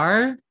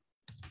are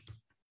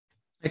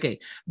okay,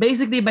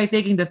 basically by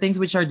taking the things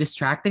which are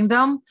distracting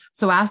them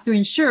so as to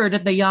ensure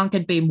that the young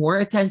can pay more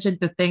attention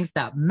to things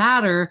that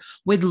matter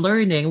with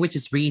learning, which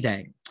is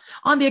reading.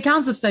 On the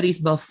accounts of studies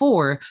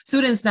before,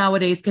 students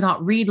nowadays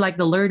cannot read like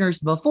the learners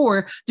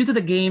before due to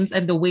the games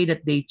and the way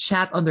that they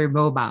chat on their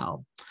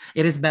mobile.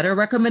 It is better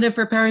recommended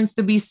for parents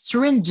to be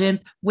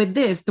stringent with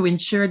this to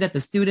ensure that the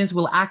students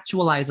will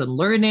actualize on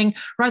learning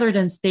rather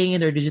than staying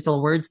in their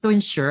digital worlds to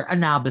ensure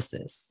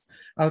anabasis.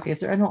 Okay,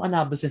 so ano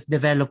anabasis?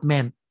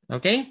 Development.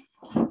 Okay?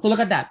 So look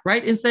at that,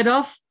 right? Instead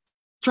of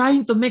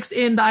trying to mix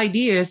in the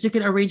ideas, you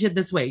can arrange it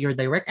this way. Your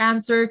direct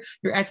answer,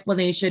 your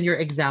explanation, your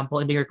example,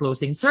 and your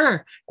closing.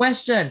 Sir,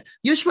 question.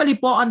 Usually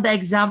po on the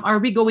exam, are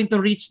we going to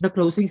reach the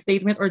closing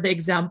statement or the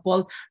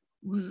example?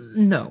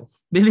 No.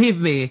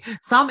 Believe me,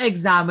 some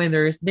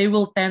examiners, they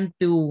will tend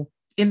to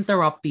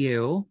interrupt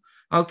you,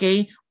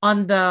 okay?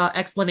 On the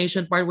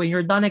explanation part, when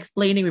you're done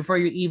explaining before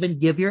you even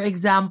give your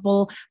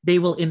example, they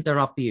will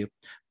interrupt you.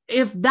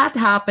 If that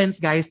happens,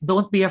 guys,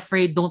 don't be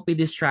afraid, don't be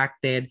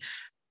distracted.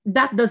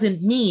 That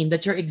doesn't mean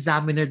that your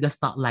examiner does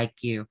not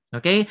like you.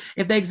 Okay.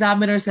 If the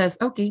examiner says,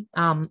 okay,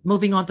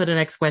 moving on to the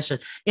next question,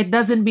 it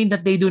doesn't mean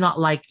that they do not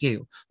like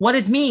you. What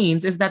it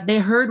means is that they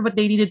heard what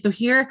they needed to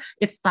hear.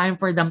 It's time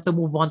for them to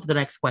move on to the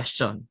next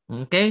question.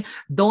 Okay.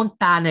 Don't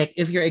panic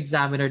if your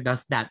examiner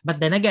does that. But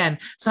then again,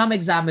 some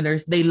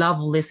examiners, they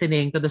love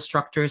listening to the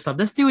structures of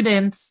the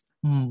students.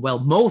 Well,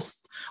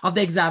 most of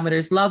the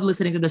examiners love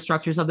listening to the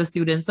structures of the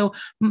students. So,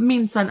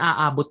 minsan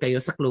aabot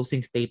kayo sa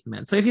closing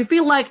statement. So, if you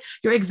feel like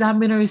your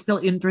examiner is still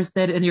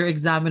interested and your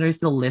examiner is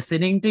still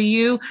listening to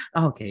you,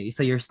 okay,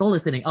 so you're still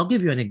listening. I'll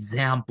give you an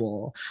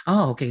example.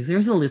 Oh, okay, so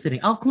you're still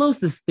listening. I'll close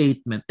the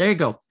statement. There you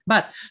go.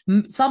 But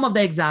some of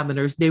the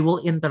examiners, they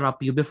will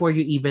interrupt you before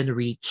you even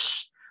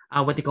reach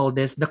what you call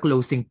this, the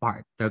closing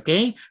part.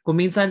 Okay? Kung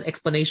minsan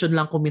explanation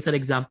lang, kung minsan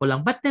example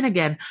lang. But then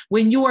again,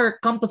 when you are,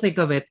 come to think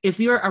of it, if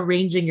you're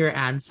arranging your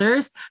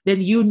answers,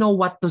 then you know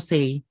what to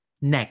say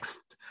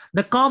next.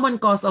 The common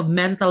cause of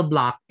mental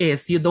block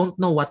is you don't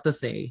know what to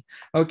say.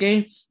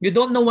 Okay? You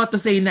don't know what to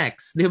say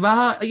next.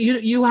 Diba?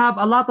 You have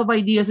a lot of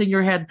ideas in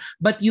your head,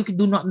 but you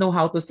do not know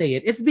how to say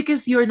it. It's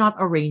because you're not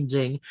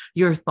arranging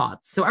your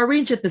thoughts. So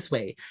arrange it this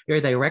way. Your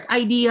direct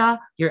idea,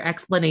 your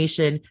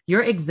explanation,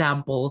 your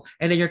example,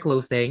 and then your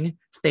closing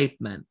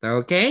statement.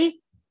 Okay?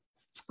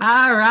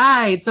 All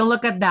right. So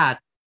look at that.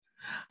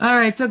 All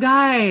right, so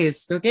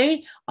guys,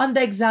 okay, on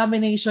the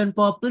examination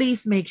po,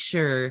 please make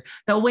sure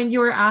that when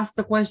you are asked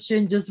the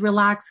question, just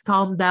relax,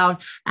 calm down,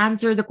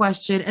 answer the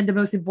question. And the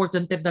most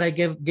important tip that I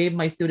gave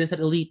my students at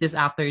Elite this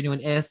afternoon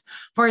is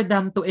for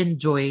them to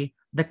enjoy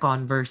the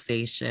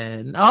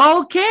conversation.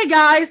 Okay,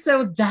 guys,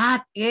 so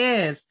that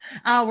is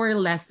our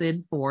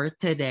lesson for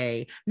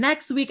today.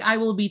 Next week, I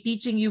will be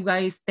teaching you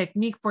guys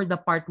technique for the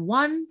part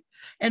 1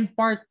 and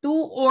part 2,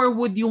 or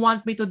would you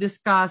want me to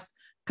discuss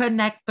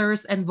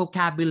connectors and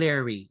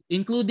vocabulary,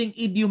 including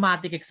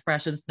idiomatic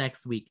expressions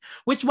next week?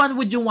 Which one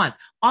would you want?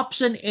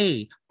 Option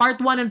A, part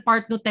 1 and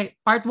part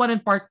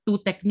 2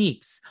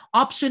 techniques.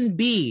 Option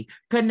B,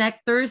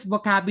 connectors,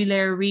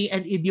 vocabulary,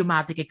 and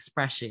idiomatic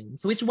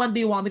expressions. Which one do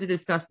you want me to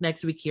discuss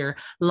next week here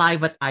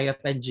live at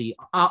IFNG?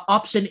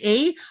 Option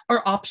A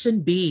or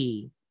option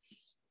B?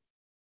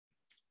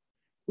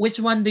 Which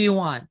one do you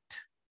want?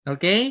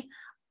 Okay?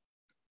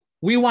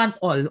 We want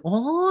all.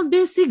 Oh,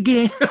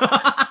 sige.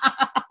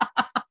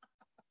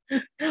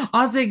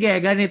 O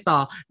sige,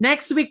 ganito.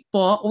 Next week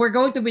po, we're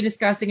going to be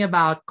discussing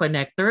about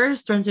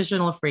connectors,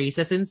 transitional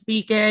phrases in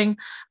speaking,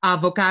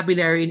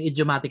 vocabulary, and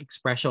idiomatic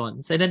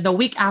expressions. And then the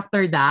week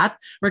after that,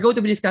 we're going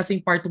to be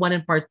discussing part 1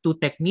 and part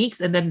 2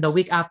 techniques. And then the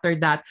week after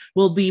that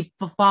will be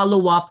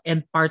follow-up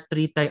and past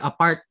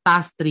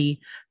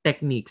 3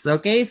 techniques.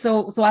 Okay?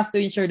 So as to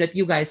ensure that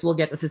you guys will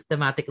get a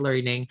systematic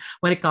learning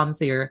when it comes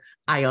to your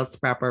IELTS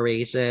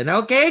preparation.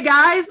 Okay,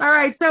 guys? All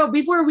right. So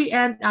before we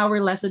end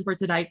our lesson for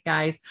tonight,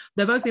 guys,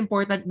 the most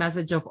important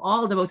message of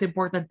all, the most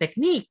important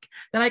technique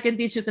that I can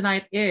teach you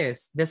tonight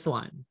is this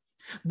one.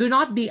 Do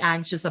not be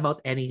anxious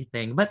about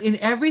anything, but in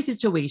every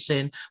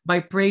situation, by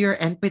prayer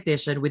and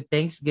petition with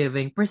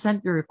thanksgiving,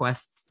 present your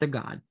requests to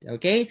God.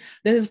 Okay?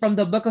 This is from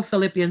the book of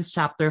Philippians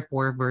chapter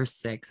 4 verse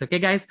 6. Okay,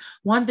 guys?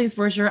 One thing's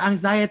for sure,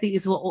 anxiety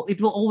it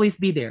will always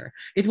be there.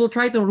 It will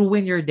try to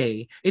ruin your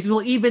day. It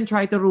will even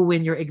try to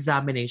ruin your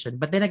examination.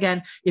 But then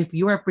again, if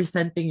you are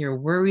presenting your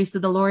worries to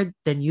the Lord,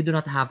 then you do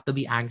not have to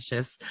be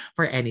anxious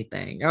for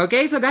anything.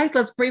 Okay? So guys,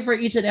 let's pray for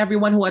each and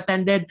everyone who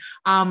attended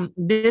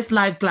this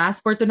live class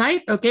for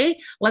tonight. Okay,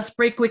 let's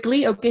pray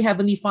quickly. Okay,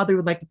 Heavenly Father, we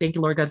would like to thank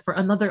you, Lord God, for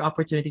another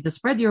opportunity to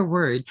spread your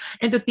word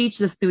and to teach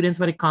the students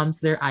when it comes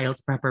to their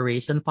IELTS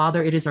preparation.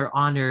 Father, it is our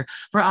honor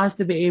for us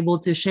to be able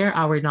to share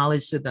our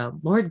knowledge to them.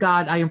 Lord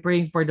God, I am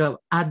praying for the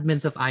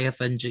admins of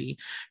IFNG.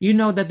 You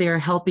know that they are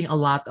helping a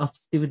lot of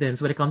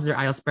students when it comes to their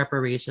IELTS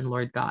preparation,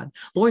 Lord God.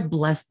 Lord,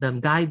 bless them,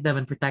 guide them,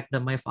 and protect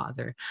them, my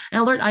Father.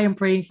 And Lord, I am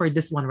praying for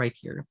this one right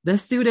here. The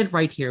student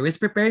right here who is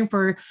preparing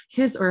for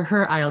his or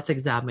her IELTS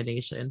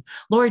examination.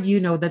 Lord, you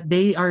know that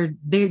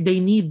they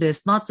need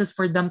this not just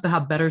for them to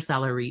have better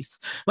salaries,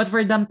 but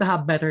for them to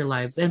have better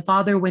lives. And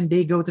Father, when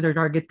they go to their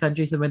target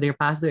countries and when they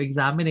pass their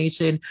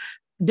examination,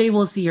 they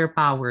will see your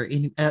power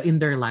in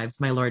their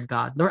lives, my Lord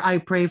God. Lord, I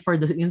pray for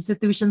the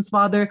institutions,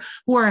 Father,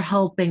 who are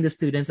helping the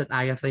students at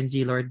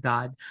IFNG, Lord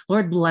God.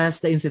 Lord, bless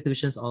the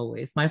institutions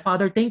always. My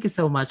Father, thank you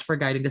so much for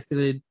guiding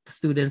the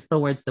students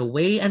towards the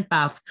way and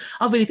path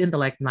of Elite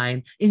Intellect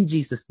 9. In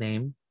Jesus'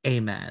 name,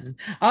 amen.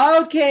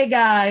 Okay,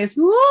 guys.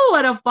 Woo,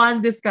 what a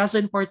fun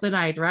discussion for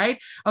tonight, right?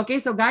 Okay,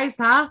 so guys,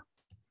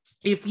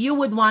 if you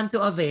would want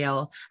to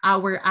avail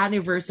our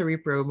anniversary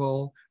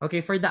promo,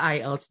 okay, for the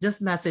IELTS, just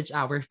message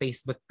our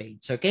Facebook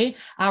page, okay?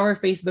 Our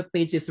Facebook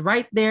page is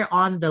right there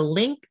on the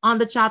link on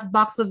the chat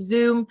box of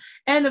Zoom.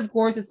 And of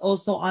course, it's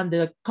also on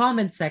the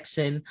comment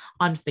section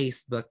on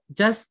Facebook.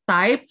 Just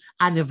type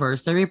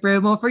anniversary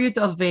promo for you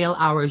to avail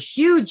our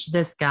huge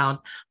discount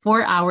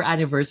for our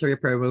anniversary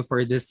promo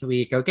for this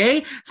week,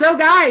 okay? So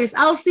guys,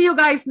 I'll see you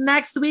guys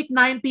next week,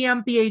 9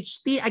 p.m.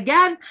 PHT,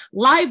 again,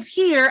 live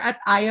here at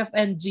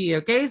IFNG,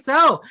 okay?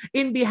 So,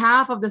 in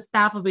behalf of the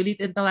staff of Elite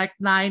Intellect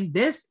 9,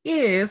 this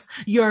is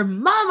your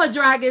Mama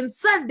Dragon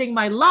sending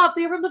my love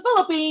to you from the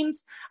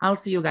Philippines. I'll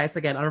see you guys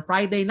again on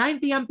Friday, 9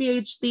 p.m.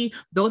 PHT.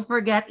 Don't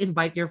forget,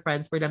 invite your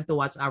friends for them to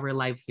watch our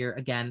live here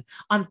again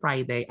on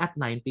Friday at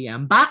 9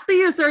 p.m. Back to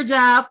you, Sir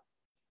Jeff.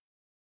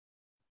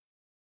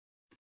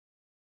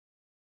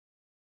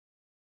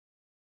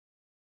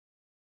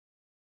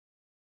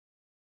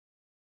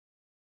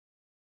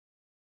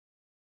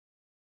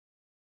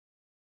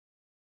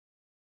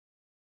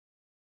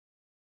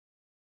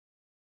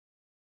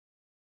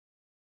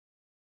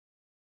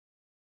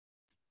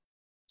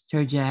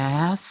 Sir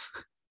Jeff.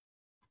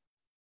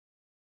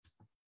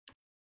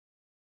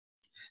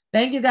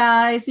 Thank you,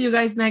 guys. See you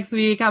guys next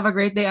week. Have a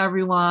great day,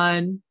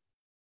 everyone.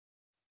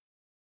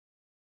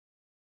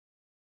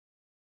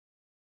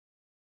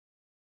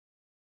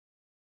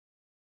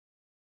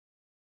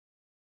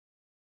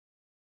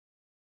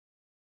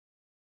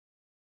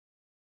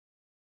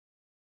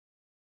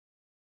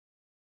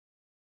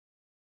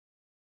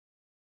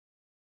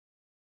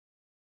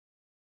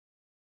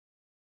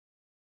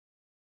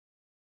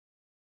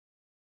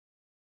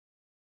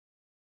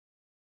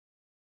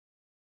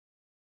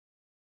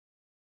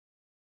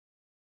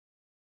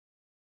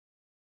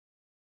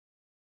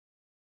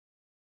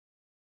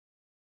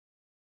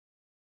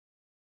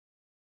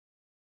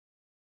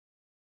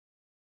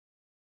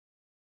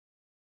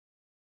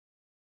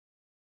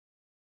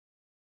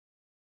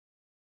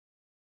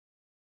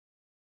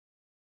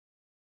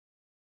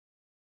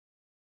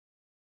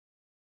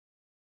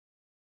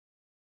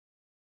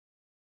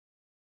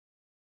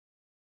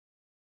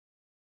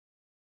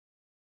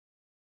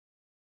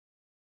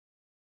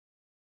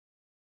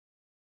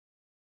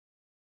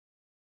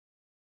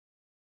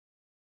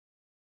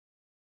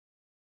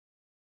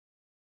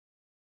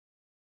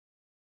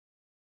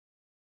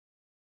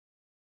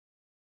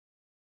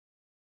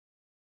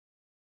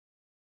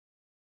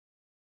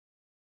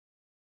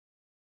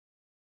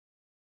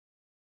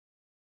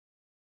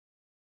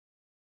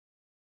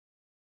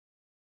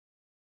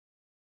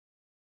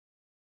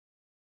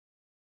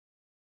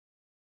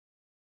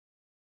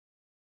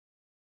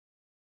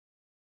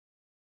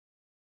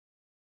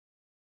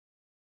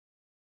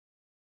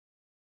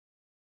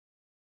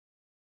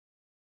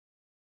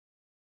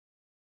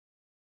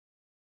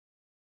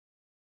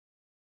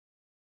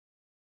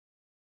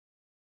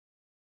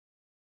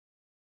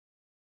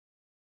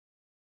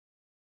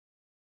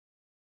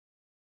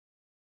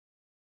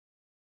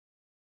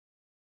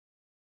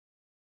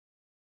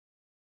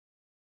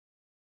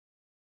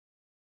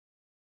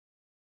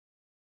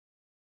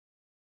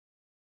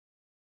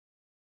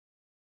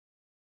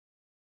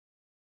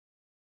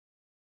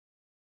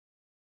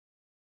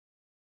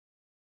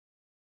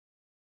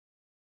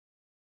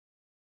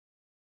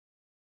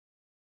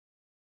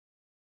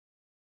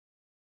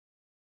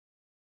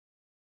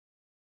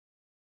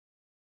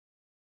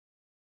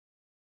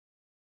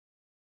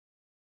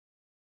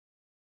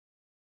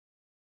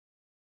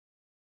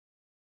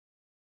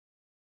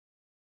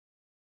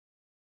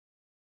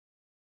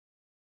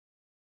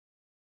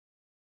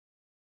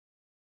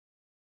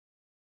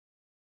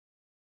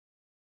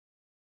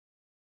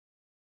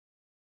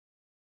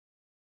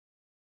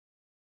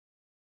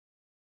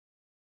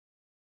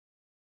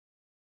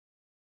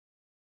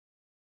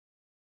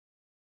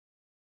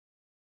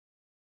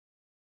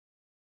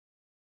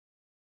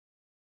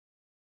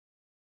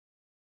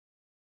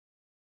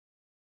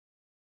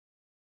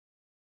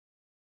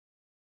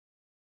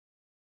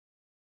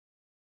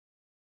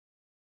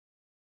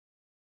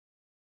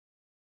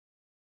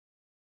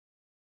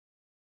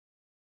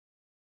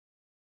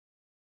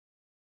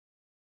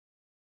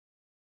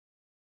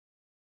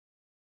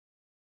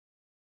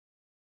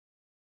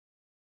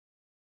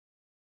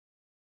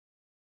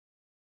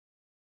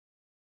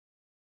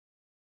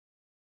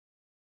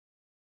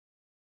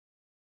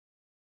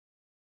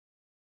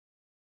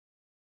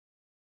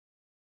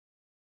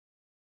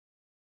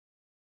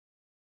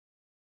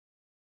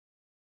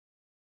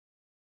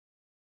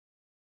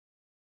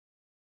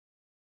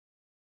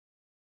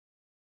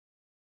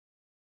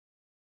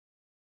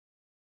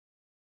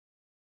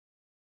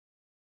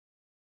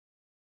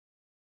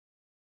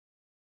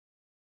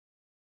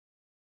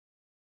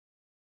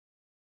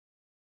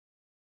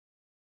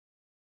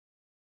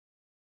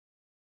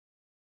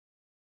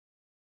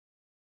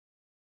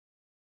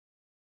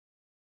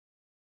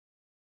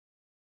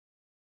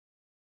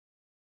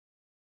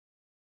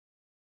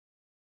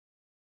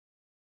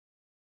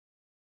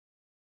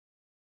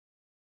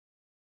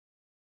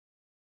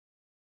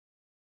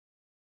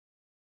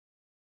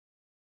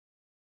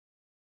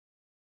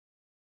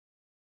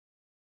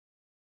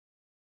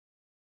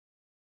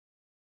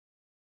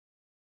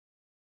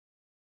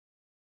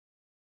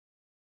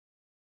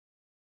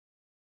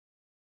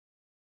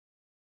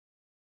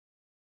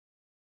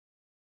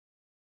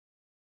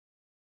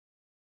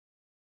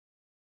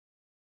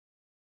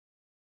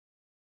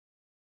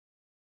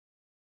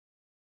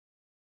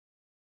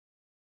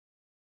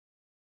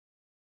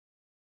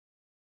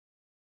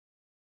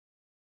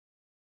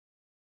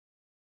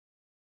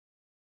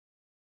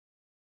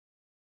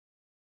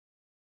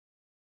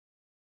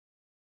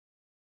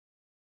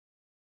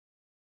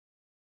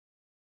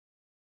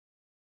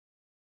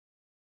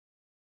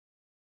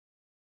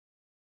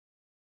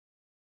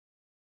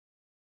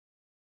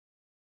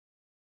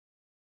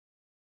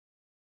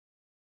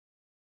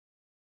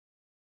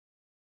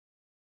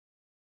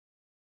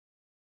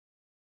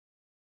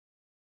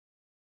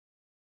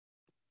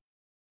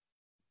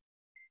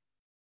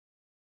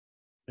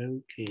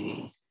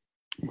 Okay.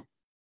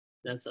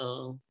 That's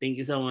all. Thank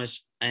you so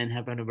much and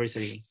happy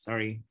anniversary.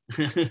 Sorry.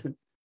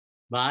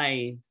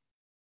 Bye.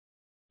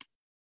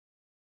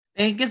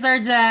 Thank you, Sir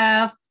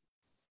Jeff.